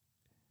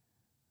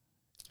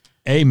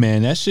 Hey,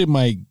 man, that shit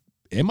might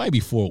be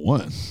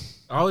 4-1.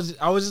 I was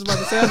just about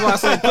to say, that's why I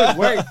said quick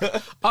work.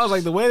 I was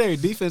like, the way their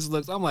defense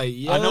looks, I'm like,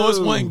 yo. I know it's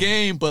one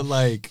game, but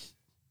like,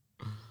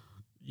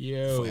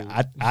 yo,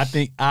 I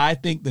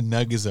think the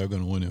Nuggets are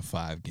going to win in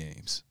 5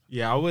 games.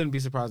 Yeah, I wouldn't be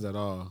surprised at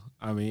all.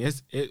 I mean,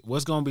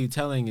 what's going to be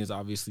telling is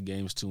obviously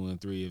games 2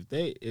 and 3.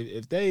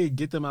 If they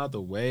get them out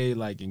the way,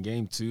 like in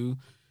game 2,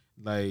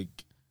 like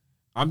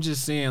I'm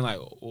just saying, like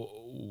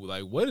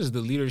what is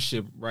the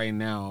leadership right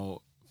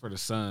now for the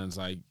Suns?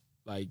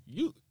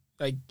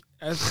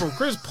 As for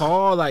Chris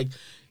Paul, like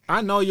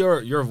I know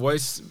your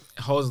voice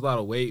holds a lot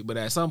of weight, but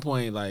at some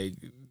point, like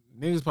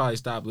niggas probably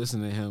stop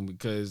listening to him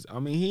because I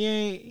mean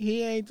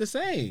he ain't the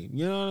same.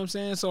 You know what I'm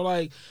saying? So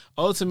like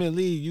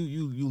ultimately,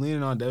 you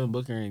leaning on Devin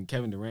Booker and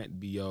Kevin Durant to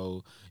be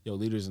your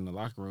leaders in the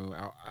locker room.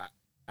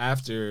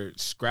 after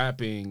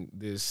scrapping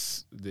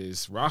this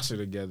roster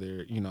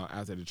together,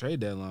 after the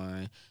trade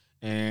deadline,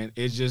 and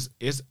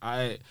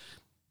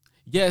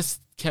yes,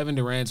 Kevin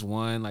Durant's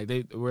won. Like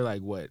they were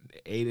like what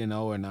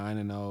 8-0 or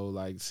 9-0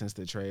 like since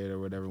the trade or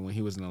whatever when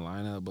he was in the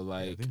lineup. But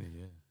like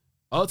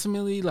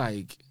ultimately,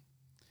 like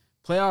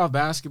playoff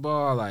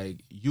basketball,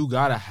 like you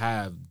gotta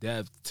have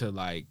depth to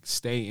like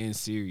stay in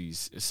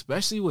series,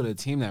 especially with a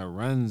team that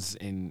runs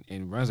and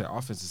runs their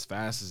offense as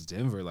fast as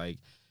Denver. Like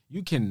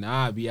you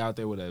cannot be out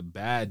there with a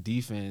bad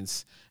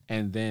defense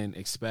and then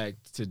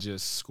expect to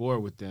just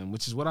score with them,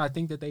 which is what I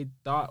think that they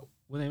thought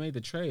when they made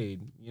the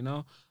trade,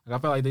 Like I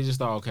felt like they just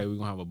thought, okay, we're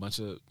gonna have a bunch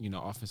of,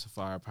 offensive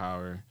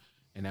firepower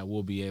and that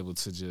we'll be able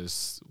to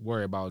just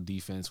worry about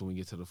defense when we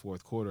get to the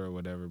fourth quarter or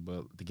whatever.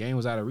 But the game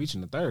was out of reach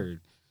in the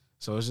third.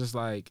 So it's just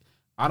like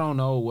I don't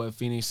know what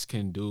Phoenix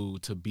can do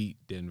to beat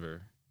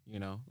Denver,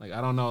 Like I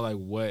don't know like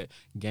what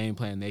game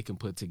plan they can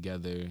put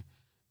together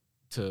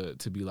to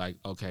be like,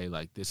 okay,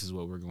 like this is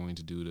what we're going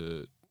to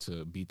do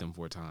to beat them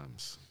 4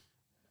 times.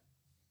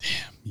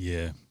 Damn,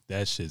 yeah,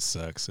 that shit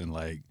sucks. And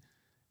like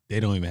they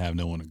don't even have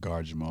no one to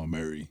guard Jamal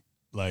Murray.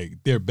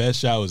 Like their best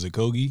shot was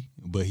Okogie,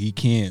 but you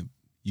can't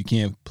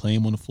play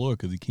him on the floor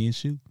because he can't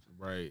shoot.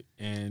 Right.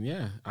 And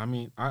yeah, I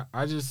mean,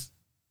 I just,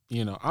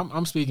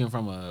 I'm speaking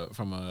from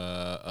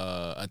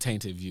a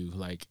tainted view.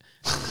 Like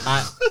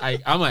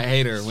I'm a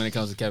hater when it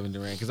comes to Kevin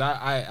Durant because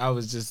I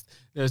was just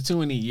there's too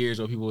many years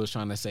where people was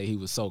trying to say he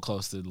was so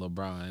close to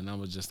LeBron, and I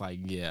was just like,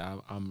 yeah,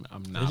 I'm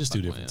not. They're just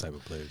 2 different type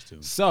of players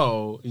too.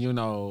 So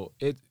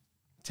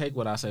take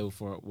what I say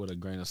with a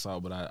grain of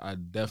salt, but I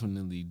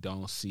definitely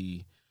don't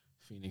see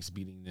Phoenix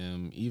beating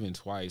them even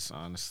twice,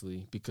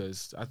 honestly,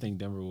 because I think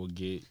Denver will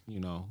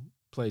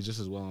play just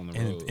as well on the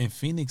road. And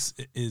Phoenix,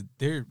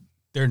 they're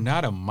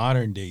not a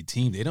modern day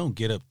team. They don't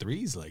get up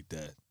threes like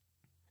that.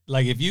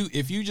 Like if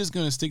you just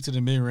gonna stick to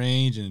the mid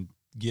range and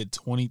get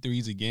 20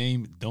 threes a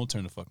game, don't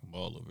turn the fucking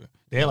ball over.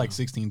 They had like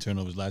 16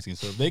 turnovers last game,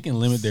 so if they can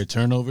limit their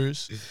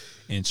turnovers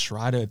and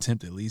try to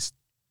attempt at least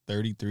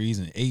 30 threes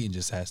and 8, it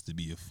just has to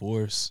be a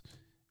force.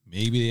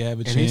 Maybe they have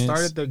a chance. And he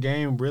started the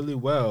game really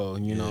well.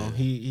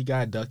 He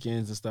got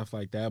duck-ins and stuff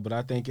like that. But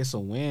I think it's a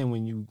win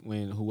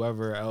when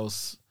whoever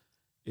else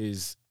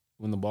is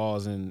when the ball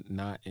is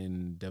not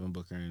in Devin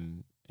Booker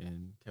and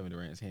Kevin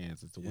Durant's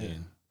hands. It's a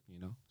win.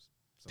 So.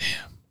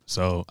 Damn.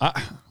 So I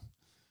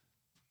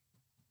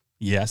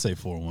say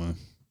 4-1.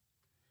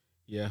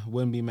 Yeah,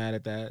 wouldn't be mad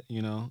at that.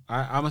 I'm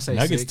gonna say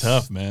Nuggets 6.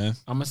 Tough, man.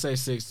 I'm gonna say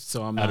 6,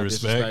 so I'm not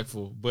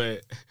disrespectful.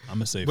 But I'm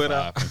gonna say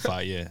 5 and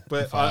 5. Yeah,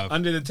 but 5.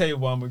 Under the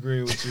table, I'm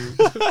agreeing with you.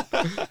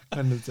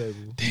 Under the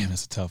table. Damn,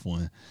 that's a tough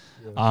one.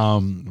 Yeah.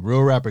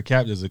 Real Rapper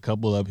Cap, there's a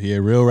couple up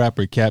here. Real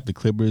Rapper Cap, the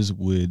Clippers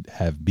would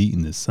have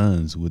beaten the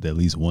Suns with at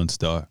least 1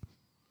 star.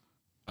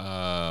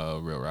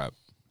 Real Rap.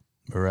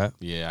 Real Rap?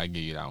 Yeah, I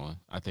give you that one.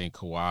 I think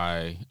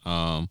Kawhi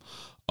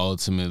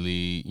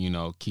ultimately,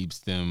 keeps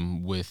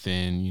them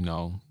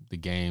within, the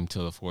game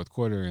till the fourth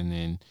quarter, and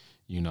then,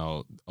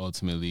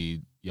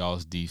 ultimately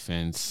y'all's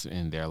defense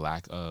and their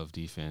lack of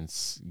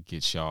defense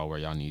gets y'all where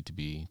y'all need to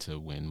be to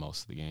win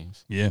most of the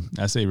games. Yeah,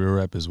 I say Real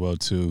Rap as well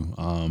too.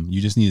 You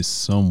just need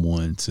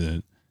someone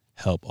to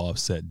help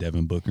offset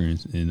Devin Booker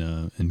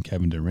and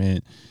Kevin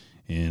Durant.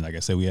 And like I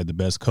said, we had the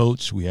best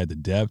coach, we had the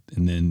depth,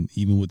 and then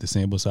even with the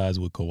sample size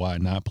with Kawhi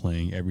not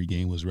playing, every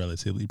game was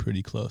relatively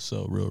pretty close.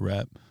 So Real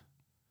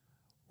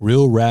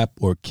Rap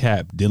or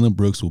Cap, Dylan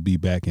Brooks will be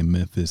back in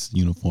Memphis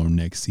uniform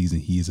next season.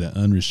 He's an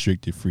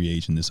unrestricted free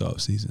agent this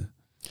offseason.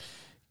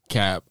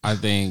 Cap, I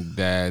think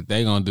that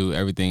they're gonna do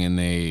everything in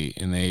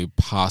a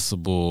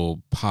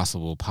possible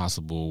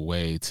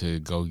way to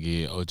go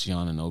get OG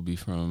Anunoby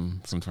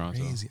from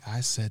Toronto. Crazy. I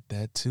said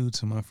that too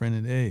to my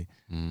friend today.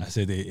 I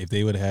said if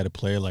they would have had a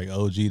player like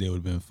OG, they would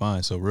have been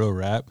fine. So Real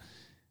Rap,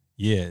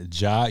 yeah,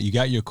 Ja, you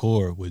got your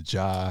core with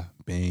Ja,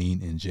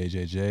 Bane, and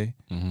JJJ.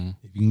 Mm-hmm.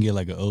 If you can get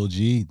like an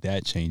OG,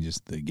 that changes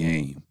the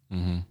game.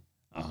 Mm-hmm.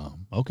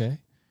 Okay.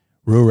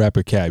 Real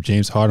Rapper Cap,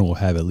 James Harden will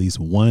have at least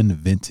 1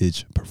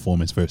 vintage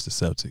performance versus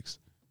the Celtics.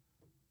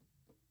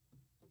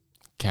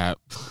 Cap,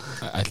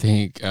 I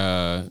think,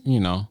 I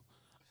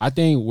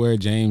think where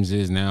James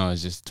is now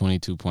is just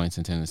 22 points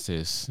and 10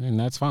 assists, and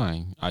that's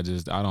fine. I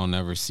don't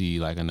never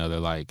see like another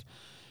like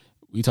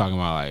we talking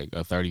about like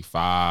a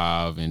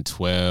 35 and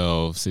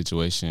 12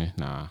 situation.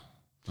 Nah,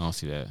 I don't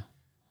see that.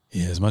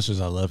 Yeah, as much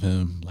as I love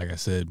him, like I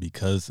said,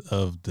 because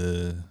of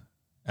the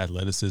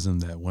athleticism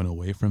that went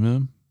away from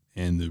him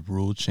and the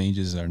rule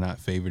changes are not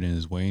favored in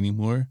his way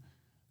anymore,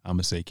 I'm going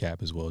to say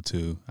Cap as well,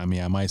 too. I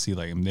mean, I might see,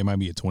 like, there might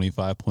be a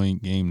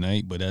 25-point game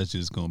night, but that's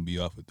just going to be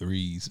off of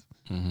threes.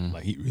 Mm-hmm.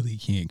 Like, he really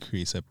can't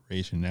create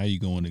separation. Now you're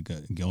going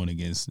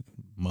against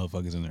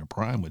motherfuckers in their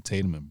prime with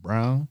Tatum and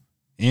Brown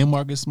and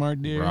Marcus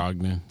Smart there.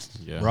 Brogdon.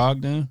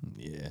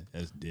 Yeah,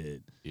 that's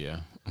dead.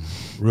 Yeah.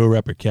 Real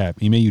Rapper Cap.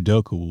 Ime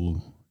Udoka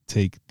will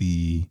take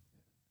the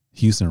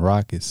Houston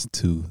Rockets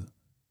to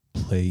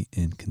play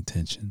in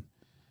contention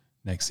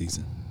next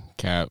season.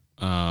 Cap.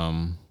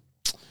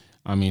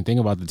 I mean, think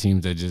about the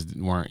teams that just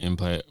weren't in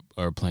play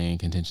or playing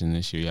contention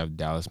this year. You have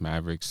Dallas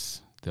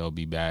Mavericks. They'll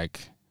be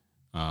back.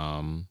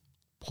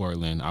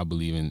 Portland, I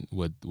believe in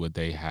what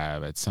they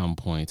have at some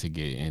point to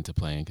get into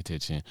playing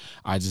contention.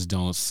 I just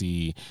don't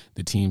see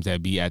the teams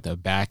that be at the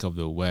back of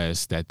the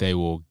West that they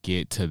will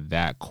get to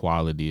that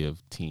quality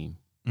of team.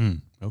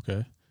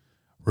 Okay.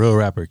 Real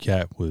rapper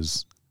Cap,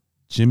 was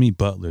Jimmy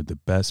Butler the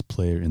best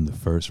player in the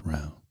first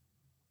round?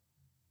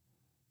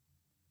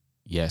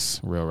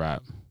 Yes, real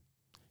rap.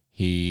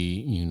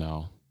 He,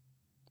 you're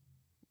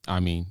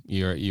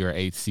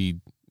 8th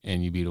seed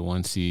and you beat a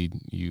 1 seed.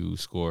 You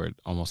scored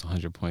almost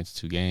 100 points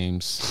 2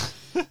 games.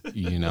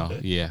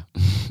 Yeah.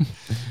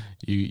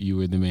 you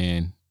were the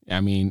man.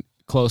 I mean,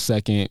 close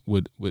second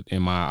would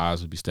in my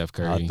eyes would be Steph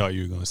Curry. I thought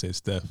you were gonna say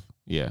Steph.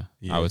 Yeah,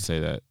 I would say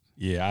that.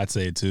 Yeah, I'd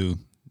say it too.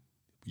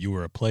 You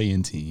were a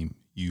play-in team.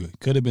 You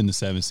could have been the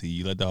 7th seed.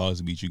 You let the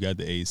Hawks beat you, got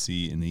the 8th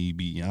seed, and then you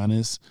beat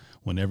Giannis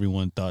when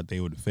everyone thought they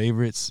were the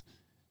favorites.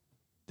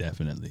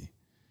 Definitely.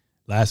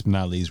 Last but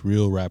not least,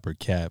 real rapper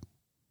Cap,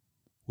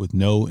 with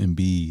no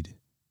Embiid.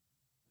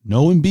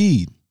 No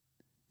Embiid.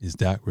 Is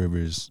Doc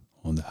Rivers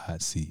on the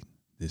hot seat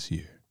this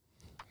year?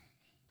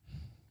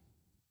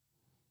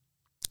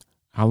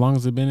 How long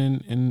has it been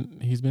in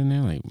he's been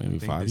there? Like maybe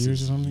 5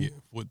 years or something?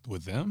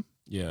 With them?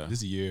 Yeah. This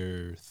is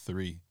year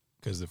 3,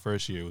 because the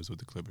first year was with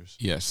the Clippers.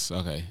 Yes.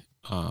 Okay.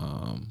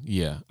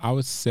 Yeah. I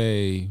would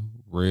say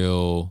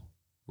real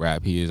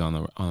rap, he is on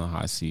the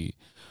hot seat.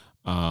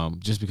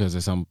 Just because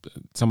there's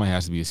somebody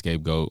has to be a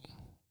scapegoat.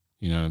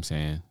 You know what I'm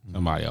saying? Mm-hmm.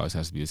 Somebody always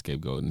has to be a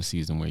scapegoat in the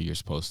season where you're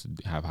supposed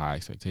to have high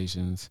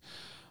expectations.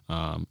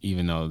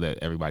 Even though that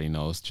everybody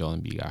knows Joel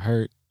Embiid got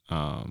hurt,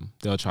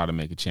 they'll try to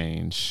make a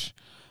change.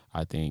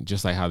 I think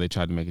just like how they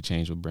tried to make a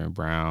change with Brent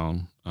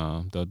Brown,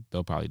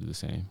 they'll probably do the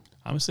same.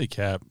 I'm gonna say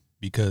Cap,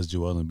 because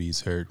Joel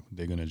Embiid's hurt.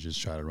 They're gonna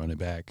just try to run it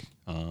back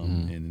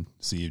and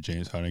see if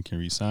James Harden can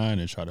resign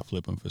and try to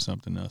flip him for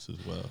something else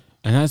as well.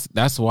 And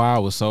that's why I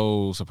was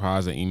so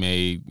surprised that he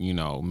made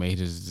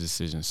his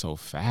decision so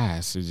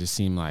fast. It just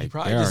seemed like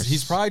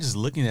he's probably just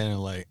looking at it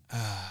like,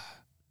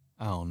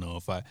 I don't know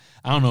if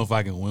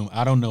I can win.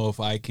 I don't know if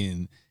I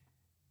can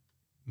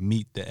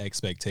meet the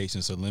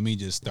expectations. So let me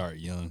just start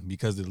young,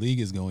 because the league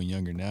is going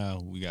younger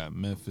now. We got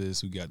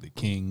Memphis, we got the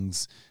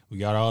Kings, we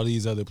got all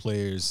these other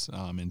players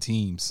and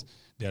teams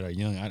that are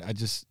young.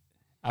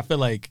 I feel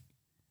like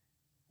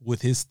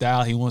with his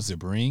style he wants to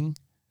bring,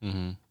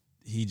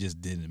 he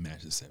just didn't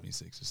match the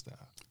 76ers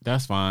style.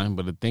 That's fine,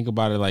 but think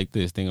about it like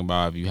this. Think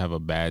about if you have a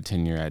bad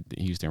tenure at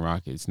the Houston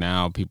Rockets.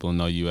 Now people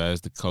know you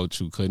as the coach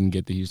who couldn't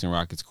get the Houston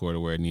Rockets core to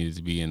where it needed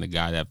to be, and the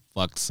guy that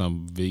fucked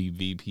some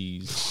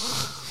VP's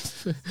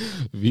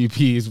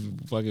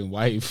fucking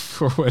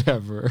wife or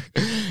whatever.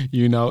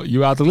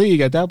 You out the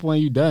league at that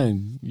point. You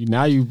done.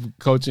 You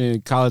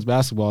coaching college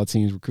basketball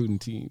teams,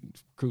 recruiting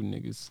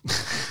niggas.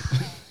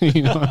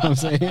 You know what I'm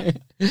saying?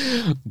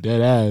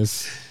 Dead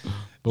ass.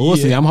 But we'll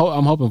see. I'm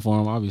hoping for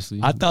him. Obviously,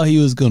 I thought he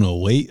was gonna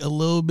wait a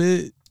little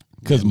bit,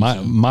 because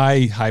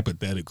my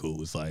hypothetical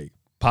was like,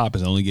 Pop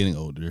is only getting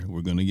older.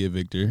 We're gonna get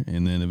Victor,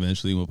 and then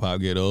eventually when Pop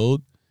get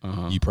old,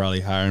 you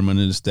probably hire him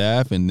under the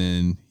staff, and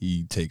then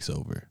he takes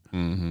over.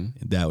 And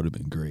that would have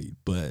been great.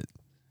 But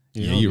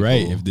yeah, you're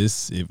right. Cool.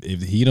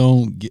 If he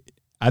don't get,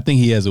 I think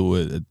he has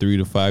a 3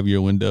 to 5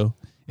 year window.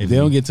 If they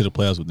don't get to the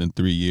playoffs within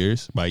 3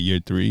 years, by year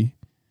 3,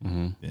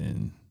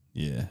 then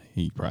yeah,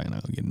 he probably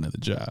not gonna get another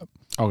job.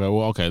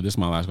 Okay. This is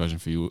my last question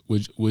for you.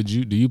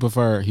 Do you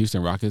prefer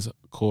Houston Rockets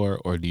core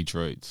or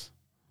Detroit's?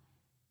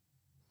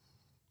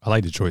 I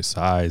like Detroit's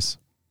size.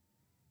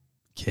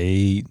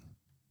 Cade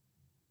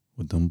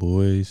with them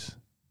boys.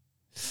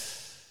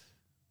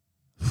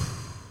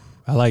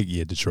 I like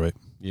Detroit.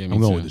 Yeah, I'm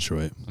going with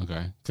Detroit.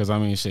 Okay, because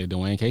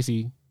Dwayne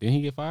Casey, didn't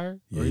he get fired?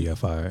 Yeah, he got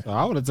fired. So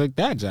I would have took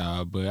that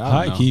job, but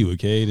high key with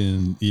Cade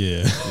and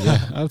yeah,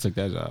 I would have took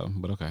that job.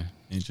 But okay,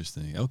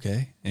 interesting.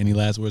 Okay, any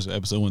last words for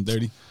episode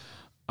 130?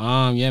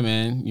 Yeah,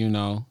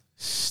 man.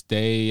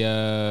 Stay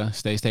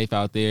safe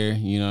out there.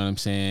 You know what I'm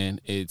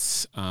saying?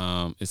 It's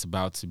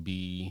about to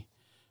be.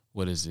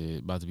 What is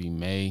it? About to be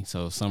May,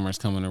 so summer's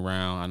coming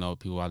around. I know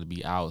people about to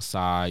be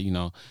outside.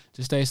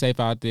 Just stay safe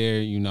out there.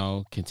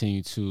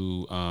 Continue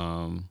to.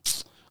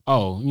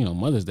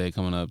 Mother's Day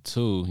coming up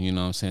too. You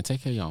know what I'm saying?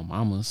 Take care of y'all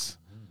mamas.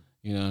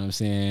 You know what I'm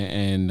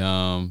saying? And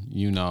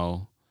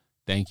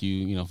thank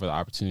you. For the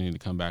opportunity to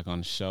come back on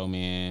the show,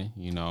 man.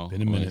 Been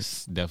a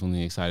minute.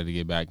 Definitely excited to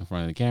get back in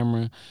front of the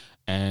camera,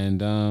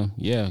 and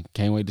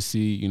can't wait to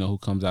see who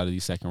comes out of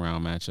these second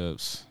round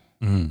matchups.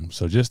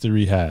 So just to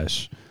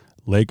rehash.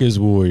 Lakers,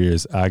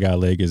 Warriors. I got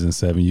Lakers in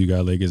 7. You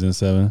got Lakers in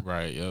 7.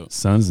 Right. Yep.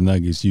 Suns,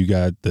 Nuggets. You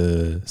got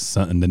the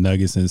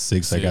Nuggets in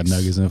 6. I got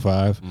Nuggets in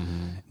 5.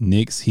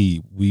 Knicks,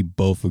 Heat. We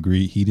both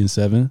agree. Heat in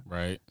 7.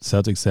 Right.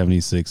 Celtics,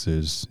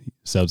 76ers.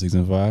 Celtics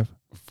in 5.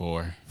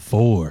 4.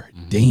 4.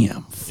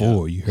 Damn.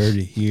 4. Yep. You heard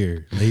it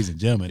here, ladies and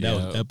gentlemen. That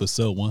was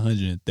episode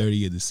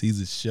 130 of the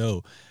Seezus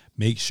Show.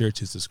 Make sure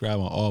to subscribe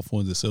on all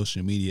forms of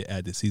social media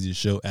at the Seezus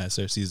Show, at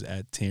Search Seezus,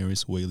 at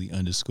Terrence Whaley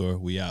 _.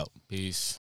 We out. Peace.